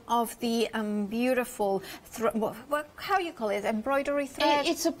some of the beautiful how you call it, embroidery thread?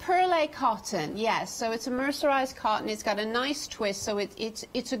 It's a perle cotton, yes, so it's a mercerized cotton. It's got a nice twist, so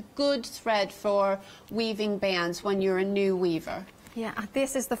it's a good thread for weaving bands when you're a new weaver. Yeah,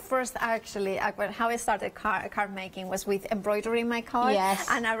 this is the first actually, how I started card making was with embroidering my card. Yes.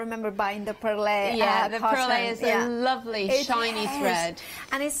 And I remember buying the perle. Yeah, the perle is a lovely, shiny thread.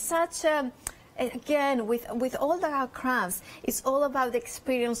 And it's such a, again, with all the crafts, it's all about the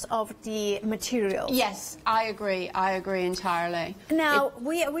experience of the materials. Yes, I agree entirely. Now,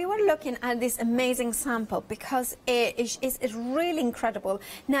 we were looking at this amazing sample because it's really incredible.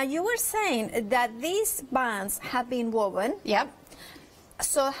 Now, you were saying that these bands have been woven. Yep.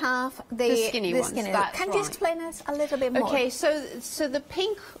 So have the skinny ones. That's Can you explain us a little bit more? Okay, so the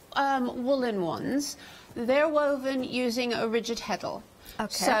pink woolen ones, they're woven using a rigid heddle.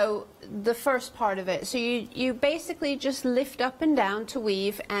 Okay. So the first part of it, so you basically just lift up and down to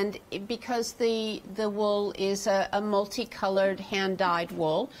weave, and because the wool is a multicolored hand-dyed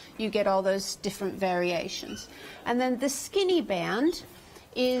wool, you get all those different variations. And then the skinny band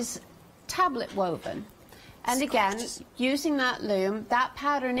is tablet woven. And again, using that loom, that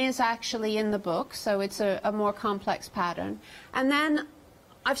pattern is actually in the book, so it's a more complex pattern. And then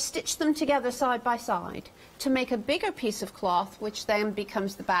I've stitched them together side by side to make a bigger piece of cloth, which then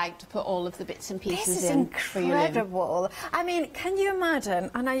becomes the bag to put all of the bits and pieces This is in for you. incredible. I mean, can you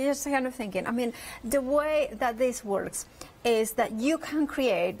imagine? And I just kind of thinking, I mean, the way that this works is that you can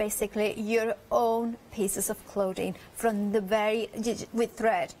create basically your own pieces of clothing from the with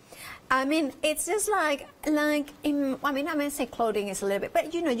thread. I mean, it's just like I may say clothing is a little bit,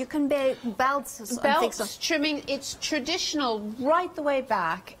 but you know, you can make belts. Belts, trimming. It's traditional right the way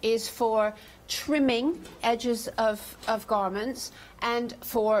back is for trimming edges of garments and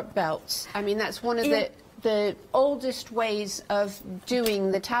for belts. I mean, that's one of the oldest ways of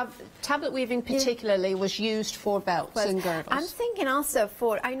doing the tablet weaving particularly was used for belts and girdles. I'm thinking also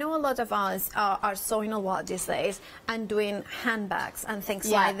I know a lot of us are sewing a lot these days and doing handbags and things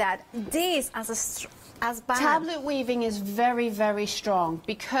like that. This as band. Tablet weaving is very, very strong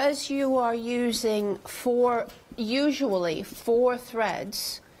because you are using usually four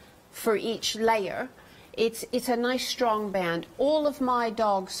threads for each layer. It's a nice strong band. All of my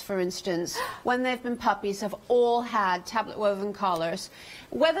dogs, for instance, when they've been puppies, have all had tablet woven collars.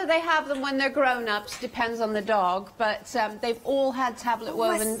 Whether they have them when they're grown-ups depends on the dog, but they've all had tablet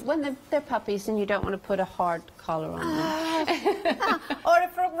woven when they're puppies, and you don't want to put a hard collar on them. Or a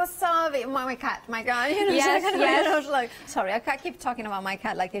frog wasabi. My cat, my God. You know, yes. Like, sorry, I can't keep talking about my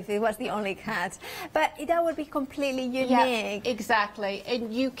cat like if it was the only cat. But that would be completely unique. Yeah, exactly.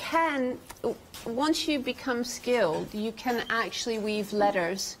 And you can, once you become skilled, you can actually weave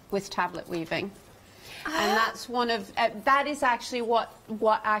letters with tablet weaving. And that's one of, that is actually what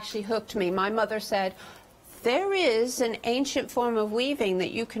actually hooked me. My mother said, there is an ancient form of weaving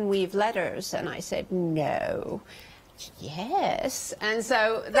that you can weave letters. And I said, no. Yes. And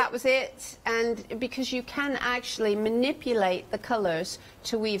so that was it. And because you can actually manipulate the colours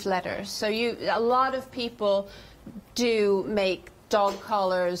to weave letters. So a lot of people do make dog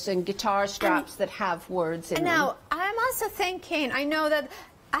collars and guitar straps that have words in them. Now, I'm also thinking, I know that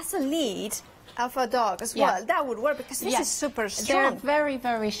as a lead of a dog as well, that would work because this is super strong. They're very,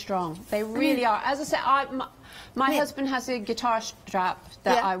 very strong. They really are. As I said, my husband has a guitar strap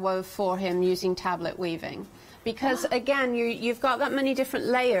that I wove for him using tablet weaving. Because, again, you've got that many different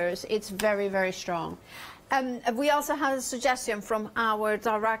layers. It's very, very strong. We also have a suggestion from our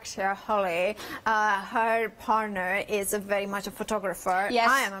director, Holly. Her partner is very much a photographer. Yes,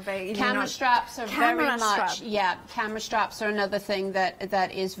 I am a very... Camera straps are very much... Yeah, camera straps are another thing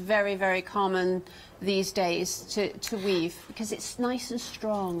that is very, very common these days to weave because it's nice and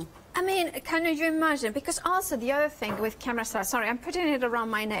strong. I mean, can you imagine? Because also the other thing with camera straps, sorry, I'm putting it around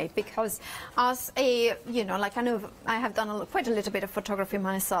my neck because as a, you know, like I know I have done quite a little bit of photography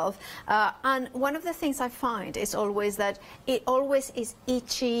myself. And one of the things I find is always that it always is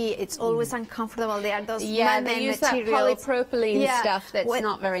itchy, it's always uncomfortable. There are those they use materials. that polypropylene stuff that's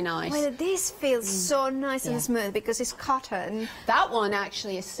not very nice. Well, this feels so nice and smooth because it's cotton. That one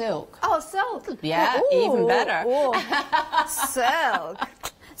actually is silk. Oh, silk. Yeah, even better. Silk.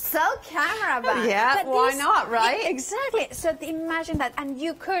 Silk camera bag. Yeah, but why not, right? Exactly. So imagine that, and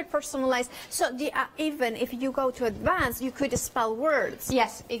you could personalize. So even if you go to advanced, you could spell words.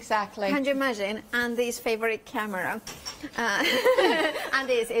 Yes, exactly. Can you imagine? And this favorite camera, and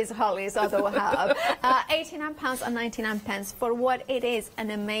this is Holly's other hub. £89 and 99 for what it is, an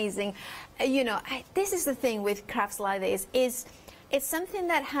amazing. You know, this is the thing with crafts like this is. It's something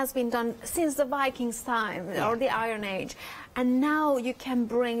that has been done since the Vikings' time or the Iron Age. And now you can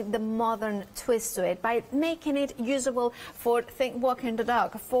bring the modern twist to it by making it usable for walking the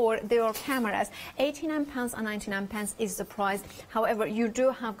dog, for your cameras. £89 and 99 is the price. However, you do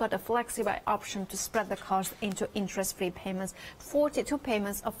have got a flexible option to spread the cost into interest-free payments, 42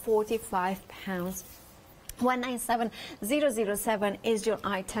 payments of £45. 197007 is your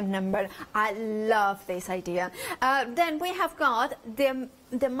item number. I love this idea. Then we have got the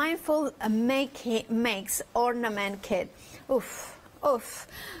Mindful Makes Ornament Kit. Oof, oof.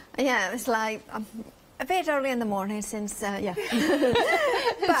 Yeah, it's like a bit early in the morning since, yeah.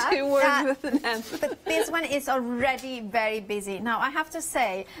 But this one is already very busy. Now, I have to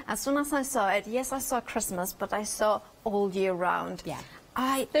say, as soon as I saw it, yes, I saw Christmas, but I saw all year round. Yeah.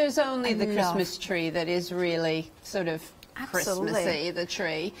 There's only the Christmas tree that is really sort of Christmassy, the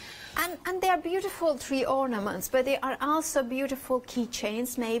tree. And they are beautiful tree ornaments, but they are also beautiful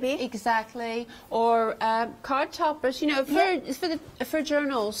keychains, maybe. Exactly. Or card toppers, you know, for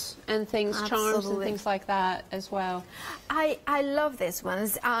journals and things, charms and things like that as well. I love these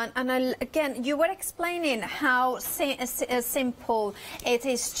ones. And again, you were explaining how simple it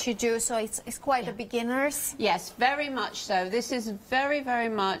is to do, so it's quite a beginner's. Yes, very much so. This is very, very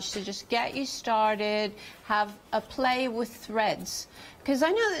much to just get you started, have a play with threads. Because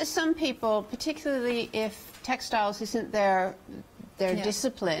I know that some people, particularly if textiles isn't their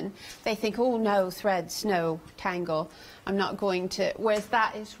discipline, they think, oh no, threads, no, tangle, I'm not going to. Whereas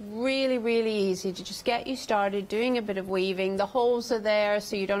that is really, really easy to just get you started doing a bit of weaving. The holes are there,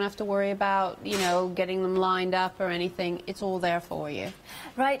 so you don't have to worry about, you know, getting them lined up or anything. It's all there for you.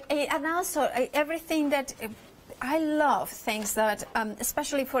 Right, and also everything that I love things that,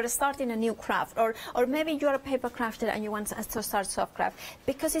 especially for starting a new craft, or maybe you're a paper crafter and you want to start soft craft,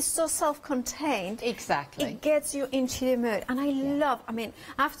 because it's so self-contained. Exactly. It gets you into the mood. And I love, I mean,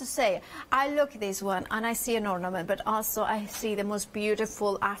 I have to say, I look at this one and I see an ornament, but also I see the most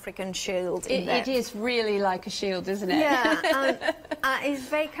beautiful African shield in there. It is really like a shield, isn't it? Yeah, it's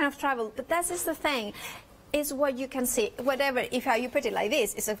very kind of tribal, but that is the thing. Is what you can see, whatever, if you put it like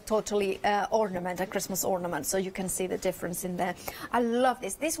this, it's a totally ornament, a Christmas ornament, so you can see the difference in there. I love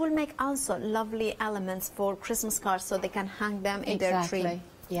this. This will make also lovely elements for Christmas cards, so they can hang them in their tree.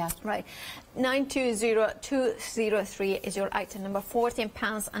 Yeah. Right. 920203 is your item number.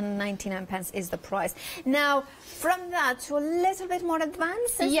 £14.99 is the price. Now, from that to a little bit more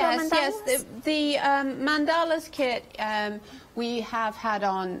advanced. Yes, the mandalas kit we have had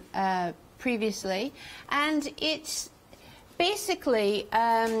on previously, and it's basically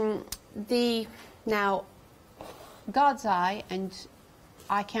now God's Eye, and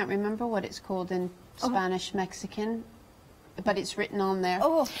I can't remember what it's called in Spanish, Mexican, but it's written on there.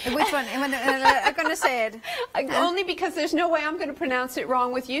 Oh, which one? I'm going to say it. Only because there's no way I'm going to pronounce it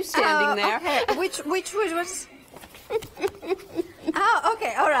wrong with you standing there. Okay. Which was? Oh,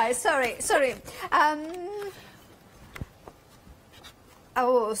 okay. All right. Sorry.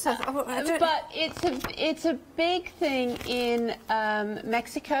 But it's a big thing in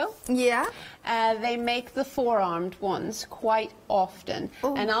Mexico. Yeah. They make the four-armed ones quite often.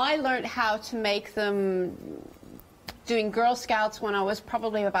 Ooh. And I learned how to make them doing Girl Scouts when I was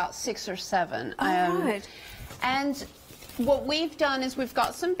probably about 6 or 7. Right. And what we've done is we've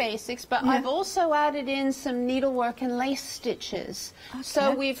got some basics, but I've also added in some needlework and lace stitches. Okay.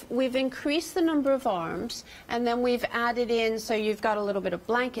 So we've increased the number of arms, and then we've added in, so you've got a little bit of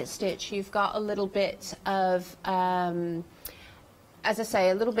blanket stitch, you've got a little bit of, as I say,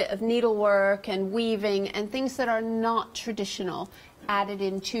 a little bit of needlework and weaving and things that are not traditional added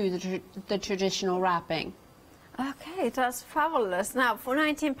into the traditional wrapping. Okay, that's fabulous. Now, for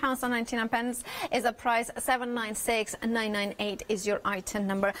 £19.99 is the price. 796,998 is your item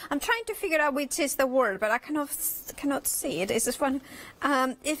number. I'm trying to figure out which is the word, but I cannot see it. Is this one?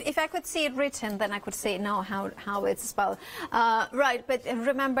 If I could see it written, then I could see now how it's spelled. Right, but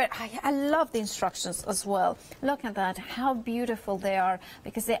remember, I love the instructions as well. Look at that, how beautiful they are,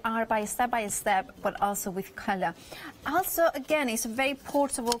 because they are by step, but also with color. Also, again, it's a very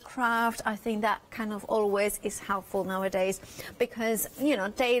portable craft. I think that kind of always is helpful nowadays, because you know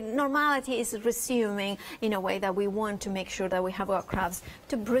normality is resuming in a way that we want to make sure that we have our crafts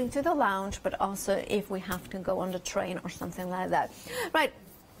to bring to the lounge, but also if we have to go on the train or something like that. Right.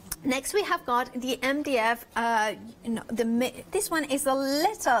 Next we have got the MDF, this one is a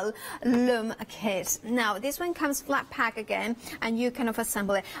little loom kit. Now this one comes flat pack again, and you kind of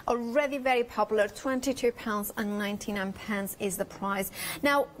assemble it. Already very popular, £22.99 is the price.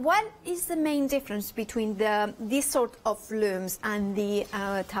 Now what is the main difference between this sort of looms and the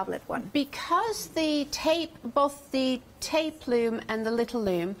tablet one? Because the tape, both the tape loom and the little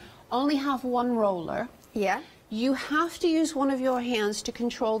loom only have one roller. Yeah. You have to use one of your hands to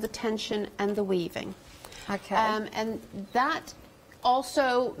control the tension and the weaving. Okay. And that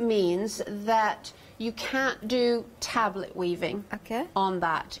also means that you can't do tablet weaving on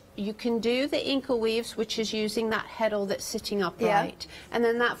that. You can do the inkle weaves, which is using that heddle that's sitting upright, and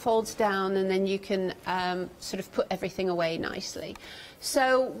then that folds down, and then you can sort of put everything away nicely.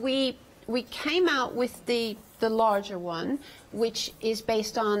 So we came out with the larger one, which is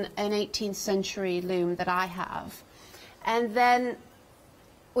based on an 18th century loom that I have. And then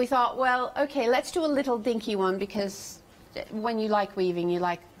we thought, well, okay, let's do a little dinky one, because when you like weaving, you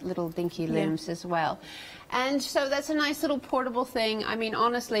like little dinky looms as well. And so that's a nice little portable thing. I mean,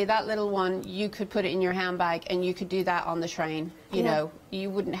 honestly, that little one, you could put it in your handbag and you could do that on the train. You know, you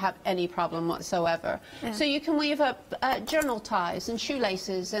wouldn't have any problem whatsoever. Yeah. So you can weave up journal ties and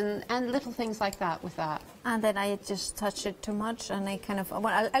shoelaces and little things like that with that. And then I just touched it too much, and I kind of,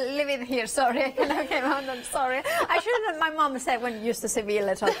 well, I'll leave it here, sorry. I kind of came out, I'm sorry. I shouldn't have, my mom said when you used to say me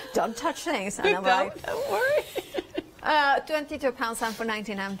little, don't touch things. And I'm like, don't worry. £22 and for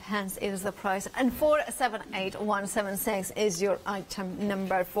 99 pence is the price, and 478176 is your item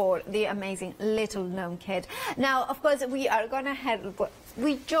number for the amazing little gnome kit. Now, of course, we are gonna head.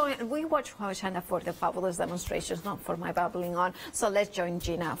 We watch Hochanda for the fabulous demonstrations, not for my babbling on. So let's join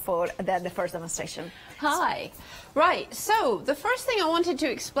Gina for the first demonstration. Hi. Right, so the first thing I wanted to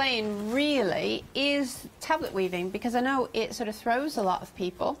explain really is tablet weaving, because I know it sort of throws a lot of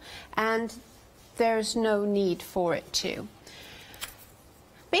people and there's no need for it to.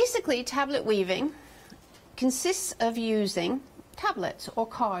 Basically, tablet weaving consists of using tablets or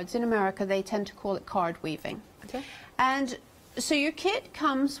cards. In America, they tend to call it card weaving. Okay. And so your kit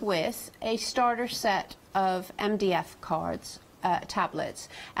comes with a starter set of MDF cards, tablets,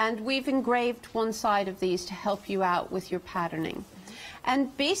 and we've engraved one side of these to help you out with your patterning.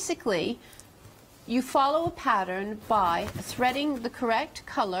 And basically, you follow a pattern by threading the correct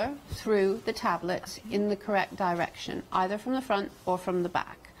color through the tablets in the correct direction, either from the front or from the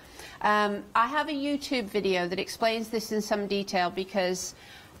back. I have a YouTube video that explains this in some detail, because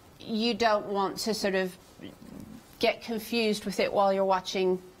you don't want to sort of get confused with it while you're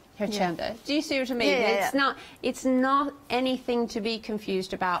watching Hochanda. Yeah. Do you see what I mean? Yeah, it's not anything to be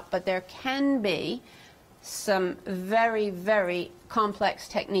confused about, but there can be some very, very complex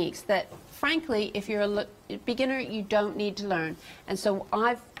techniques that, frankly, if you're a beginner, you don't need to learn. And so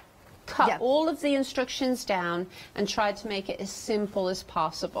I've cut all of the instructions down and tried to make it as simple as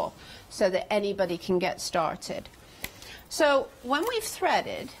possible so that anybody can get started. So when we've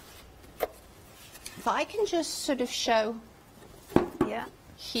threaded, if I can just sort of show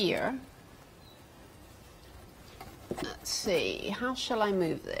here. Let's see, how shall I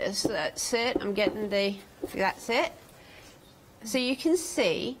move this? That's it, I'm getting that's it. So you can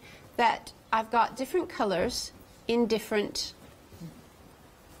see that I've got different colours in different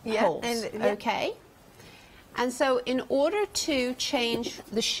holes, okay? And so in order to change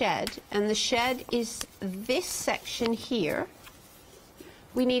the shed, and the shed is this section here,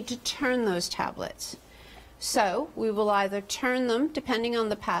 we need to turn those tablets. So we will either turn them, depending on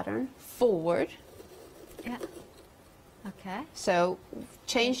the pattern, forward. Yeah. Okay. So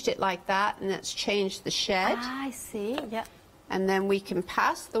changed it like that, and that's changed the shed. Ah, I see. Yeah. And then we can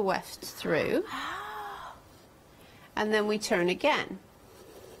pass the weft through. And then we turn again.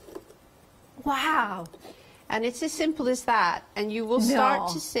 Wow. And it's as simple as that. And you will start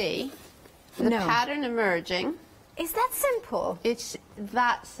to see the pattern emerging. Is that simple? It's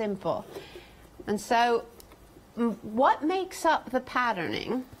that simple. And so what makes up the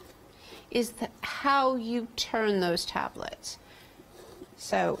patterning is how you turn those tablets.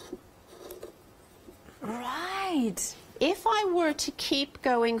 So, right. If I were to keep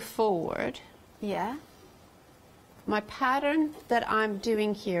going forward, my pattern that I'm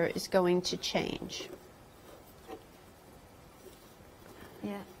doing here is going to change.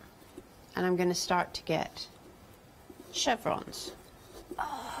 Yeah. And I'm going to start to get chevrons.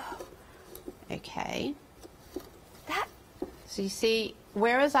 Oh. Okay. So you see,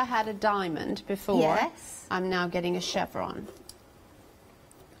 whereas I had a diamond before, I'm now getting a chevron.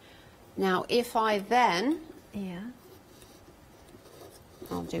 Now, if I then,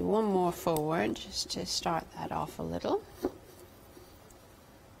 I'll do one more forward just to start that off a little.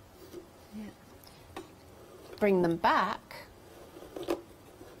 Bring them back.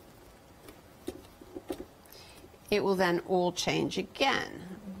 It will then all change again.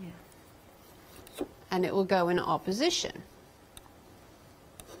 And it will go in opposition.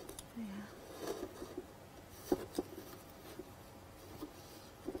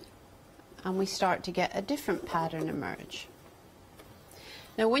 And we start to get a different pattern emerge.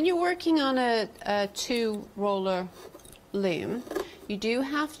 Now, when you're working on a two-roller loom, you do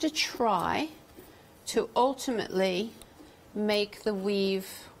have to try to ultimately make the weave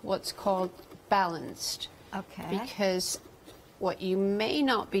what's called balanced. Okay. Because what you may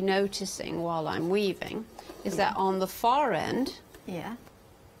not be noticing while I'm weaving is that on the far end,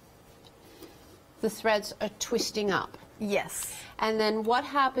 the threads are twisting up. Yes. And then what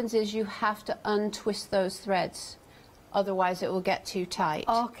happens is you have to untwist those threads, otherwise it will get too tight.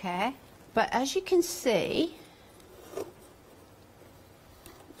 Okay. But as you can see,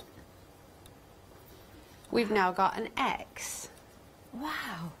 we've now got an X.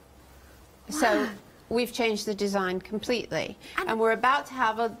 Wow. So we've changed the design completely. And we're about to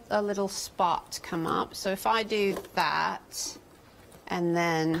have a little spot come up. So if I do that, and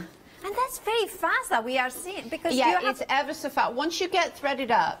then... And that's very fast that we are seeing, because it's ever so fast. Once you get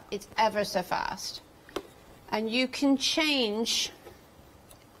threaded up, it's ever so fast. And you can change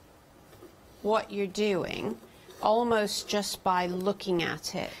what you're doing almost just by looking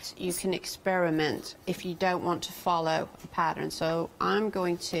at it, you can experiment if you don't want to follow a pattern. So I'm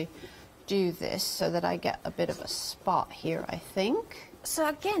going to do this so that I get a bit of a spot here, I think. So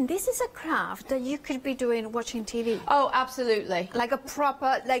again, this is a craft that you could be doing watching TV. Oh, absolutely. Like a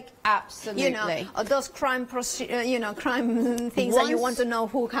proper, like, absolutely. You know, those crime, crime things that you want to know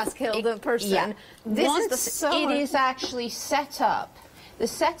who has killed the person. Yeah. This it is actually set up. The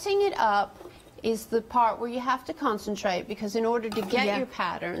setting it up is the part where you have to concentrate, because in order to get your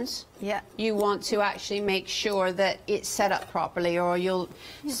patterns, you want to actually make sure that it's set up properly, or you'll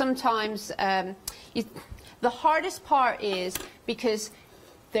sometimes the hardest part is because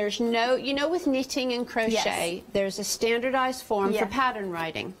there's no, you know, with knitting and crochet, there's a standardized form for pattern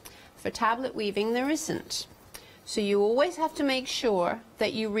writing. For tablet weaving, there isn't. So you always have to make sure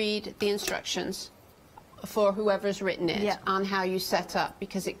that you read the instructions for whoever's written it on how you set up,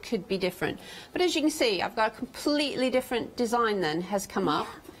 because it could be different. But as you can see, I've got a completely different design then has come up,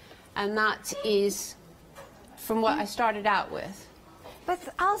 and that is from what I started out with.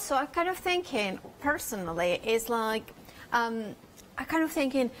 But also, I'm kind of thinking, personally, is like, I'm kind of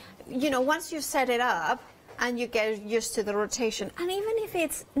thinking, you know, once you set it up and you get used to the rotation, and even if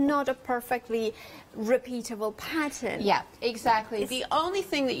it's not a perfectly repeatable pattern. Yeah, exactly. The only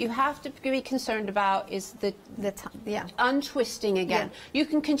thing that you have to be concerned about is the untwisting again. You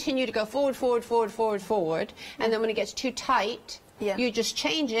can continue to go forward, forward, forward, forward, forward, and then when it gets too tight, you just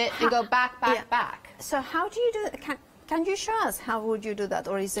change it and go back, back, back. So how do you do that? Can you show us how would you do that,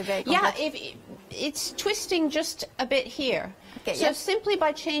 or is it very complex? Yeah, it's twisting just a bit here. Okay, so simply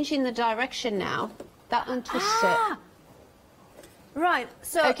by changing the direction now, that untwists it. Right.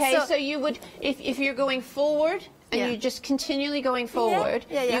 So so you would, if you're going forward and you're just continually going forward,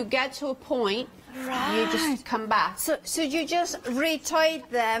 you get to a point. You just come back. So you just rotate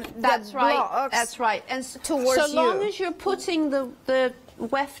them. That's right. Blocks that's right. And towards so long as you're putting the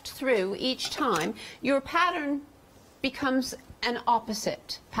weft through each time, your pattern becomes an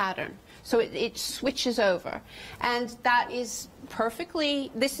opposite pattern. So it switches over, and that is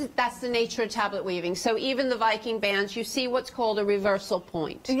perfectly. That's the nature of tablet weaving. So even the Viking bands, you see what's called a reversal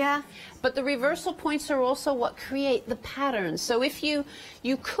point. Yeah. But the reversal points are also what create the patterns. So if you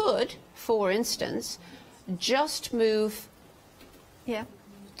could, for instance, just move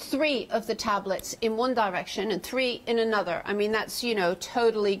 3 of the tablets in one direction and 3 in another. I mean, that's, you know,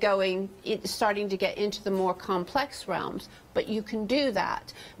 totally starting to get into the more complex realms. But you can do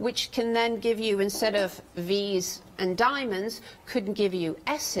that, which can then give you, instead of V's and diamonds, could give you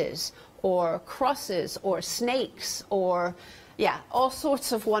S's or crosses or snakes or, all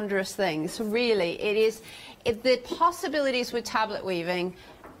sorts of wondrous things. Really, the possibilities with tablet weaving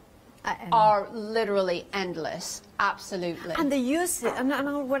are literally endless. Absolutely. And the use,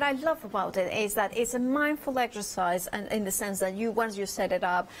 and what I love about it is that it's a mindful exercise, and in the sense that once you set it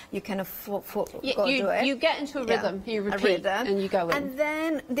up, you kind of go do it. You get into a rhythm, you repeat, and you go in. And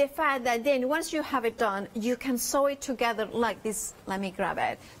then the fact that then once you have it done, you can sew it together like this. Let me grab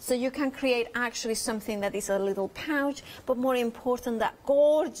it. So you can create actually something that is a little pouch, but more important, that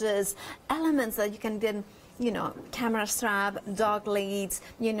gorgeous elements that you can then, you know, camera strap, dog leads,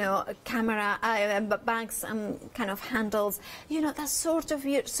 you know, camera bags, kind of handles, you know, that sort of.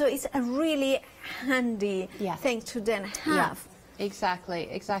 So it's a really handy thing to then have. Yeah, exactly,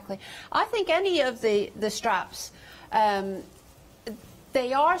 exactly. I think any of the straps,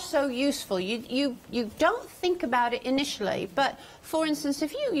 they are so useful. You don't think about it initially, but for instance,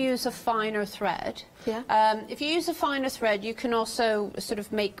 if you use a finer thread, if you use a finer thread, you can also sort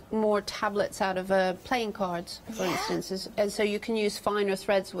of make more tablets out of playing cards, for instance, and so you can use finer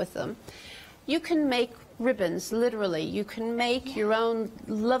threads with them. You can make ribbons, literally. You can make your own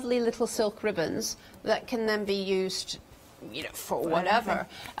lovely little silk ribbons that can then be used, you know, for whatever.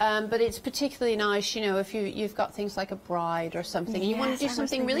 But it's particularly nice, you know, if you've got things like a bride or something. You want to do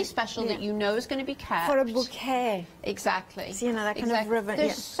something really special that you know is going to be kept. For a bouquet. Exactly. So, you know, that kind of ribbon.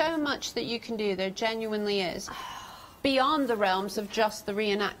 There's so much that you can do. There genuinely is. Beyond the realms of just the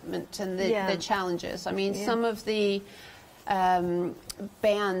reenactment and the challenges. I mean, some of the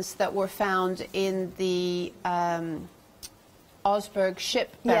bands that were found in the Osberg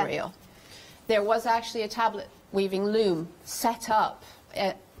ship burial, there was actually a tablet weaving loom set up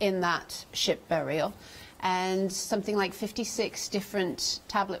in that ship burial, and something like 56 different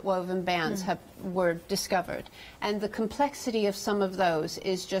tablet woven bands were discovered, and the complexity of some of those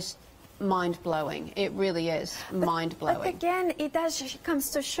is just mind-blowing. It really is mind-blowing. But again, it comes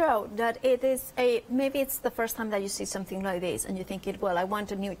to show that it is maybe it's the first time that you see something like this and you think, well, I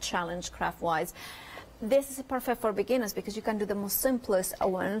want a new challenge craft-wise. this is perfect for beginners because you can do the most simplest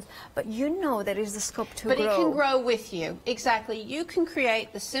ones, but you know there is the scope to grow. But it can grow with you. Exactly. You can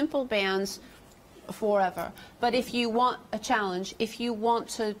create the simple bands forever. But if you want a challenge, if you want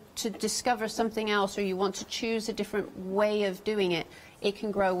to discover something else, or you want to choose a different way of doing it, it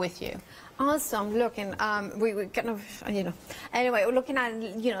can grow with you. Also, I'm looking, we kind of, you know, anyway, we're looking at,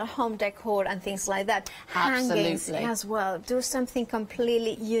 you know, home decor and things like that. Hangings as well. Do something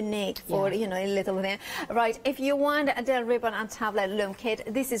completely unique for, you know, a little thing. Right, if you want the ribbon and tablet loom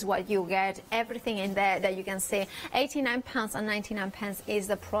kit, this is what you get. Everything in there that you can see. £89.99 is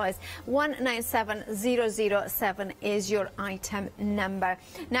the price. 197007 is your item number.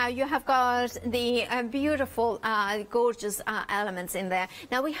 Now, you have got the beautiful, gorgeous elements in there.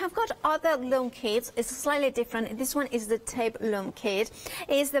 Now, we have got other loom kits. It's slightly different. This one is the tape loom kit.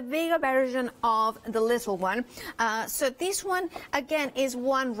 It's the bigger version of the little one. So this one again is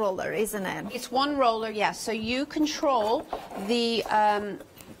one roller, isn't it? It's one roller, yes. So you control the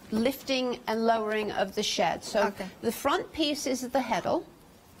lifting and lowering of the shed. So the front piece is the heddle,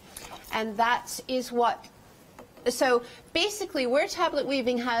 and that is what. So basically, where tablet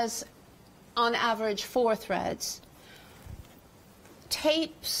weaving has on average 4 threads,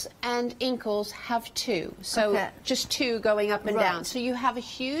 tapes and inkles have 2, so just 2 going up and down. So you have a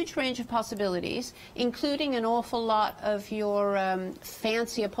huge range of possibilities, including an awful lot of your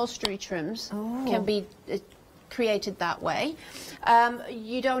fancy upholstery trims can be created that way.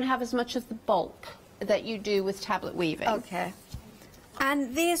 You don't have as much of the bulk that you do with tablet weaving. Okay.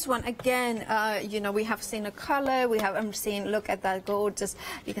 And this one, again, you know, we have seen a color, we have seen, look at that gorgeous,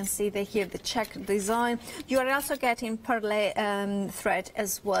 you can see here the check design. You are also getting pearl thread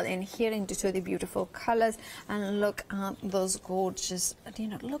as well in here into the beautiful colors. And look at those gorgeous, you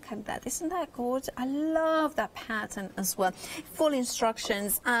know, look at that. Isn't that gorgeous? I love that pattern as well. Full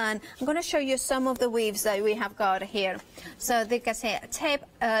instructions. And I'm going to show you some of the weaves that we have got here. So they can say tape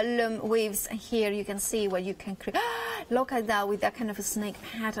loom weaves here. You can see what you can create. Look at that with that kind of a snake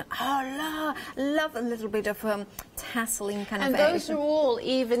pattern. Oh, love a little bit of tasseling kind of. And those are all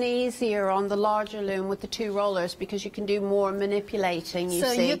even easier on the larger loom with the 2 rollers because you can do more manipulating.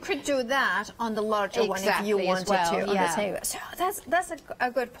 So you could do that on the larger one if you wanted to. On the table. So that's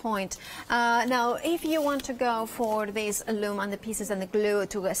a good point. Now, if you want to go for this loom and the pieces and the glue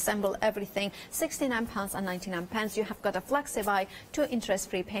to assemble everything, £69.99. You have got a flexi-buy, 2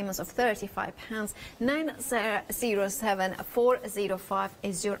 interest-free payments of £35. 907405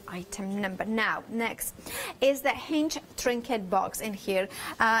 is your item number. Now, next is the hinge trinket box in here.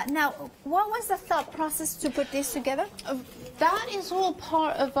 Now, what was the thought process to put this together? That is all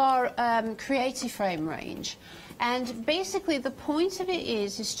part of our creative frame range. And basically the point of it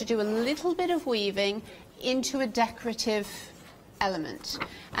is to do a little bit of weaving into a decorative element.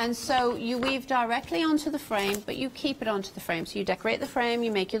 And so you weave directly onto the frame, but you keep it onto the frame. So you decorate the frame,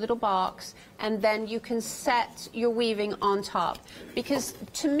 you make your little box, and then you can set your weaving on top. Because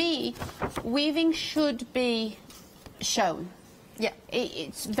to me, weaving should be shown. Yeah.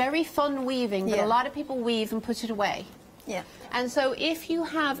 It's very fun weaving, but a lot of people weave and put it away. Yeah. And so if you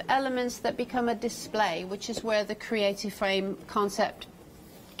have elements that become a display, which is where the creative frame concept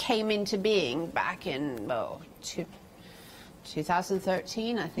came into being back in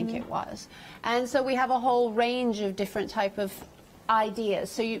 2013, I think it was. And so we have a whole range of different type of ideas.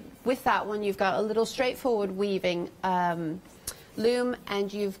 So with that one, you've got a little straightforward weaving loom,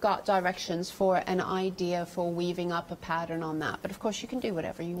 and you've got directions for an idea for weaving up a pattern on that. But of course you can do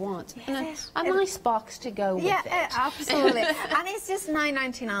whatever you want. Yes. And a nice box to go with it. Yeah, absolutely. And it's just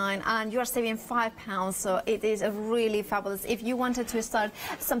 £9.99 and you're saving £5, so it is a really fabulous. If you wanted to start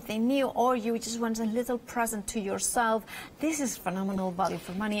something new or you just want a little present to yourself, this is phenomenal value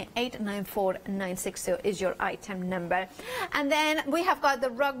for money. 894962 is your item number. And then we have got the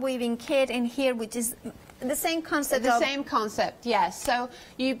rug weaving kit in here, which is the same concept. The same concept, yes. So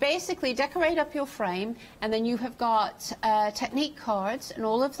you basically decorate up your frame, and then you have got technique cards and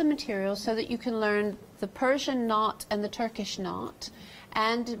all of the materials so that you can learn the Persian knot and the Turkish knot,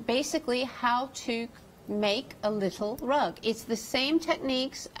 and basically how to make a little rug. It's the same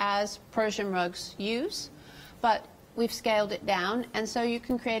techniques as Persian rugs use, but we've scaled it down, and so you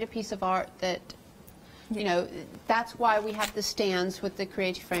can create a piece of art that, you know, that's why we have the stands with the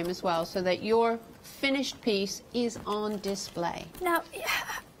creative frame as well, so that your finished piece is on display. Now,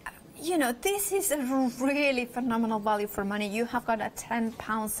 you know, this is a really phenomenal value for money. You have got a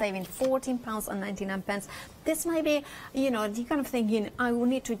 £10 saving, £14.99. this might be, you know, you're kind of thinking, I will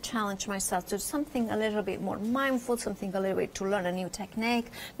need to challenge myself to something a little bit more mindful, something a little bit to learn a new technique,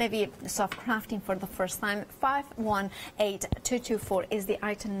 maybe soft crafting for the first time. 518224 is the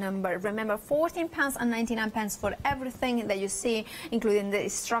item number. Remember, £14.99 for everything that you see, including the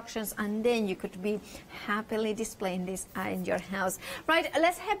instructions, and then you could be happily displaying this in your house. Right,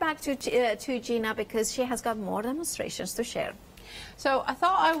 let's head back to Gina, because she has got more demonstrations to share. So I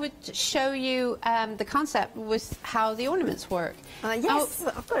thought I would show you the concept with how the ornaments work. Yes,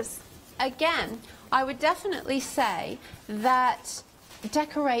 of course. Again, I would definitely say that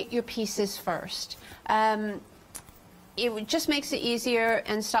decorate your pieces first. It just makes it easier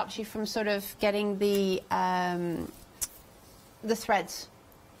and stops you from sort of getting the threads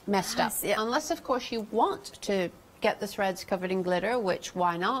messed up. Yeah. Unless, of course, you want to get the threads covered in glitter, which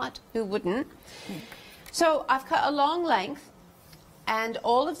why not? Who wouldn't? So I've cut a long length, and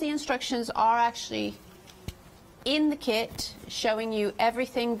all of the instructions are actually in the kit, showing you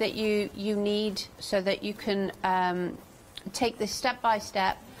everything that you need so that you can take this step by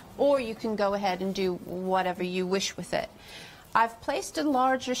step, or you can go ahead and do whatever you wish with it. I've placed a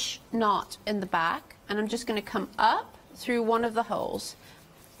larger knot in the back, and I'm just going to come up through one of the holes.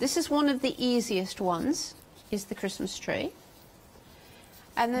 This is one of the easiest ones, is the Christmas tree.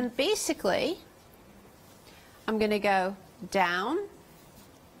 And then basically, I'm going to go down,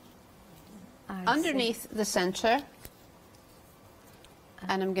 underneath the center,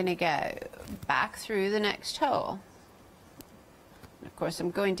 and I'm going to go back through the next hole. And of course, I'm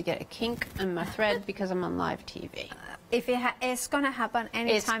going to get a kink in my thread because I'm on live TV. If it's going to happen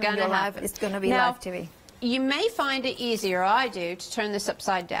anytime in your life, it's going to be now, live TV. You may find it easier, I do, to turn this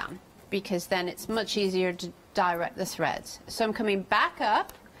upside down, because then it's much easier to direct the threads. So I'm coming back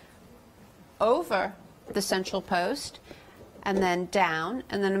up over the central post, and then down,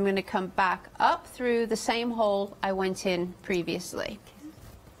 and then I'm going to come back up through the same hole I went in previously.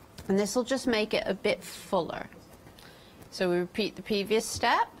 And this will just make it a bit fuller. So we repeat the previous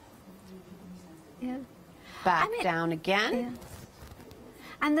step, back down again. Yeah.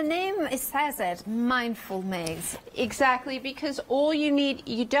 And the name, it says it, Mindful Maze. Exactly, because all you need,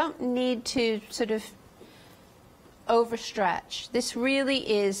 you don't need to sort of overstretch. This really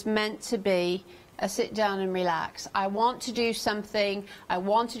is meant to be a sit down and relax. I want to do something, I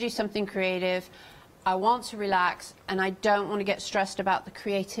want to do something creative, I want to relax, and I don't want to get stressed about the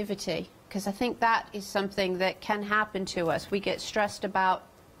creativity, because I think that is something that can happen to us. We get stressed about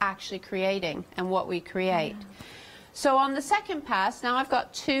actually creating and what we create. So on the second pass, now I've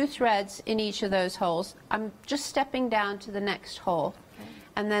got 2 threads in each of those holes. I'm just stepping down to the next hole,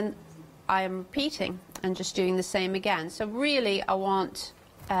 and then I am repeating and just doing the same again. So really I want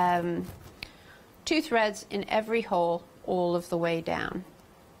 2 threads in every hole all of the way down.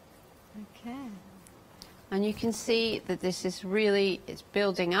 Okay. And you can see that this is really, it's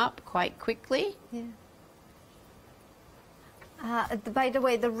building up quite quickly. Yeah. By the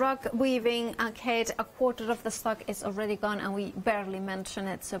way, the rug weaving, Kate, a quarter of the stock is already gone, and we barely mention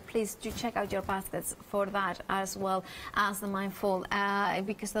it. So please do check out your baskets for that, as well as the Mindful,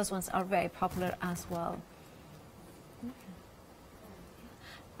 because those ones are very popular as well.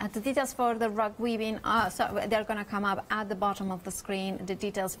 The details for the rug weaving, so they're going to come up at the bottom of the screen. The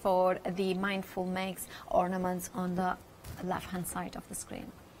details for the Mindful Makes ornaments on the left-hand side of the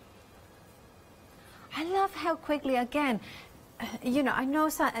screen. I love how quickly, again, you know, I know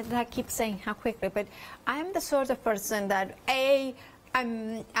that I keep saying how quickly, but I'm the sort of person that A,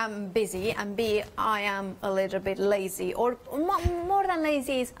 I'm busy, and B, I am a little bit lazy, or more than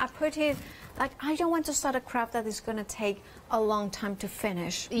lazy is I put it, like, I don't want to start a craft that is going to take a long time to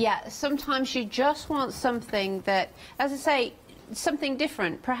finish. Yeah, sometimes you just want something that, as I say, something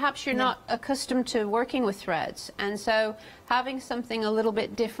different. Perhaps you're not accustomed to working with threads, and so having something a little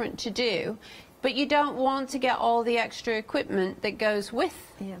bit different to do, but you don't want to get all the extra equipment that goes with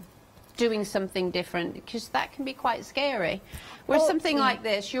doing something different, because that can be quite scary. Whereas something like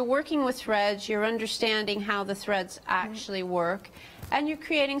this, you're working with threads, you're understanding how the threads actually work, and you're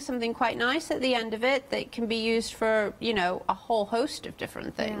creating something quite nice at the end of it that can be used for, you know, a whole host of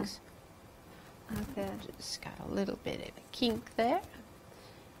different things. Okay. Just got a little bit of a kink there.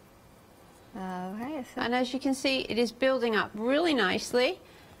 Okay. And as you can see, it is building up really nicely.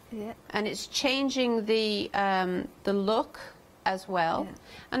 Yeah. And it's changing the look as well. Yeah.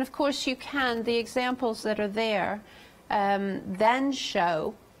 And of course you can, the examples that are there, then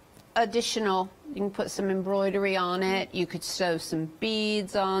show additional, you can put some embroidery on it, you could sew some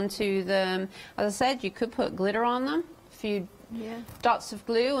beads onto them. As I said, you could put glitter on them, a few dots of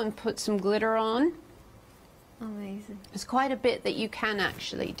glue and put some glitter on. Amazing. There's quite a bit that you can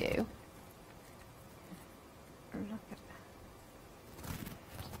actually do.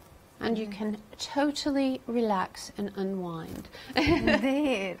 and you can totally relax and unwind.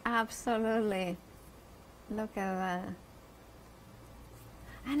 Indeed, absolutely. Look at that.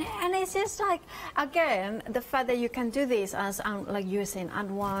 And it's just like, again, the fact that you can do this as, like you were saying,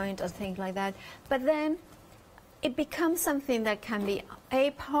 unwind or things like that, but then it becomes something that can be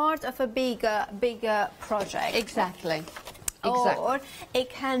a part of a bigger project. Exactly. Or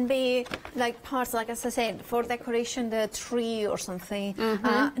it can be like parts, like as I said, for decoration, the tree or something.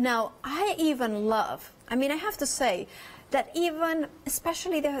 Now, I even love, I mean, I have to say that even,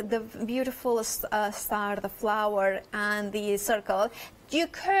 especially the beautiful star, the flower and the circle, you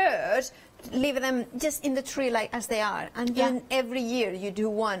could leave them just in the tree like as they are, and then every year you do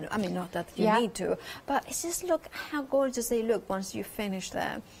one. I mean, not that you need to, but it's just look how gorgeous they look once you finish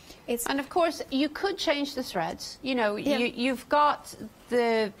them. And of course, you could change the threads. You know, you've got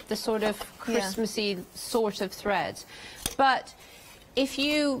the sort of Christmassy sort of threads, but if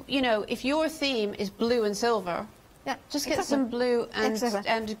if your theme is blue and silver, just get some blue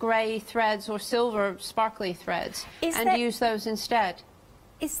and grey threads or silver sparkly threads and use those instead.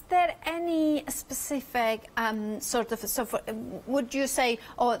 Is there any specific sort of, would you say,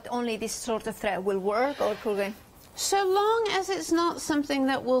 oh, only this sort of thread will work, or could we? So long as it's not something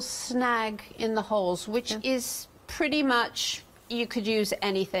that will snag in the holes, which is pretty much, you could use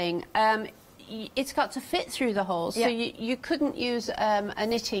anything. It's got to fit through the holes, so you couldn't use a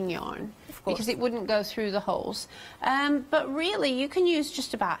knitting yarn because it wouldn't go through the holes. But really, you can use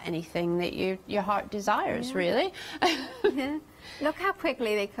just about anything that your heart desires, really. Look how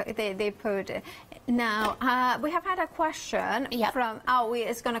quickly they put it. Now, we have had a question from,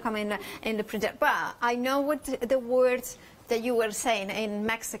 it's going to come in the printer, but I know what the words that you were saying in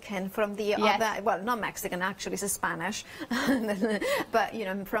Mexican from the other, well, not Mexican, actually, it's Spanish, but, you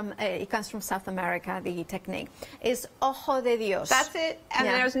know, it comes from South America, the technique, is ojo de Dios. That's it, and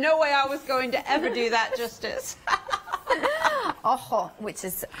there's no way I was going to ever do that justice. Ojo, which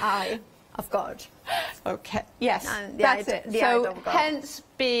is eye of God. Okay, yes, that's it. So, hence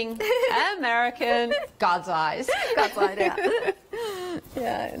being American, God's eyes. God's eye,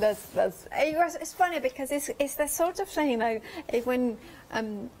 yeah, it's funny because it's the sort of thing like when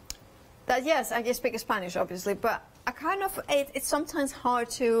that yes, I just speak Spanish obviously, but I kind of it's sometimes hard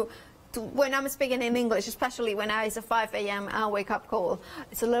to when I'm speaking in English, especially when it's a 5 a.m. wake-up call,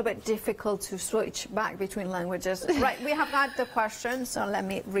 it's a little bit difficult to switch back between languages. Right, we have got the question, so let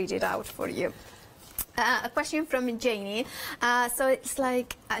me read it out for you. A question from Janie. So it's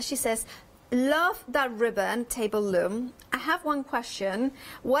like, she says, love that ribbon table loom. I have one question.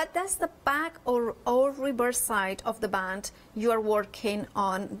 What does the back or reverse side of the band you are working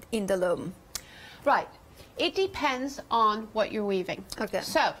on in the loom? Right. It depends on what you're weaving. Okay.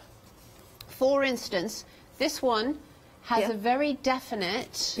 So, for instance, this one has a very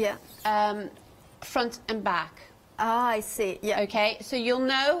definite front and back. Ah, I see. Yeah. Okay. So you'll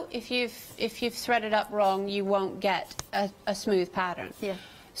know if you've threaded up wrong, you won't get a smooth pattern. Yeah.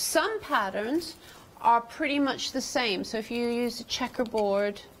 Some patterns are pretty much the same. So if you use a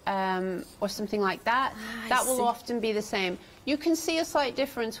checkerboard or something like that, that will often be the same. You can see a slight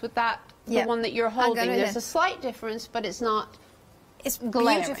difference with that, the one that you're holding. There's a slight difference, but it's not. It's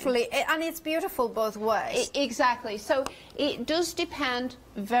beautifully, and it's beautiful both ways. Exactly. So it does depend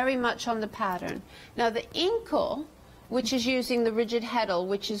very much on the pattern. Now the inkle, which is using the rigid heddle,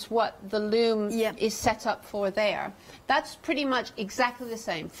 which is what the loom is set up for there, that's pretty much exactly the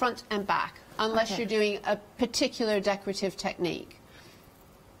same, front and back, unless you're doing a particular decorative technique.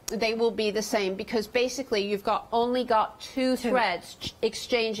 They will be the same because basically you've only got two threads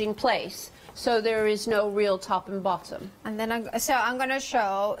exchanging place. So there is no real top and bottom. And then I'm going to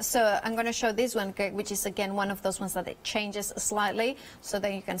show this one, which is again one of those ones that it changes slightly, so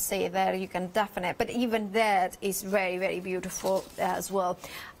that you can see there, you can definite. But even that is very, very beautiful as well.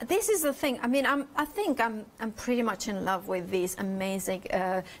 This is the thing. I mean, I think I'm pretty much in love with this amazing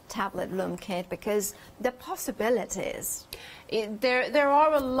tablet loom kit because the possibilities. There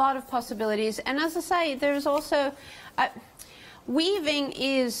are a lot of possibilities, and as I say, there's also. Weaving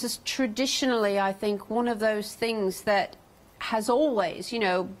is traditionally, I think, one of those things that has always, you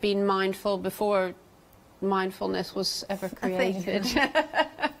know, been mindful before mindfulness was ever created.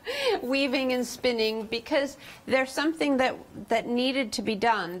 Weaving and spinning, because there's something that needed to be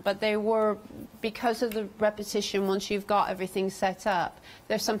done, but they were, because of the repetition, once you've got everything set up,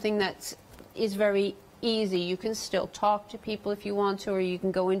 there's something that is very easy. You can still talk to people if you want to, or you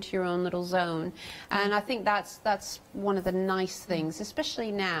can go into your own little zone. And I think that's one of the nice things,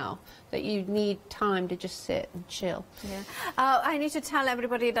 especially now, that you need time to just sit and chill. Yeah. I need to tell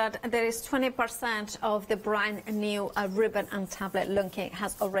everybody that there is 20% of the brand new ribbon and tablet loom kit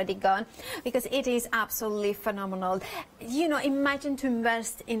has already gone, because it is absolutely phenomenal. You know, imagine to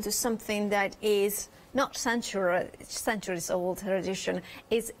invest into something that is not centuries old tradition,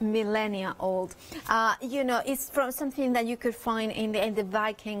 is millennia old. You know, it's from something that you could find in the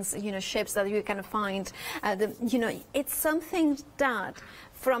Vikings, you know, ships that you can find. You know, it's something that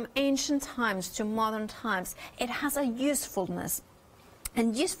from ancient times to modern times, it has a usefulness.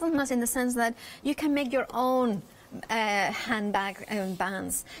 And usefulness in the sense that you can make your own handbag and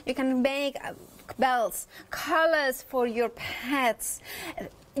bands. You can make belts, colors for your pets.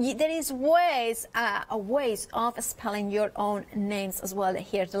 There is ways of spelling your own names as well.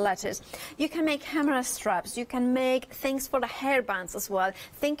 Here, the letters. You can make camera straps. You can make things for the hairbands as well.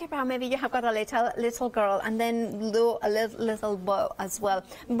 Think about maybe you have got a little girl and then do a little bow as well.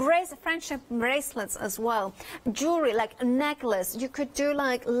 Friendship bracelets as well. Jewelry like a necklace. You could do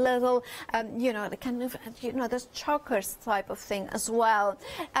like little, you know, the kind of, you know, those chokers type of thing as well.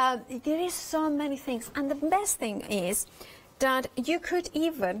 There is so many things, and the best thing is that you could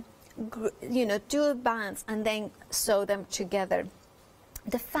even, you know, do bands and then sew them together.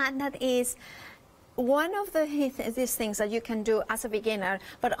 The fact that is one of these things that you can do as a beginner,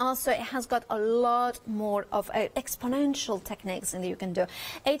 but also it has got a lot more of exponential techniques that you can do.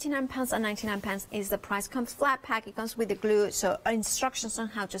 £89 and £99 is the price. Comes flat pack, it comes with the glue, so instructions on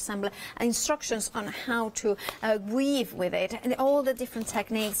how to assemble, instructions on how to weave with it, and all the different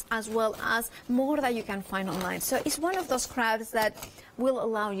techniques, as well as more that you can find online. So it's one of those crafts that will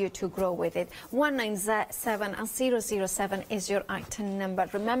allow you to grow with it. 197 and 007 is your item number.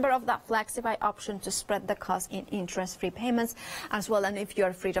 Remember of that FlexiBuy option to spread the cost in interest-free payments as well. And if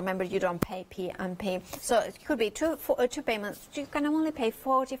you're free, remember you don't pay P and P. So it could be two payments. You can only pay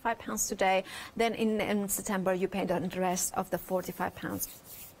 £45 today. Then in September you pay the rest of the £45.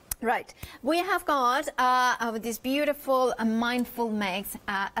 Right, we have got this beautiful mindful mix.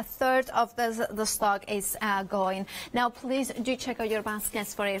 A third of the stock is going. Now, please do check out your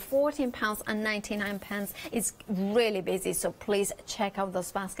baskets for it. £14 and 99 is really busy, so please check out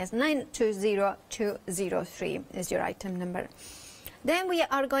those baskets. 920203 is your item number. Then we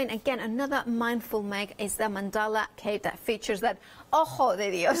are going again, another mindful make is the mandala cake that features that ojo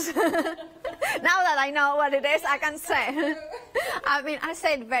de Dios. Now that I know what it is, I can say. I mean, I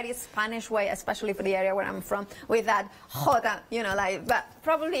say it very Spanish way, especially for the area where I'm from, with that joda, you know, like, but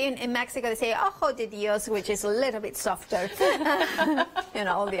probably in Mexico they say ojo de Dios, which is a little bit softer. You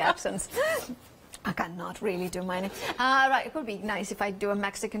know, all the accents. I cannot really do mine. Right, it would be nice if I do a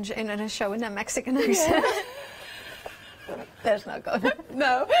Mexican in a show in a Mexican accent. There's no going.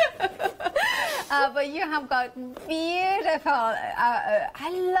 No. But you have got beautiful,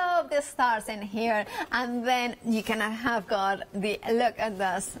 I love the stars in here. And then you can have got the, look at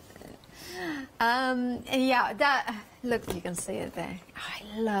this. Yeah, that, look, you can see it there. I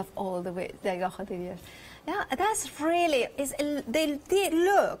love all the way, the ojo de Dios. Yeah, that's really, they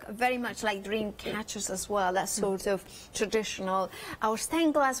look very much like dream catchers as well, that sort of traditional. Our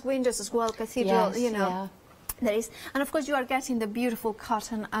stained glass windows as well, cathedral, yes, you know. Yeah. There is, and of course you are getting the beautiful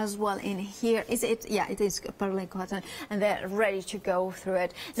cotton as well in here. Is it? Yeah, it is pearly cotton, and they're ready to go through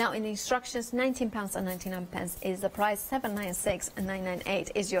it. Now in the instructions, £19 and 99 is the price. 796 and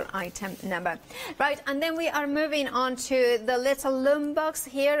 998 is your item number. Right, and then we are moving on to the little loom box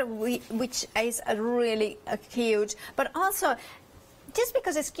here, which is really cute, but also, just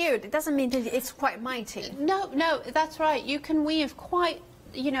because it's cute, it doesn't mean that it's quite mighty. No, that's right. You can weave quite,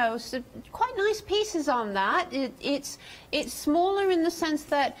 you know, quite nice pieces on that. It's smaller in the sense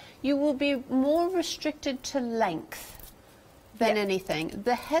that you will be more restricted to length than anything.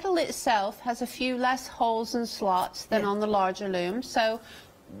 The heddle itself has a few less holes and slots than on the larger loom, so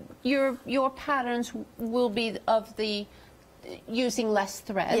your patterns will be of the using less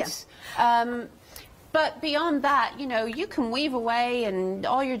threads. Yeah. But beyond that, you know, you can weave away and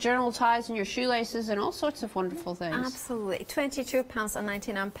all your journal ties and your shoelaces and all sorts of wonderful things. Absolutely. £22 and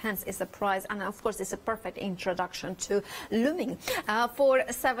 99 is the price, and of course it's a perfect introduction to looming.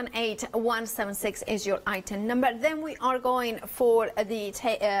 478176 is your item number. Then we are going for the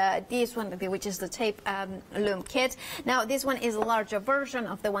this one, which is the tape loom kit. Now this one is a larger version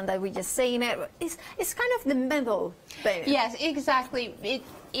of the one that we just seen. It's kind of the middle thing. Yes, exactly.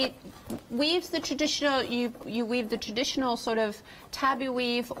 it weaves the traditional, you weave the traditional sort of tabby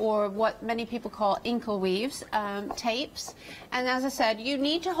weave, or what many people call inkle weaves, tapes. And as I said, you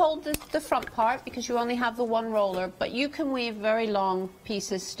need to hold the front part because you only have the one roller, but you can weave very long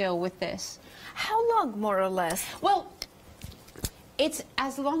pieces still with this. How long, more or less? Well, it's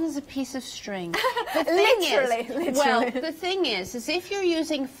as long as a piece of string. Literally. Well, the thing is if you're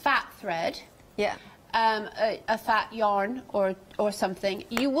using fat thread, yeah, a fat yarn or something,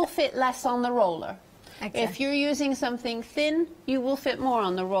 you will fit less on the roller. Okay. If you're using something thin, you will fit more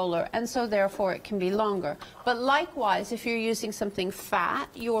on the roller, and so therefore it can be longer. But likewise, if you're using something fat,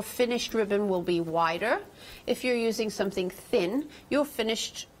 your finished ribbon will be wider. If you're using something thin, your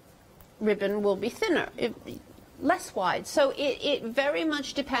finished ribbon will be thinner, less wide. So it very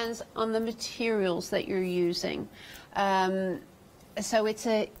much depends on the materials that you're using. So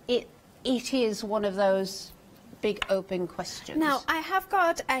it is one of those big open questions. Now, I have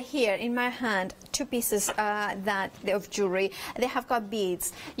got here in my hand 2 pieces of jewellery. They have got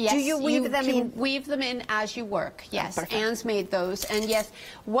beads. Yes, do you weave them in? Weave them in as you work, yes. Perfect. Anne's made those, and yes,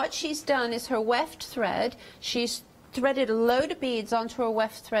 what she's done is her weft thread, she's threaded a load of beads onto her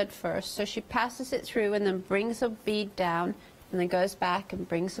weft thread first, so she passes it through and then brings a bead down, and then goes back and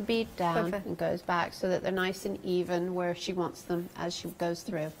brings a bead down. Perfect. And goes back, so that they're nice and even where she wants them as she goes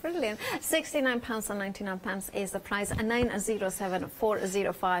through. Brilliant. £69.99 is the price, and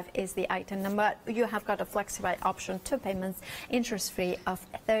 907405 is the item number. You have got a flexible option, 2 payments, interest-free of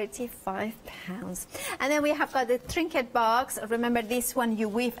 £35. And then we have got the trinket box. Remember, this one you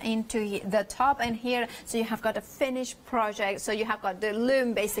weave into the top and here, so you have got a finished project. So you have got the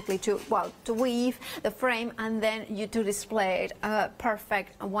loom basically to weave the frame, and then you to display it.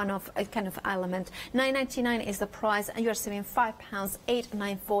 Perfect one of a kind of element. £9.99 is the price, and you're saving £5.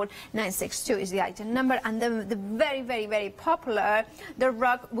 £894,962 is the item number. And then the very, very, very popular, the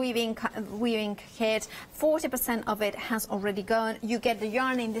rug weaving kit. 40% of it has already gone. You get the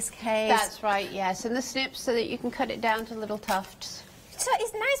yarn in this case. That's right, yes, and the snips so that you can cut it down to little tufts. So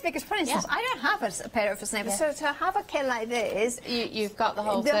it's nice because, for instance, I don't have a pair of snips. So to have a kit like this, you've got the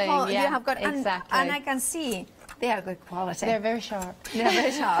whole thing. You have got, exactly. and I can see they are good quality. They're very sharp. They're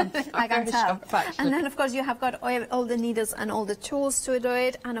very sharp. I can tell. Sharp, and then, of course, you have got all the needles and all the tools to do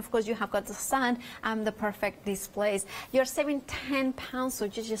it. And, of course, you have got the stand and the perfect displays. You're saving £10, so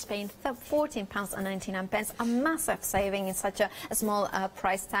you're just paying £14.99. A massive saving in such a small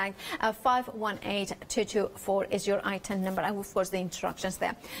price tag. 518224 is your item number. And, of course, the instructions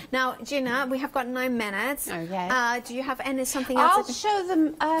there. Now, Gina, we have got 9 minutes. Okay. Do you have something else? I'll show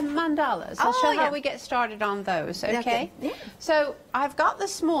them mandalas. I'll show how we get started on those. Okay? Yeah. So I've got the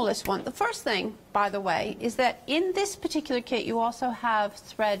smallest one. The first thing, by the way, is that in this particular kit you also have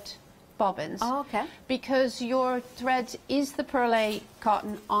thread bobbins. Oh, okay. Because your thread is the perlé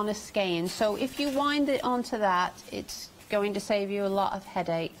cotton on a skein. So if you wind it onto that, it's going to save you a lot of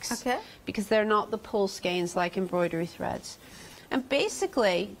headaches. Okay. Because they're not the pull skeins like embroidery threads. And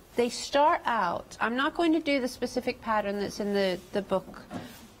basically, they start out, I'm not going to do the specific pattern that's in the book,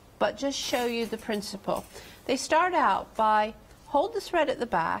 but just show you the principle. They start out by hold the thread at the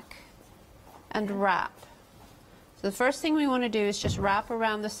back and wrap. So the first thing we want to do is just wrap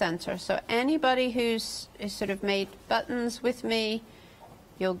around the center. So anybody who's sort of made buttons with me,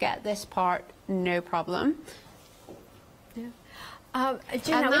 you'll get this part, no problem. Yeah.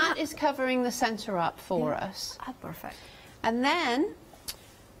 Gina, and that is covering the center up for us. Oh, perfect. And then,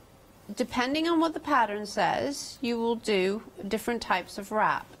 depending on what the pattern says, you will do different types of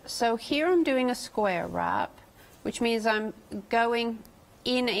wrap. So here I'm doing a square wrap, which means I'm going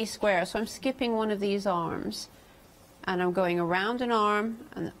in a square. So I'm skipping one of these arms, and I'm going around an arm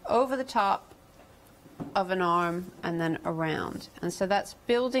and over the top of an arm and then around. And so that's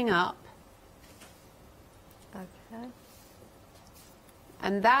building up. Okay.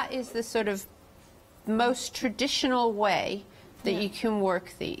 And that is the sort of most traditional way that you can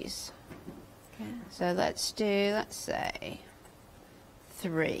work these. Okay. So let's say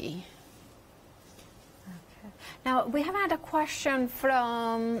 3. Okay. Now, we have had a question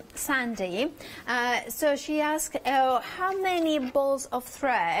from Sandy. So she asked, how many balls of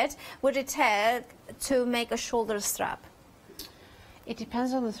thread would it take to make a shoulder strap? It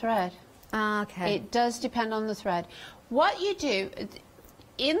depends on the thread. Okay. It does depend on the thread. What you do,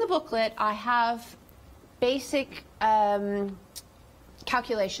 in the booklet, I have basic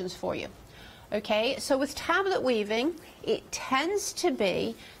calculations for you. Okay, so with tablet weaving, it tends to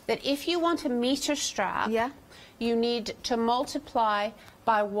be that if you want a meter strap, you need to multiply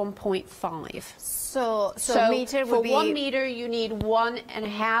by 1.5. So meter would for be... 1 meter, you need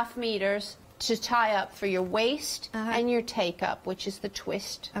 1.5 meters to tie up for your waist and your take up, which is the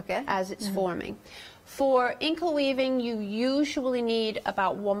twist as it's forming. For inkle weaving, you usually need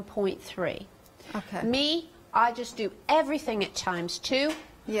about 1.3. Okay. Me, I just do everything at ×2.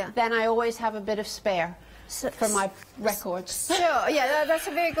 Yeah. Then I always have a bit of spare for my records. So, yeah, that's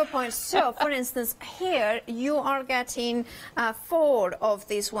a very good point. So, for instance, here you are getting 4 of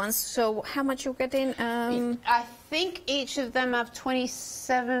these ones. So, how much you getting? I think each of them have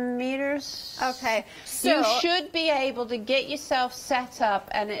 27 meters. Okay. So you should be able to get yourself set up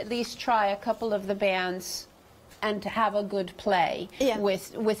and at least try a couple of the bands and to have a good play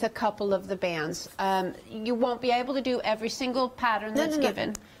with a couple of the bands. You won't be able to do every single pattern that's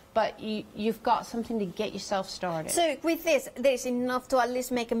given. But you've got something to get yourself started. So with this, there's enough to at least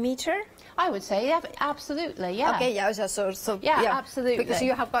make a meter? I would say, yeah, absolutely, yeah. Okay, yeah, yeah, absolutely. Because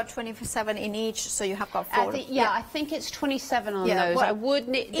you have got 27 in each, so you have got 4. I think I think it's 27 on those. Well, I would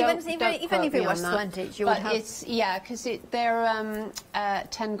even if it was 20, you would have. It's because they're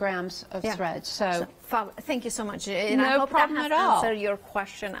 10 grams of thread. So thank you so much. No I hope problem that has at all. answered your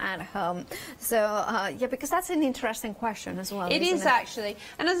question at home. So yeah, because that's an interesting question as well. It is actually,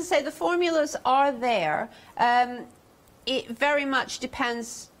 and as I say, the formulas are there. It very much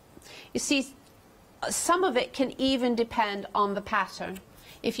depends. You see, some of it can even depend on the pattern.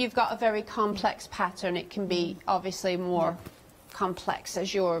 If you've got a very complex pattern, it can be obviously more complex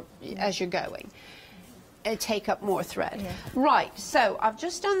as you're going. It take up more thread. Right. So I've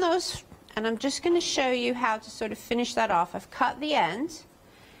just done those. And I'm just going to show you how to sort of finish that off. I've cut the end,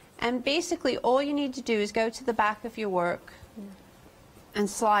 and basically all you need to do is go to the back of your work and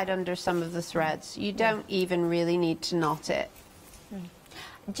slide under some of the threads. You don't even really need to knot it.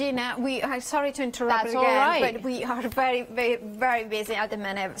 Gina, we are sorry to interrupt That's again, all right. but we are very, very, very busy at the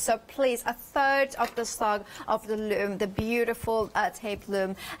minute. So please, 1/3 of the stock of the loom, the beautiful tape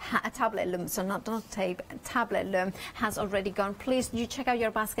loom, tablet loom, so not tape, tablet loom, has already gone. Please, you check out your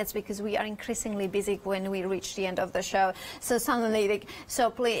baskets because we are increasingly busy when we reach the end of the show. So suddenly,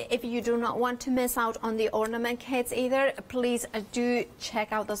 so please, if you do not want to miss out on the ornament kits either, please do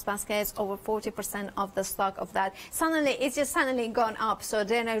check out those baskets. Over 40% of the stock of that. Suddenly, it's just suddenly gone up. So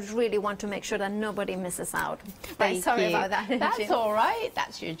then I really want to make sure that nobody misses out. Sorry about that. That's all right.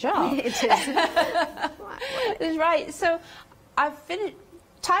 That's your job. It is. That's right. So I've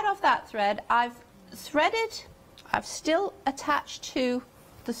tied off that thread. I've threaded. I've still attached to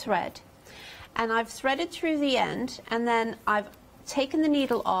the thread, and I've threaded through the end, and then I've taken the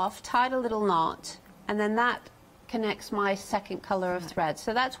needle off, tied a little knot, and then that connects my second color of thread.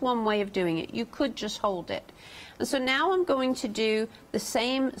 So that's one way of doing it. You could just hold it. And so now I'm going to do the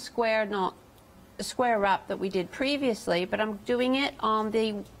same square wrap that we did previously, but I'm doing it on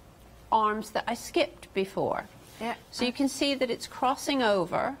the arms that I skipped before. Yeah. So you can see that it's crossing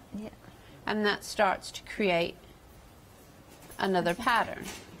over, and that starts to create another pattern.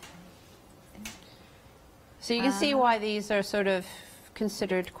 So you can see why these are sort of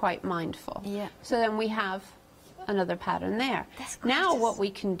considered quite mindful. Yeah. So then we have another pattern there. Now what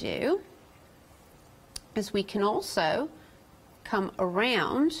we can do is we can also come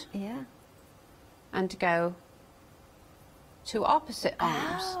around and go to opposite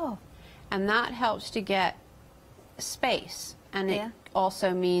arms. And that helps to get space, and it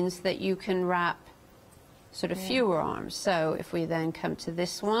also means that you can wrap sort of fewer arms. So if we then come to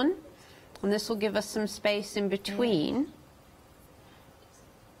this one, and this will give us some space in between.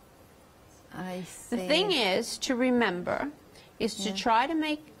 I see. The thing is to remember is to try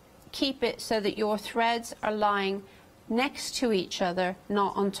to keep it so that your threads are lying next to each other,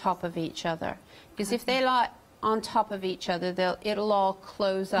 not on top of each other. Because if they lie on top of each other, it'll all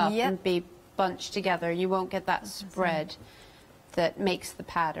close up and be bunched together. You won't get that spread that makes the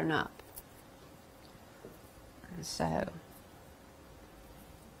pattern up. And so.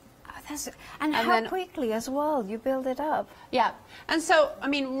 And how quickly as well you build it up. Yeah, and so, I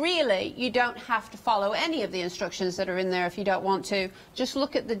mean, really, you don't have to follow any of the instructions that are in there if you don't want to. Just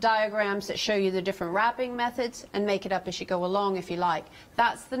look at the diagrams that show you the different wrapping methods and make it up as you go along if you like.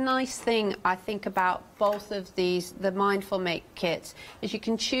 That's the nice thing, I think, about both of these, the Mindful Make kits, is you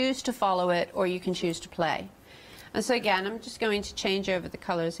can choose to follow it or you can choose to play. And so again, I'm just going to change over the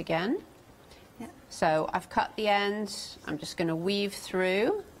colours again. Yeah. So I've cut the ends, I'm just going to weave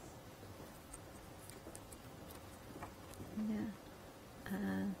through.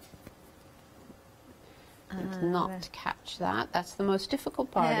 Not catch that. That's the most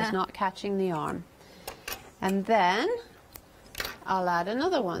difficult part, is not catching the arm. And then I'll add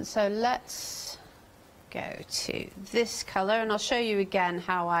another one. So let's go to this colour, and I'll show you again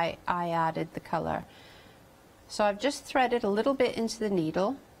how I added the colour. So I've just threaded a little bit into the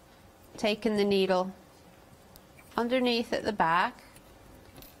needle, taking the needle underneath at the back,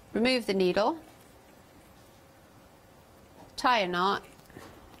 remove the needle, tie a knot,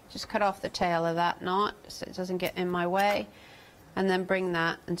 just cut off the tail of that knot so it doesn't get in my way, and then bring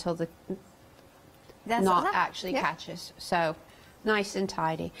that until the knot actually catches. So nice and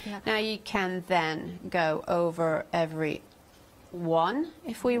tidy. Now you can then go over every one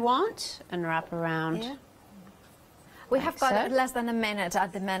if we want and wrap around. We have got less than a minute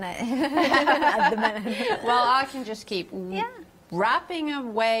at the minute. Well, I can just keep wrapping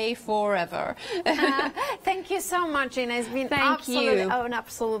away forever. Thank you so much, Gina. It's been an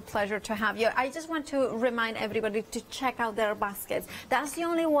absolute pleasure to have you. I just want to remind everybody to check out their baskets. That's the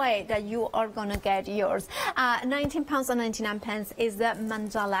only way that you are going to get yours. £19.99 is the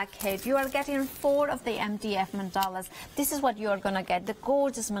mandala kit. You are getting 4 of the MDF mandalas. This is what you are going to get, the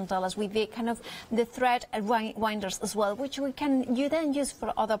gorgeous mandalas with the kind of the thread winders as well, which you then use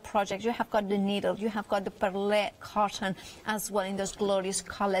for other projects. You have got the needle, you have got the perlette cotton as well in those glorious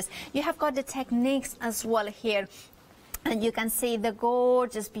colors. You have got the techniques as well here. And you can see the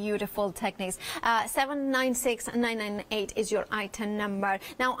gorgeous, beautiful techniques. 796998 is your item number.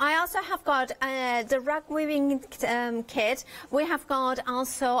 Now, I also have got the rug weaving kit. We have got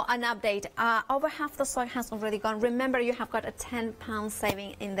also an update. Over half the stock has already gone. Remember, you have got a £10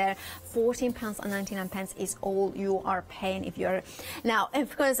 saving in there. £14.99 is all you are paying if you're... Now,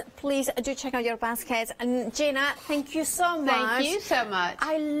 of course, please do check out your baskets. And Gina, thank you so much. Thank you so much.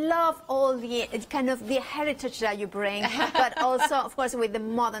 I love all the kind of the heritage that you bring. But also, of course, with the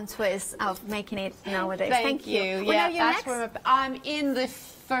modern twist of making it nowadays. Thank you. When are you that's next? where I'm in the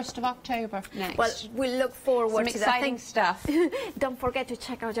 1st of October next. Well, we look forward to exciting stuff. Don't forget to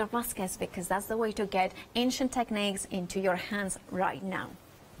check out your baskets, because that's the way to get ancient techniques into your hands right now.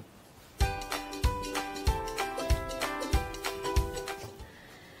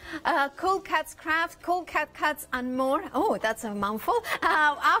 Cool Cats Craft, Cool Cat Cuts and more. Oh, that's a mouthful.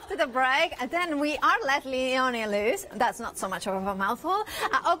 After the break, then we are let Leonie loose. That's not so much of a mouthful.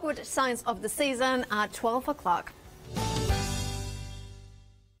 Awkward Signs of the Season at 12 o'clock.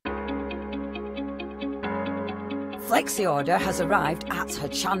 Flexi Order has arrived at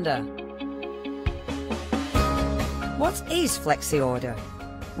Hochanda. What is Flexi Order?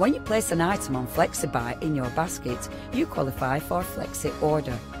 When you place an item on FlexiBuy in your basket, you qualify for Flexi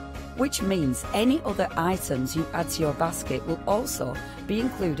Order, which means any other items you add to your basket will also be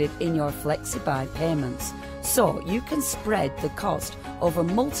included in your FlexiBuy payments, so you can spread the cost over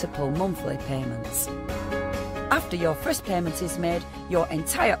multiple monthly payments. After your first payment is made, your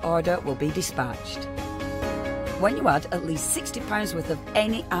entire order will be dispatched. When you add at least £60 worth of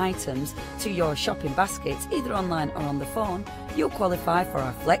any items to your shopping basket, either online or on the phone, you'll qualify for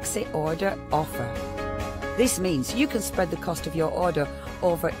our Flexi Order offer. This means you can spread the cost of your order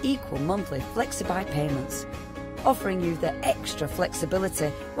over equal monthly FlexiBuy payments, offering you the extra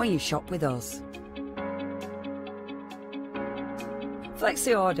flexibility when you shop with us.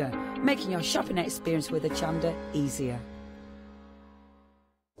 Flexi Order, making your shopping experience with Hochanda easier.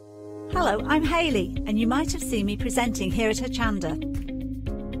 Hello, I'm Hayley, and you might have seen me presenting here at Hochanda.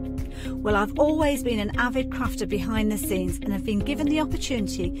 Well, I've always been an avid crafter behind the scenes and have been given the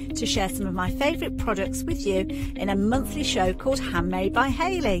opportunity to share some of my favourite products with you in a monthly show called Handmade by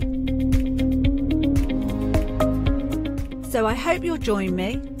Hayley. So I hope you'll join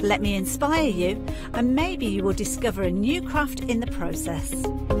me, let me inspire you, and maybe you will discover a new craft in the process.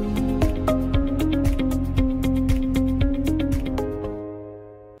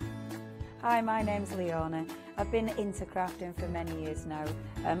 Hi, my name's Leona. I've been into crafting for many years now.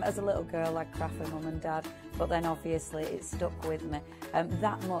 As a little girl, I'd craft with mum and dad, but then obviously it stuck with me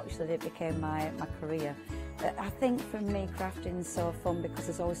that much that it became my career. I think for me, crafting is so fun because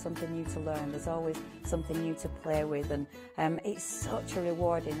there's always something new to learn. There's always something new to play with, and it's such a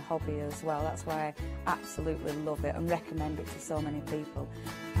rewarding hobby as well. That's why I absolutely love it and recommend it to so many people.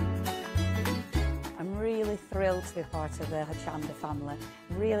 I'm really thrilled to be part of the Hochanda family.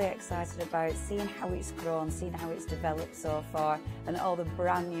 Really excited about seeing how it's grown, seeing how it's developed so far, and all the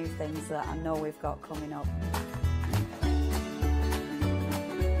brand new things that I know we've got coming up.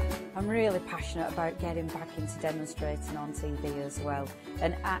 I'm really passionate about getting back into demonstrating on TV as well,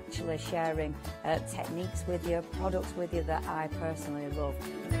 and actually sharing techniques with you, products with you that I personally love.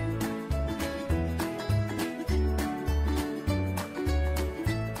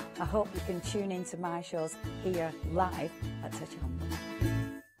 I hope you can tune into my shows here live at Hochanda.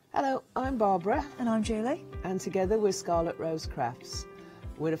 Hello, I'm Barbara. And I'm Julie. And together we're Scarlet Rose Crafts.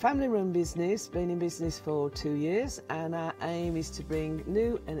 We're a family-run business, been in business for 2 years, and our aim is to bring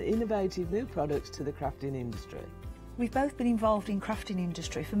new and innovative new products to the crafting industry. We've both been involved in crafting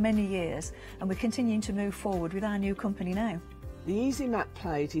industry for many years, and we're continuing to move forward with our new company now. The Easy Mat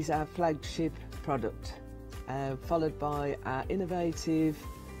Plate is our flagship product, followed by our innovative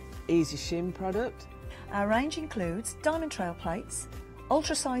Easy Shim product. Our range includes diamond trail plates,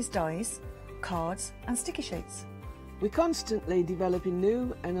 ultra-sized dies, cards and sticky sheets. We're constantly developing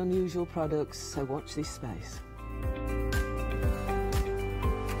new and unusual products, so watch this space.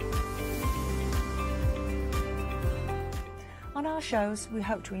 On our shows, we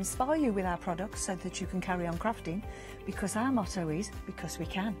hope to inspire you with our products so that you can carry on crafting, because our motto is, because we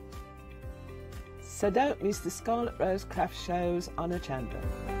can. So don't miss the Scarlet Rose craft shows on Hochanda.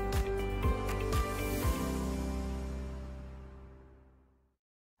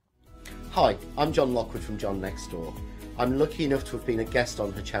 Hi, I'm John Lockwood from John Next Door. I'm lucky enough to have been a guest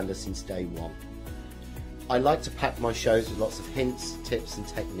on Hochanda since day one. I like to pack my shows with lots of hints, tips and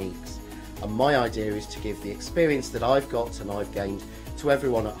techniques, and my idea is to give the experience that I've got and I've gained to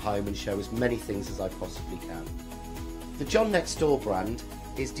everyone at home and show as many things as I possibly can. The John Next Door brand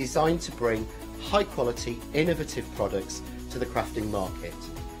is designed to bring high quality, innovative products to the crafting market.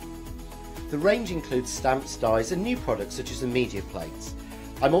 The range includes stamps, dies and new products such as the media plates.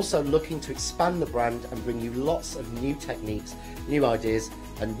 I'm also looking to expand the brand and bring you lots of new techniques, new ideas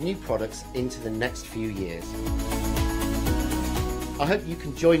and new products into the next few years. I hope you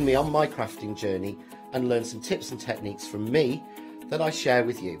can join me on my crafting journey and learn some tips and techniques from me that I share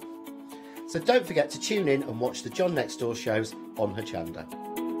with you. So don't forget to tune in and watch the John Next Door shows on Hochanda.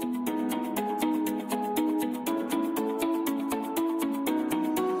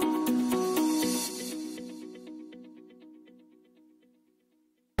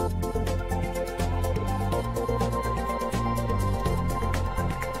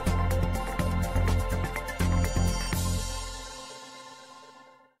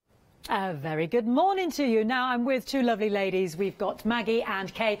 A very good morning to you. Now I'm with two lovely ladies. We've got Maggie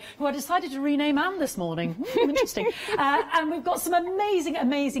and Kay, who I decided to rename Anne this morning. Interesting. And we've got some amazing,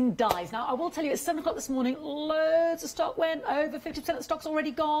 amazing dies. Now I will tell you, at 7 o'clock this morning, loads of stock went. Over 50% of the stock's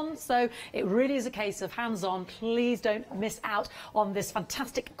already gone. So it really is a case of hands-on. Please don't miss out on this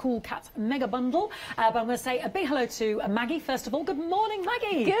fantastic Cool Cat mega bundle. But I'm going to say a big hello to Maggie. First of all, good morning,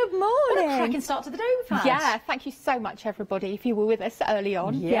 Maggie. Good morning. What a cracking start to the day we've had. Yeah, thank you so much, everybody, if you were with us early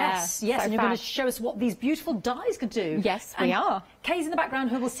on. Yes, yeah, yes, so and you're going to show us what these beautiful dies could do. Yes, we are. Kay's in the background,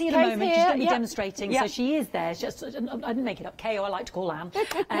 who we'll see in a Kay's moment. here, She's going to be yep. demonstrating, Yep. so she is there. It's just, I didn't make it up. Kay, or I like to call Anne.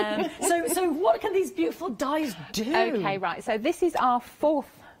 So what can these beautiful dies do? Okay, right. So this is our 4th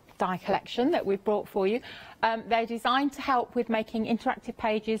die collection that we've brought for you. They're designed to help with making interactive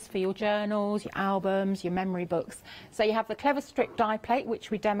pages for your journals, your albums, your memory books. So you have the Clever Strip die plate,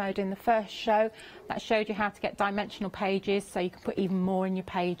 which we demoed in the first show. That showed you how to get dimensional pages, so you can put even more in your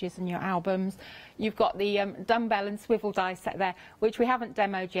pages and your albums. You've got the dumbbell and swivel die set there, which we haven't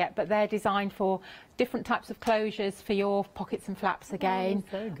demoed yet, but they're designed for different types of closures for your pockets and flaps again.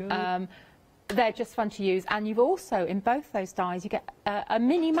 Oh, so good. They're just fun to use, and you've also, in both those dies, you get a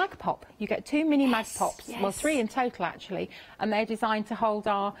mini mag pop. You get 2 mini mag pops, well 3 in total actually, and they're designed to hold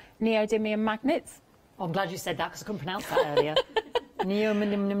our neodymium magnets. Oh, I'm glad you said that, because I couldn't pronounce that earlier.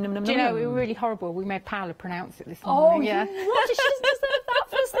 Neodymium. Do you know, we were really horrible. We made Paola pronounce it this morning. Oh, yeah. What? She doesn't deserve that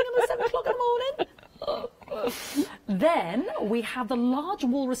first thing at 7 o'clock in the morning. Then we have the large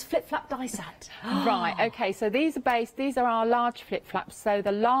walrus flip-flap die set. Right, okay, so these are our large flip-flaps. So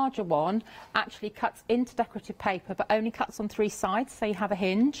the larger one actually cuts into decorative paper, but only cuts on 3 sides, so you have a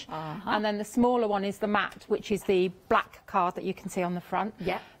hinge. And then the smaller one is the mat, which is the black card that you can see on the front.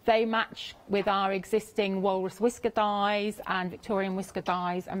 Yeah. They match with our existing walrus whisker dies and Victorian whisker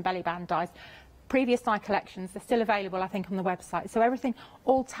dies and belly band dies. Previous die collections, they're still available, I think, on the website. So everything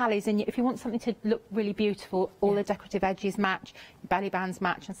all tallies, and if you want something to look really beautiful, all the decorative edges match, belly bands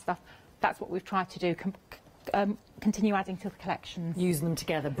match and stuff. That's what we've tried to do. Continue adding to the collections. Using them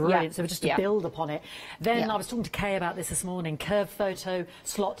together, brilliant. Yeah. So just to build upon it. Then I was talking to Kay about this morning, curved photo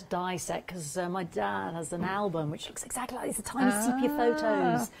slot die set, because my dad has an album which looks exactly like these, the tiny sepia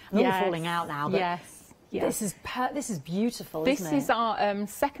photos. They're all falling out now, but this is beautiful, isn't it? This is our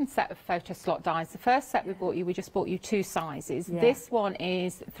second set of photo slot dies. The first set we just bought you 2 sizes. Yeah. This one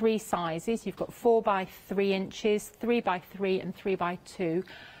is 3 sizes. You've got 4 by 3 inches, 3 by 3 and 3 by 2.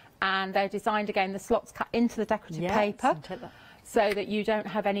 And they're designed, again, the slots cut into the decorative paper so that you don't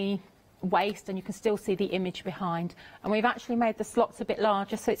have any waste and you can still see the image behind. And we've actually made the slots a bit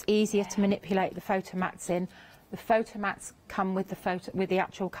larger so it's easier to manipulate the photo mats in. The photo mats come with the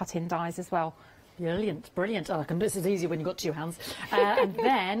actual cut-in dies as well. Brilliant, brilliant. Oh, this is easier when you've got 2 hands. And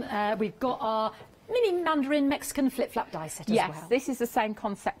then we've got our mini Mandarin Mexican flip-flap die set as well. Yes, this is the same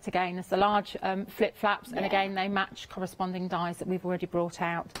concept again as the large flip-flaps, and again they match corresponding dies that we've already brought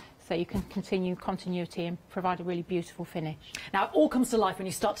out. So you can continue continuity and provide a really beautiful finish. Now, it all comes to life when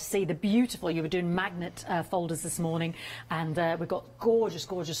you start to see the beautiful, you were doing magnet folders this morning, and we've got gorgeous,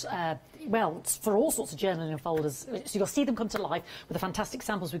 gorgeous, well, for all sorts of journaling folders. So you'll see them come to life with the fantastic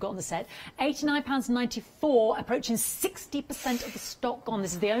samples we've got on the set. £89.94, approaching 60% of the stock gone.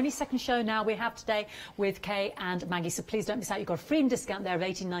 This is the only second show now we have today with Kay and Maggie, so please don't miss out. You've got a free discount there of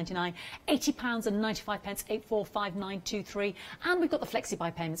 £18.99, £80.95, 845923, and we've got the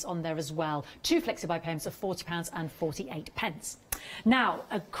flexi-buy payments on there as well. 2 flexi-buy payments of £40 and 48 pence. Now,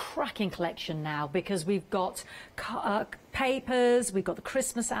 a cracking collection now, because we've got papers, we've got the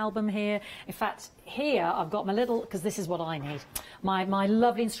Christmas album here. In fact, here I've got my little, because this is what I need, my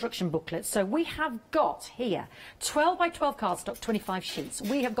lovely instruction booklet. So we have got here 12 by 12 cardstock, 25 sheets.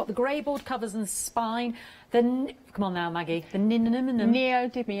 We have got the grey board covers and spine. Come on now, Maggie. The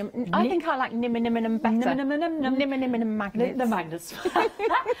neodymium. I think I like niminiminum better. Niminiminum magnets. The magnets.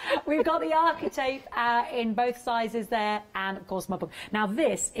 We've got the architape in both sizes there, and of course my book. Now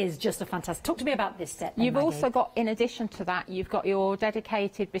this is just a fantastic. Talk to me about this set. You've also got, in addition to that, you've got your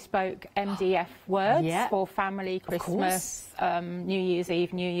dedicated bespoke MDF words for family, Christmas, New Year's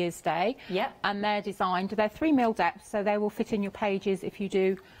Eve, New Year's Day. Yeah. And they're designed. They're 3mm depth, so they will fit in your pages if you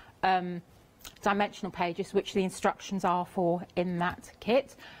do. Dimensional pages, which the instructions are for in that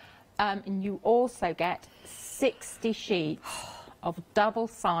kit, and you also get 60 sheets of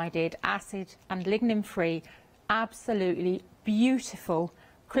double-sided acid and lignin-free, absolutely beautiful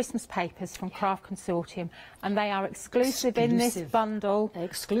Christmas papers from Craft Consortium, and they are exclusive in this bundle on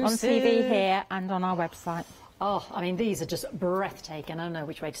TV here and on our website. Oh, I mean, these are just breathtaking. I don't know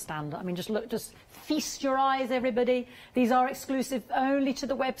which way to stand. I mean, just look, just feast your eyes, everybody. These are exclusive only to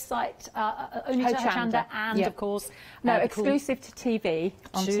the website, only to Hochanda, and of course... No, exclusive to TV,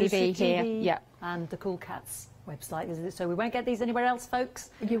 on TV here. Yeah. And the Cool Cats website, is it? So we won't get these anywhere else, folks?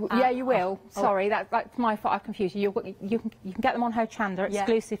 Yeah, you will. Sorry, that's my fault. I confused you. You can get them on Hochanda,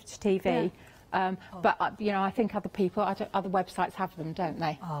 exclusive to TV. Yeah. But, you know, I think other people, other websites have them, don't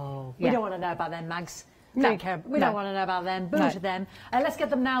they? Oh, we don't want to know about them, Mags. We don't want to know about them. Boo to them. Let's get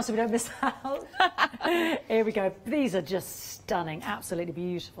them now so we don't miss out. Here we go. These are just stunning, absolutely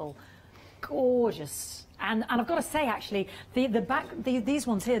beautiful, gorgeous. And I've got to say, actually, these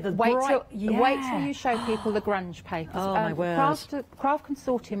ones here, wait till you show people the grunge papers. Oh my word! Craft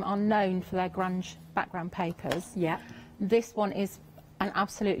Consortium are known for their grunge background papers. Yeah. This one is an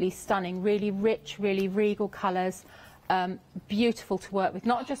absolutely stunning, really rich, really regal colours. Beautiful to work with,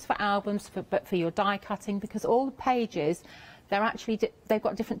 not just for albums, but for your die cutting, because all the pages, they've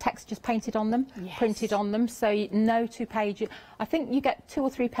got different textures painted on them, printed on them, so no 2 pages. I think you get 2 or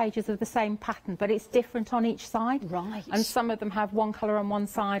 3 pages of the same pattern, but it's different on each side. Right. And some of them have one colour on one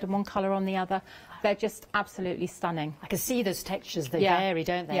side and one colour on the other. They're just absolutely stunning. I can see those textures, they vary,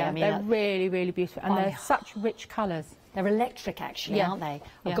 don't they? Yeah, I mean, they're really, really beautiful, and they're such rich colours. They're electric, actually, aren't they?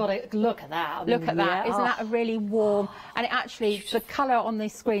 I've got to look at that. Look at that. Isn't that a really warm? And it actually, the colour on the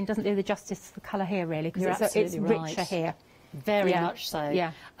screen doesn't do the justice to the colour here, really, because it's richer here. Very much so.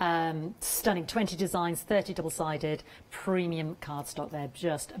 Yeah. Stunning. 20 designs, 30 double-sided, premium cardstock. They're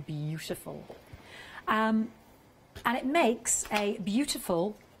just beautiful. And it makes a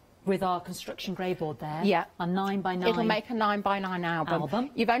beautiful, with our construction grey board there, a 9x9. It'll make a 9x9 album.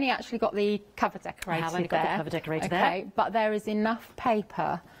 You've only actually got the cover decorated. I have only got the cover decorated there. But there is enough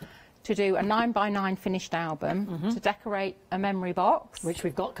paper to do a 9x9 finished album, to decorate a memory box, which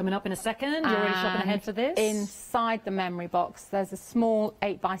we've got coming up in a second. You're already shopping ahead for this. Inside the memory box, there's a small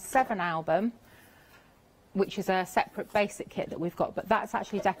 8x7 album, which is a separate basic kit that we've got, but that's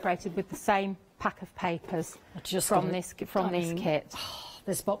actually decorated with the same pack of papers from this kit.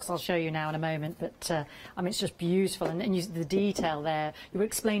 This box I'll show you now in a moment, but I mean, it's just beautiful, and the detail there. You were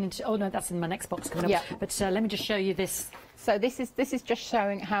explaining to, oh no, that's in my next box coming up. But let me just show you this. So this is just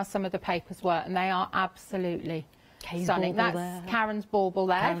showing how some of the papers work, and they are absolutely stunning. That's Karen's bauble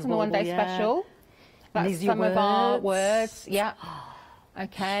there from the One Day Special. That's some of our words. Yeah.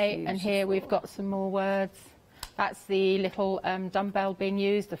 Okay, and here we've got some more words. That's the little dumbbell being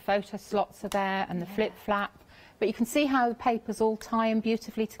used. The photo slots are there, and the flip flap. But you can see how the papers all tie in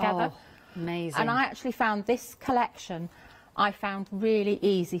beautifully together. Oh, amazing. And I actually found this collection, really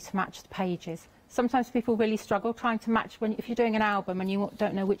easy to match the pages. Sometimes people really struggle trying to match if you're doing an album and you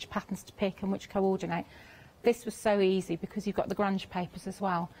don't know which patterns to pick and which coordinate. This was so easy because you've got the grunge papers as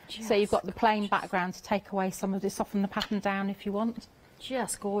well. So you've got the plain background to take away some of this, soften the pattern down if you want.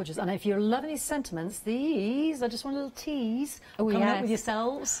 just gorgeous. And if you're loving these sentiments, these, I just want a little tease coming up with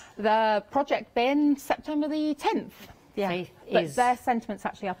yourselves. The project bin, September the 10th. Yeah, but their sentiments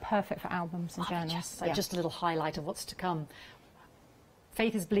actually are perfect for albums and journals. Just a little highlight of what's to come.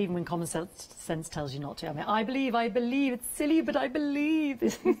 Faith is believing when common sense tells you not to. I mean, I believe. It's silly, but I believe.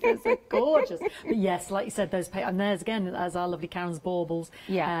 They're so gorgeous. But yes, like you said, those and there's again, as our lovely Karen's baubles.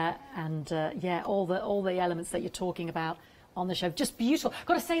 Yeah. All the elements that you're talking about on the show, just beautiful.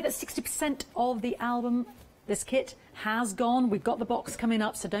 Got to say that 60% of the album, this kit, has gone. We've got the box coming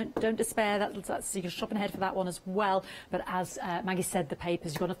up, so don't despair. That's you're shopping ahead for that one as well. But as Maggie said, the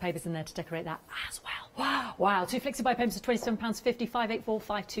papers, you've got enough papers in there to decorate that as well. Wow, 2 Flexi Buy payments of £27.50,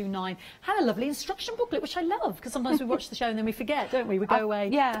 584-529. And a lovely instruction booklet, which I love, because sometimes we watch the show and then we forget, don't we? We go away.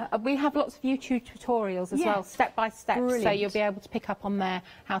 Yeah, we have lots of YouTube tutorials as well, step by step. Brilliant. So you'll be able to pick up on there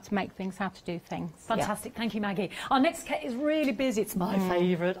how to make things, how to do things. Fantastic. Thank you, Maggie. Our next kit is really busy. It's my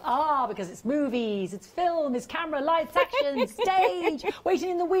favourite. Because it's movies, it's film, it's camera, lights, action, stage,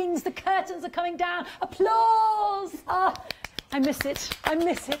 waiting in the wings, the curtains are coming down, applause. I miss it. Oh,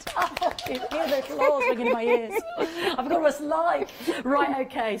 hear the applause ringing in my ears. I've got what's like. Right,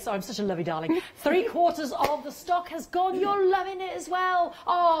 okay, so I'm such a lovey darling. 3/4 of the stock has gone. You're loving it as well.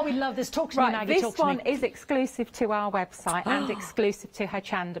 Oh, we love this. Talk to me, Maggie. This one is exclusive to our website and exclusive to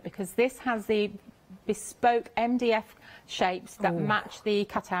Hochanda, because this has the bespoke MDF shapes that match the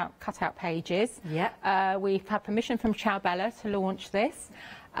cutout pages. We've had permission from Ciao Bella to launch this.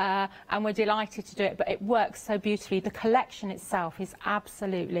 And we're delighted to do it, but it works so beautifully. The collection itself is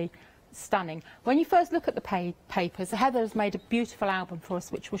absolutely stunning. When you first look at the papers, Heather has made a beautiful album for us,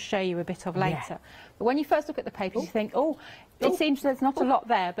 which we'll show you a bit of later. But when you first look at the papers, you think, it seems there's not a lot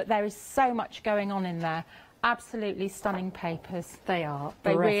there, but there is so much going on in there. Absolutely stunning papers. They are.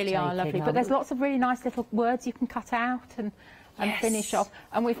 They really are lovely. But there's lots of really nice little words you can cut out and finish off.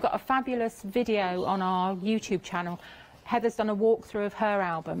 And we've got a fabulous video on our YouTube channel. Heather's done a walkthrough of her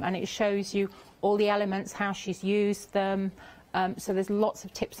album, and it shows you all the elements, how she's used them. So there's lots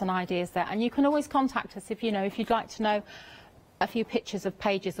of tips and ideas there. And you can always contact us if you'd like to know a few pictures of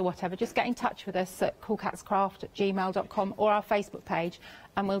pages or whatever. Just get in touch with us at coolcatscraft@gmail.com or our Facebook page,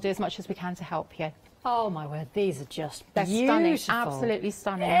 and we'll do as much as we can to help you. Oh my word, these are just They're beautiful. Stunning, absolutely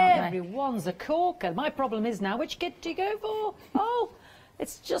stunning, aren't they? Everyone's a corker. My problem is now, which kit do you go for?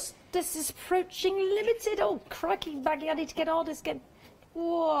 It's just, this is approaching limited. Oh, crikey, Maggie, I need to get on this.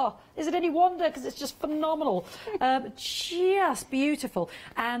 Whoa, is it any wonder? Because it's just phenomenal. Just beautiful.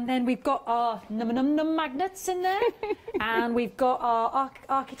 And then we've got our num magnets in there. And we've got our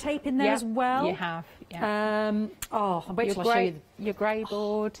architape in there as well. You have. Wait till I show you your grey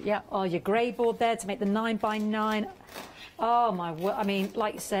board. Your grey board there to make the 9x9. Oh, my word. I mean,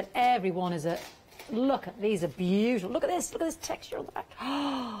 like you said, everyone is look at these, are beautiful. Look at this texture on the back.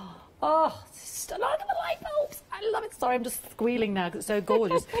 Look at the light bulbs. I love it. Sorry, I'm just squealing now because it's so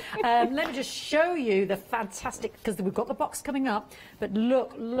gorgeous. Let me just show you the fantastic, because we've got the box coming up, but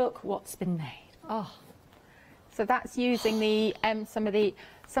look what's been made. So that's using the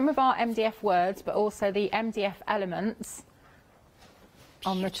some of our MDF words, but also the MDF elements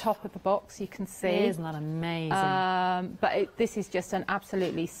on the top of the box. You can see. Isn't that amazing? This is just an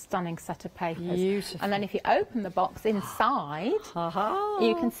absolutely stunning set of papers. Beautiful. And then if you open the box inside,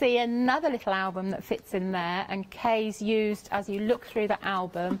 you can see another little album that fits in there. And Kay's used, as you look through the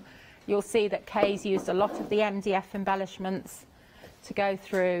album, you'll see that Kay's used a lot of the MDF embellishments to go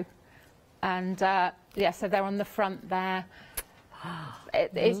through. And so they're on the front there.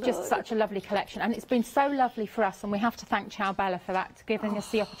 It's just such a lovely collection, and it's been so lovely for us, and we have to thank Ciao Bella for that, giving us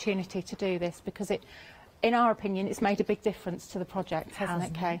the opportunity to do this, because in our opinion, it's made a big difference to the project, hasn't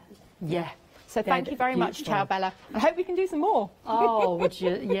it, Kay? Yeah. So thank you very much, Ciao Bella. I hope we can do some more. Oh, would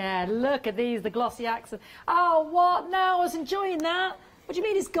you? Yeah, look at these, the glossy accent. Oh, what? No, I was enjoying that. What do you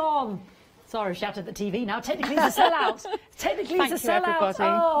mean it's gone? Sorry, shouted at the TV now. Technically, it's a sellout. Technically, it's a sellout. Everybody.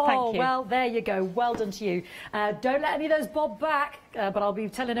 Oh, thank you. Well, there you go. Well done to you. Don't let any of those bob back, but I'll be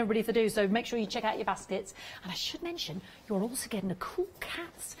telling everybody if they do, so make sure you check out your baskets. And I should mention, you're also getting a Cool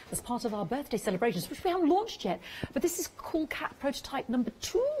Cats as part of our birthday celebrations, which we haven't launched yet. But this is Cool Cat prototype number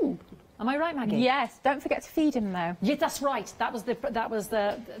 2. Am I right, Maggie? Yes. Don't forget to feed him, though. Yeah, that's right. That was the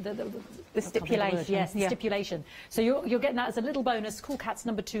stipulation. Yes, the stipulation. So you're getting that as a little bonus. Cool Cats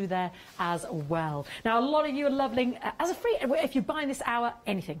number 2 there as well. Now, a lot of you are loving as a free. If you're buying this hour,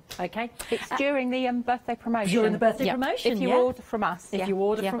 anything, okay? It's during the birthday promotion. During the birthday promotion. If you order from us. If you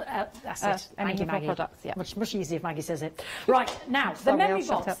order from that's it. Any of our products. Much easier if Maggie says it. Right now, the memory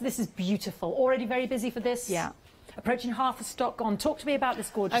box. This is beautiful. Already very busy for this. Yeah. Approaching half the stock gone. Talk to me about this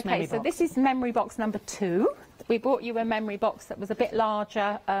gorgeous memory box. Okay, so this is memory box number 2. we brought you a memory box that was a bit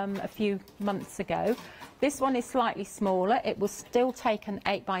larger a few months ago. This one is slightly smaller. It will still take an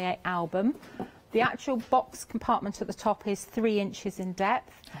 8x8 album. The actual box compartment at the top is 3 inches in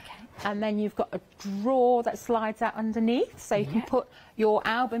depth. Okay. And then you've got a drawer that slides out underneath, so you can put your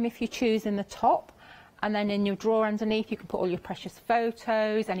album, if you choose, in the top. And then in your drawer underneath, you can put all your precious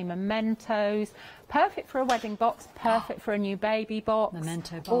photos, any mementos. Perfect for a wedding box, perfect for a new baby box.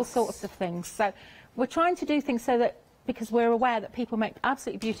 Memento box. All sorts of things. So we're trying to do things so that, because we're aware that people make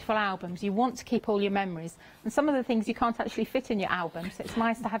absolutely beautiful albums, you want to keep all your memories. And some of the things you can't actually fit in your album, so it's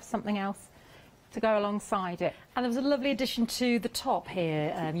nice to have something else to go alongside it. And there was a lovely addition to the top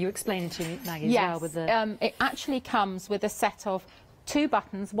here. You explained it to me, Maggie, as well. With the... it actually comes with a set of 2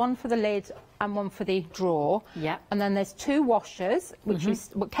 buttons, one for the lid and one for the drawer. Yeah. And then there's 2 washers, which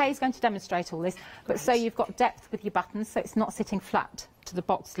is, well, Kay's going to demonstrate all this, but so you've got depth with your buttons, so it's not sitting flat to the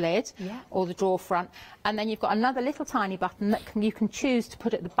box lid or the drawer front. And then you've got another little tiny button that you can choose to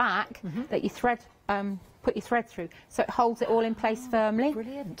put at the back that you thread, put your thread through, so it holds it all in place firmly.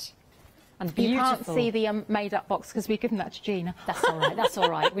 Brilliant. And you can't see the made-up box because we've given that to Gina. That's all right. That's all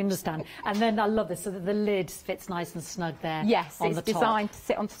right. We understand. And then I love this, so that the lid fits nice and snug there. Yes, on it's the top. designed to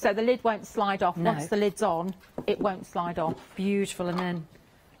sit on, so the lid won't slide off. No. Once the lid's on, it won't slide off. Beautiful. And then,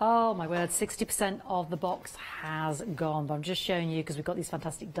 oh my word, 60% of the box has gone. But I'm just showing you because we've got these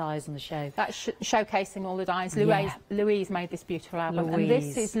fantastic dies on the show. That's showcasing all the dies. Louise made this beautiful album, and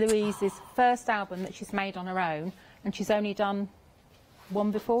this is Louise's first album that she's made on her own, and she's only done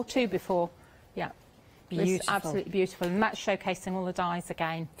 2 before. Yeah. Beautiful. It's absolutely beautiful, and that's showcasing all the dies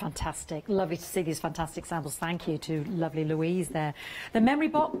again. Fantastic. Lovely to see these fantastic samples. Thank you to lovely Louise there. The memory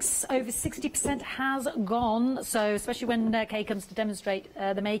box, over 60% has gone, so especially when Kay comes to demonstrate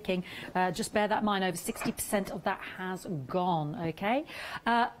the making, just bear that in mind, over 60% of that has gone, okay?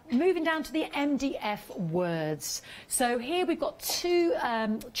 Moving down to the MDF words. So here we've got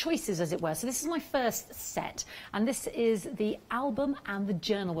 2 choices, as it were. So this is my first set, and this is the album and the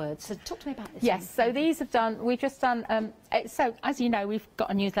journal words. So talk to me about this. Yes, so these we've just done, so as you know, we've got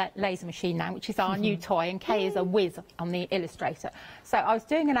a new laser machine now, which is our new toy, and Kay is a whiz on the Illustrator. So I was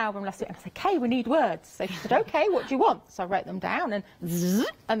doing an album last week, and I said, Kay, we need words. So she said, okay, what do you want? So I wrote them down, and zzz,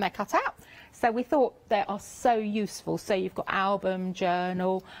 and they're cut out. So we thought they are so useful. So you've got album,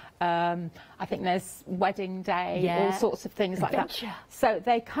 journal, I think there's wedding day, all sorts of things like that. So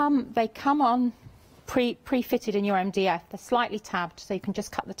they come on pre-fitted in your MDF. They're slightly tabbed, so you can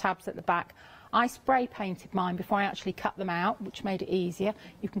just cut the tabs at the back. I spray painted mine before I actually cut them out, which made it easier.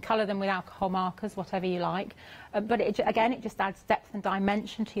 You can colour them with alcohol markers, whatever you like. But again, it just adds depth and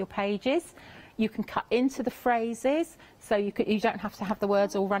dimension to your pages. You can cut into the phrases, so you don't have to have the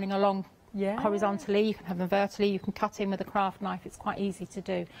words all running along horizontally. You can have them vertically. You can cut in with a craft knife. It's quite easy to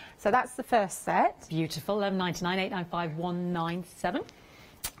do. So that's the first set. Beautiful. 1199 895 197.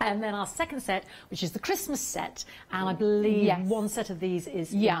 And then our second set, which is the Christmas set, and I believe one set of these is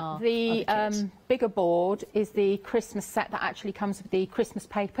the bigger board is the Christmas set that actually comes with the Christmas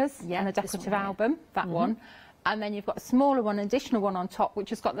papers and a decorative album, that one. And then you've got a smaller one, an additional one on top, which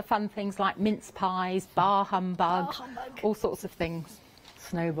has got the fun things like mince pies, bar humbug, all sorts of things.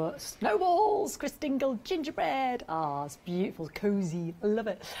 Snowballs, Christingle, gingerbread. Ah, it's beautiful, cosy, I love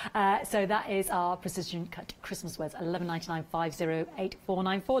it. So that is our precision cut Christmas words, 1199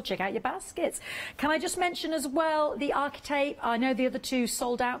 508494. Check out your baskets. Can I just mention as well the architape? I know the other 2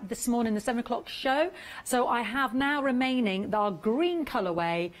 sold out this morning, the 7 o'clock show. So I have now remaining our green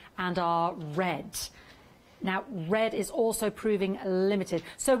colourway and our red. Now, red is also proving limited.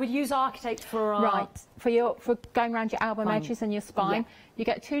 So we'd use architect for our... for going around your album edges and your spine. You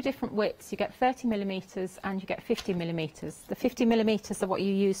get 2 different widths. You get 30mm and you get 50mm. The 50mm are what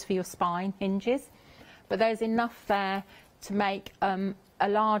you use for your spine hinges. But there's enough there to make a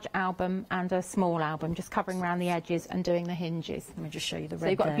large album and a small album, just covering around the edges and doing the hinges. Let me just show you the red. So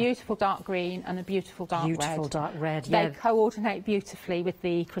you've got a beautiful dark green and a beautiful dark red. Beautiful dark red, They coordinate beautifully with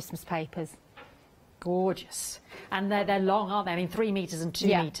the Christmas papers. Gorgeous. And they're long, aren't they? I mean, 3 metres and 2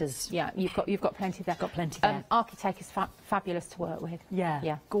 metres. Yeah, you've got plenty there. Got plenty there. Architect is fabulous to work with.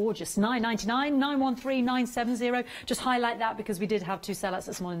 Yeah. Gorgeous. 999 913 970. Just highlight that because we did have 2 sellouts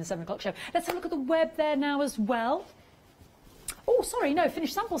this morning in the 7 o'clock show. Let's have a look at the web there now as well. Oh, sorry, no,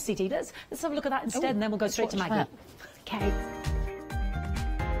 finished samples, CT. Let's have a look at that instead, and then we'll go straight to Maggie. Okay.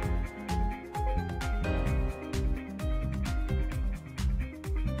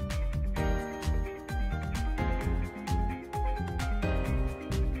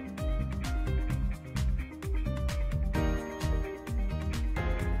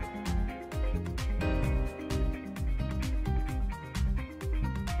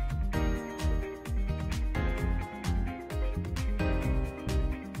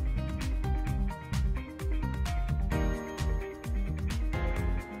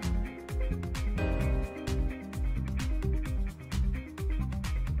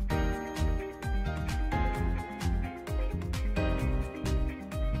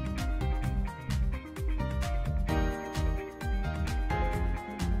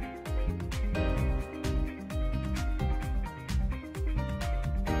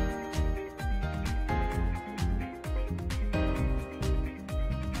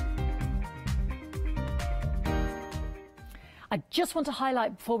 I just want to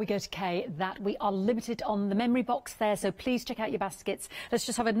highlight before we go to Kay that we are limited on the memory box there, so please check out your baskets. Let's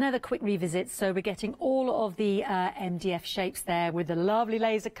just have another quick revisit. So we're getting all of the MDF shapes there with the lovely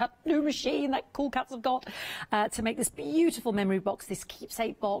laser cut new machine that Cool Cats have got to make this beautiful memory box, this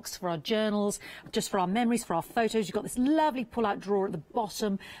keepsake box for our journals, just for our memories, for our photos. You've got this lovely pull-out drawer at the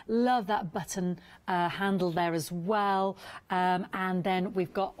bottom. Love that button handle there as well. And then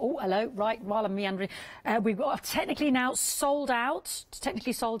we've got, oh, hello, right, while I'm meandering, we've got technically now sold out.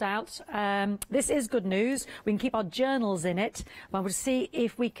 This is good news. We can keep our journals in it. But we'll see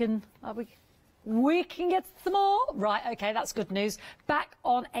if we can, we can get some more. Right, okay, that's good news. Back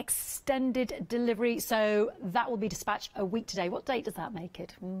on extended delivery, so that will be dispatched a week today. What date does that make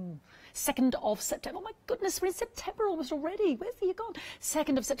it? 2nd of September. Oh my goodness, we're in September almost already. Where's the year gone?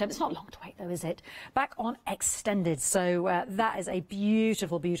 2nd of September. It's not long to wait though, is it? Back on extended. So that is a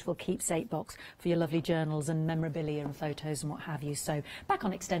beautiful, beautiful keepsake box for your lovely journals and memorabilia and photos and what have you. So back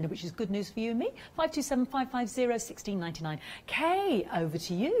on extended, which is good news for you and me. 527 550 1699. Kay, over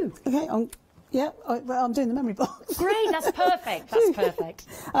to you. Okay, yeah, well, I'm doing the memory box. Great, that's perfect. That's perfect.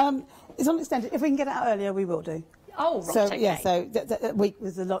 It's on extended. If we can get it out earlier, we will do. Oh, right, so, okay. yeah, so that week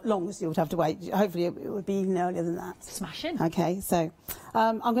was the longest you would have to wait. Hopefully it would be even earlier than that. Smashing. Okay, so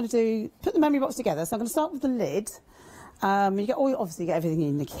I'm going to put the memory box together. So I'm going to start with the lid. You get obviously get everything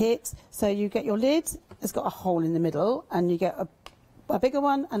in the kit. So you get your lid. It's got a hole in the middle, and you get a bigger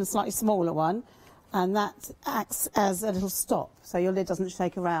one and a slightly smaller one, and that acts as a little stop. So your lid doesn't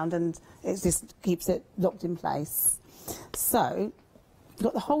shake around, and it just keeps it locked in place. So you've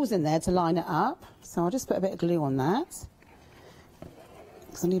got the holes in there to line it up. So I'll just put a bit of glue on that,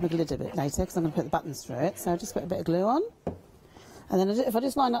 because I need my lid a bit later, because I'm going to put the buttons through it. So I'll just put a bit of glue on. And then if I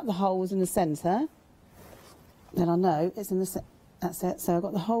just line up the holes in the centre, then I'll know it's in the that's it. So I've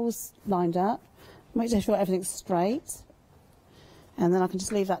got the holes lined up. Make sure everything's straight. And then I can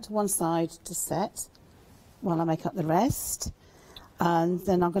just leave that to one side to set while I make up the rest. And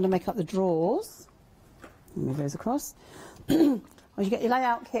then I'm going to make up the drawers. Move those across. Well, you get your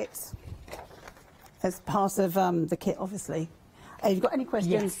layout kit as part of the kit, obviously. If you've got any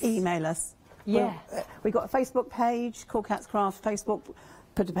questions, email us. Yeah. We've got a Facebook page, Cool Cats Craft Facebook.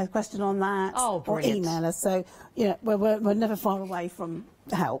 Put a question on that. Oh, brilliant. Or email us. So, you know, we're never far away from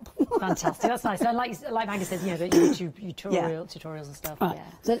help. Fantastic. That's nice. And like Maggie says, you know, the YouTube tutorials and stuff. Right.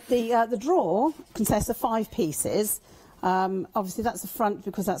 Yeah. So the drawer consists of 5 pieces. Obviously, that's the front,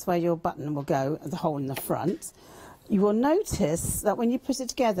 because that's where your button will go, the hole in the front. You will notice that when you put it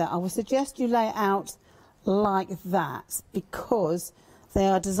together, I would suggest you lay it out like that, because they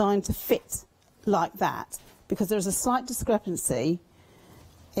are designed to fit like that, because there's a slight discrepancy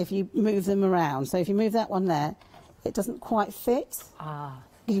if you move them around. So if you move that one there, it doesn't quite fit.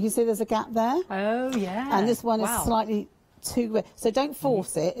 You can see there's a gap there. Oh, yeah. And this one is slightly too... So don't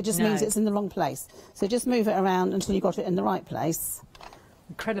force it. It just means it's in the wrong place. So just move it around until you got it in the right place.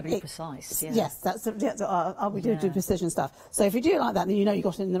 Incredibly precise, yeah. Yes, we do precision stuff. So if you do it like that, then you know you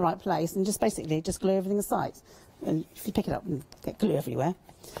got it in the right place, and just basically just glue everything aside. And if you pick it up and get glue everywhere.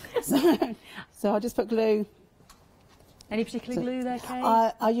 So I'll just put glue. Any particular glue there, Kay?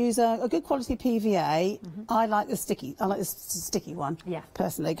 I use a good quality PVA. I like the sticky. I like the sticky one,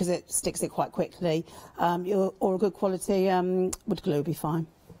 personally, because it sticks it quite quickly. Or a good quality wood glue would be fine.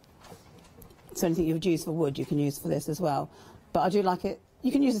 So anything you would use for wood, you can use for this as well. But I do like it.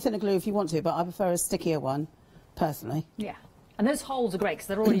 You can use a thinner glue if you want to, but I prefer a stickier one, personally. Yeah. And those holes are great, because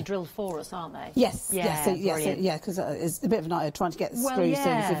they're already drilled for us, aren't they? Yes, yeah, because it's a bit of a nightmare trying to get the screws in.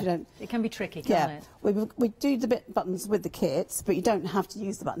 So if you don't, it can be tricky, can't it? We do the buttons with the kit, but you don't have to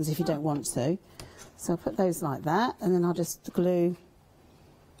use the buttons if you don't want to. So I'll put those like that, and then I'll just glue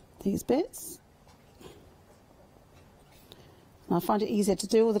these bits. And I find it easier to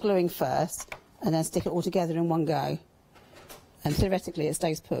do all the gluing first, and then stick it all together in one go. And theoretically it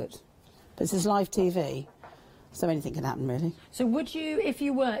stays put. But this is live TV. So anything can happen, really. So would you, if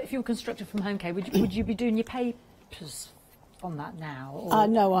you were constructed from home, Kay, would you be doing your papers on that now? Or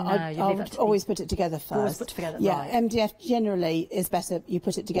no, I'll always put it together first. Always put it together, yeah, right. MDF generally is better. You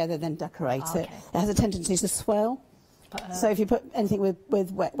put it together, then decorate it. It has a tendency to swell. So if you put anything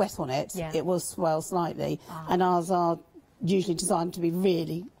with wet on it, it will swell slightly. And ours are usually designed to be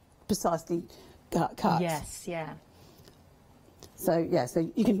really precisely cut. Yes, yeah. So yeah,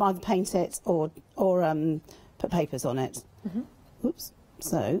 so you can either paint it or put papers on it. Oops.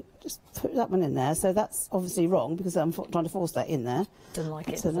 So just put that one in there. So that's obviously wrong, because I'm trying to force that in there. Doesn't like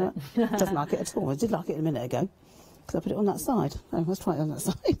it, so does it? Doesn't like it at all. I did like it a minute ago, because I put it on that side. Oh, let's try it on that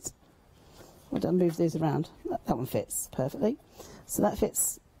side. Well done, move these around. That one fits perfectly. So that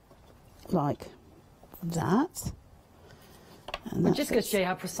fits like that. But just goes to show you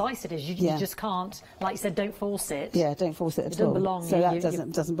how precise it is. You just can't, like you said, don't force it. Yeah, don't force it at all. It doesn't belong. So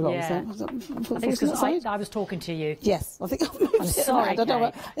that doesn't belong. Yeah. So, I think it's because I was talking to you. Yes, I think I've moved I'm it sorry, around. I don't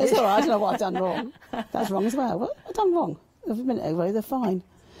know it's all right. I don't know what I've done wrong. That's wrong as well. What have I done wrong? A minute ago, they're fine.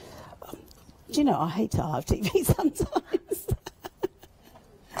 Do you know, I hate to live TV sometimes.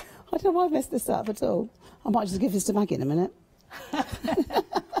 I don't know why I messed this up at all. I might just give this to Maggie in a minute.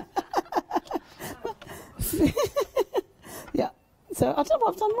 Yeah. So I don't know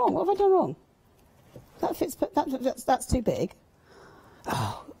what I've done wrong. What have I done wrong? That fits. That's too big.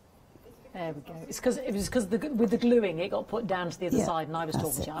 Oh. There we go. It's because with the gluing, it got put down to the other side, and I was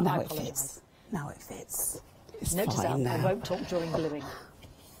talking to you. Now I it apologise. fits. Now it fits. It's Note to fine self, now. I won't talk during gluing.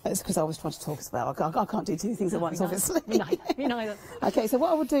 It's because I was trying to talk as well. I can't do two things at once, obviously. Me neither. Okay, so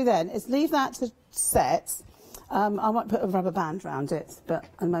what I would do then is leave that to set. I might put a rubber band around it, but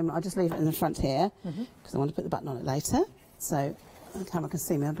at the moment I'll just leave it in the front here because I want to put the button on it later. So the camera can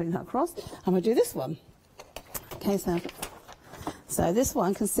see me. I'm putting that across. I'm going to do this one. Okay, so this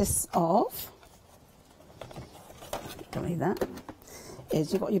one consists of, don't need that,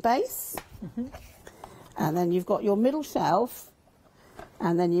 is you've got your base, and then you've got your middle shelf,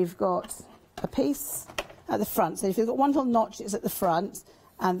 and then you've got a piece at the front. So if you've got one little notch, it's at the front,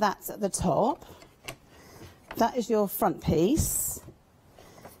 and that's at the top. That is your front piece.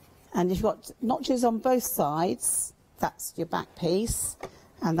 And you've got notches on both sides. That's your back piece,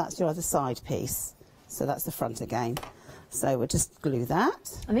 and that's your other side piece. So that's the front again. So we'll just glue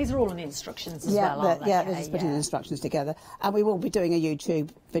that. And these are all in the instructions as well, aren't they? Yeah, they're just putting the instructions together. And we will be doing a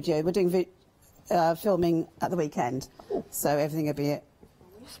YouTube video. We're doing filming at the weekend. So everything will be...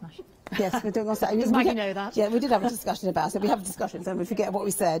 Smash it. Yes, we're doing on Saturday. Does Maggie know that? Yeah, we did have a discussion about it. We have discussions and we forget what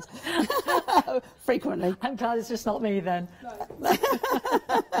we said frequently. I'm glad it's just not me then.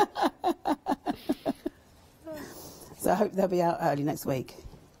 So I hope they'll be out early next week.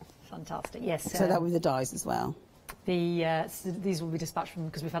 Fantastic, yes. So that'll be the dies as well. These will be dispatched from,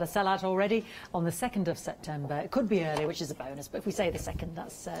 because we've had a sellout already on the 2nd of September. It could be earlier, which is a bonus, but if we say the 2nd,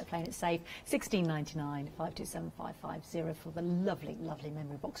 that's playing it safe. $16.99, 527550 for the lovely, lovely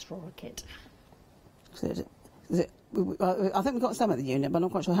memory box drawer kit. So I think we've got some at the unit, but I'm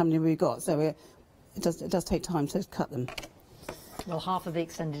not quite sure how many we've got. So it does take time to cut them. Well, half of the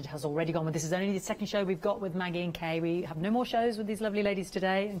extended has already gone. This is only the second show we've got with Maggie and Kay. We have no more shows with these lovely ladies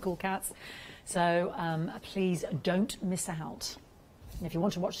today and cool cats. So please don't miss out. And if you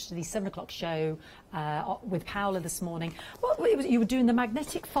want to watch the 7 o'clock show with Paola this morning, you were doing the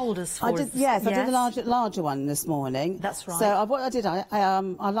magnetic folders for us. Yes, I did the larger one this morning. That's right. So what I did,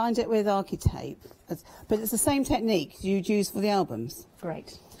 I lined it with Archi tape, but it's the same technique you'd use for the albums.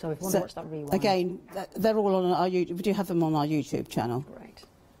 Great. So if you want to watch that rewind. Again, they're all on our YouTube. We do have them on our YouTube channel. Great.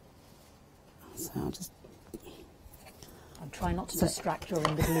 So I'll just... I'm trying not to distract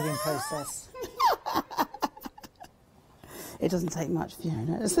during the gluing process. It doesn't take much,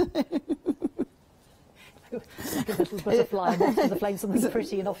 Fiona, does it? Like a little butterfly next to the flame, something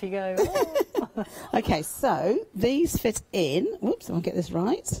pretty, and off you go. Okay, so these fit in. Whoops, I'll get this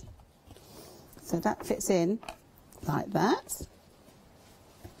right. So that fits in like that.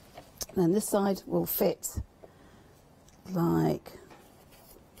 And this side will fit like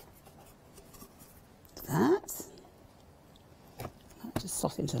that. Just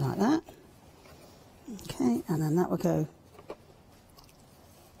slot into like that. Okay, and then that will go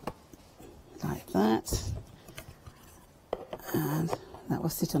like that. And that will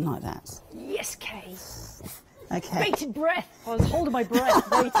sit on like that. Yes, Kay. Okay. Bated breath. I was holding my breath,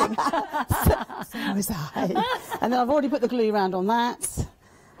 waiting. So was I. And then I've already put the glue around on that.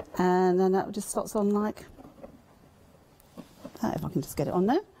 And then that just slots on like that, if I can just get it on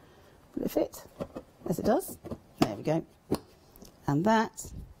there. Will it fit? As it does. There we go. And that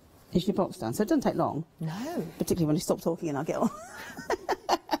is your box done. So it doesn't take long. No. Particularly when you stop talking and I'll get on.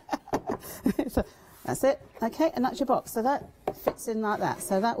 So that's it. Okay, and that's your box. So that fits in like that.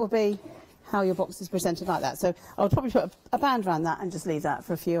 So that will be how your box is presented like that. So I'll probably put a band around that and just leave that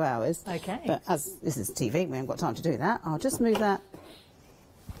for a few hours. Okay. But as this is TV, we haven't got time to do that. I'll just move that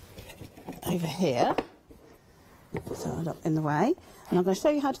over here, so I'm not in the way, and I'm going to show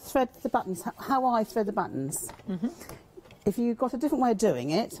you how to thread the buttons, how I thread the buttons. If you've got a different way of doing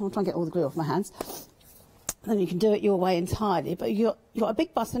it, I'll try and get all the glue off my hands, then you can do it your way entirely, but you've got a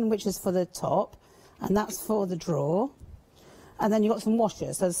big button which is for the top, and that's for the drawer, and then you've got some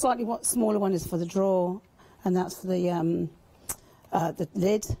washers, so the slightly smaller one is for the drawer, and that's for the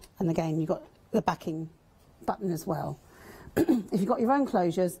lid, and again you've got the backing button as well. If you've got your own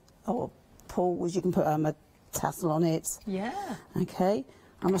closures or pulls, you can put a tassel on it. Yeah. Okay.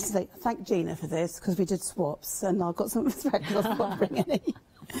 I must say, thank Gina for this, because we did swaps, and I've got some thread because I forgot to bring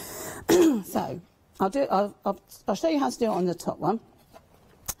any. So, I'll show you how to do it on the top one.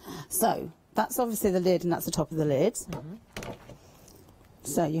 So, that's obviously the lid, and that's the top of the lid.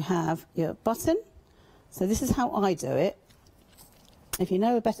 So you have your button. So this is how I do it. If you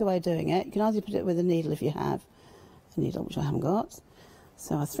know a better way of doing it, you can either put it with a needle if you have a needle, which I haven't got.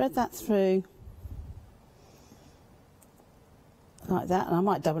 So I thread that through like that, and I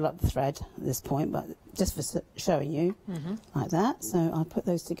might double up the thread at this point, but just for showing you, like that. So I put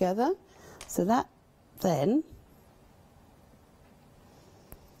those together. So that then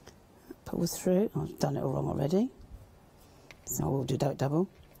pulls through. I've done it all wrong already, so we'll do double.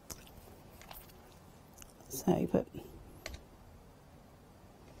 So you put.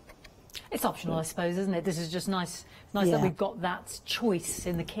 It's optional, I suppose, isn't it? This is just nice that we've got that choice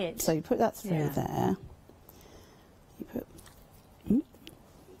in the kit. So you put that through there. You put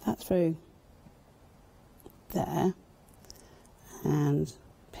that through there, and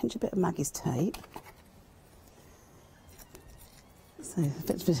pinch a bit of Maggie's tape. So a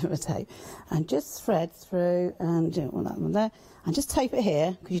bit of a tape, and just thread through, and do that one there, and just tape it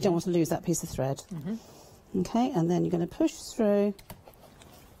here because you don't want to lose that piece of thread. Okay, and then you're going to push through.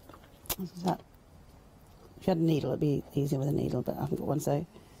 That. If you had a needle, it'd be easier with a needle, but I haven't got one, so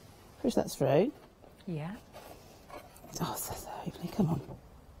push that through. Yeah. Oh, so lovely. Come on.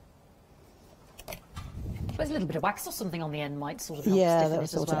 There's a little bit of wax or something on the end might sort of help stiffen it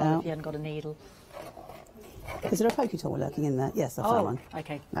as well if you hadn't got a needle. Is there a pokey tool lurking in there? Yes, I found one.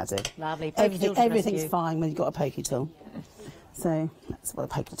 Okay. That's it. Lovely. Everything's fine when you've got a pokey tool. So that's what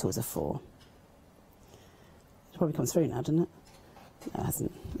the pokey tools are for. It's probably come through now, doesn't it? No, it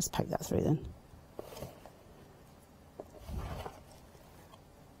hasn't. Let's poke that through then.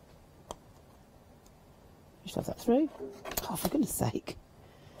 Shove that through. Oh, for goodness sake.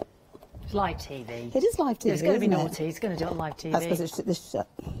 It's live TV. It is live TV. It's going to be isn't naughty. It's going to do it on live TV. That's because it's shut.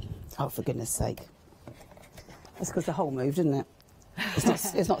 Oh, for goodness sake. That's because the hole moved, isn't it?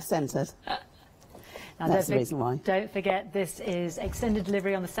 It's not centred. Now, that's the reason why. Don't forget, this is extended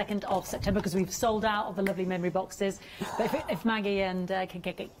delivery on the 2nd of September because we've sold out of the lovely memory boxes. But if Maggie and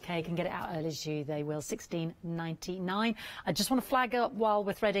Kay can get it out early as you, they will. $16.99. I just want to flag up while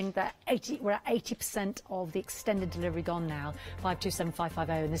we're threading that we're at 80% of the extended delivery gone now.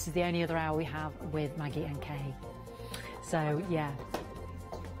 527550, and this is the only other hour we have with Maggie and Kay. So yeah,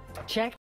 check.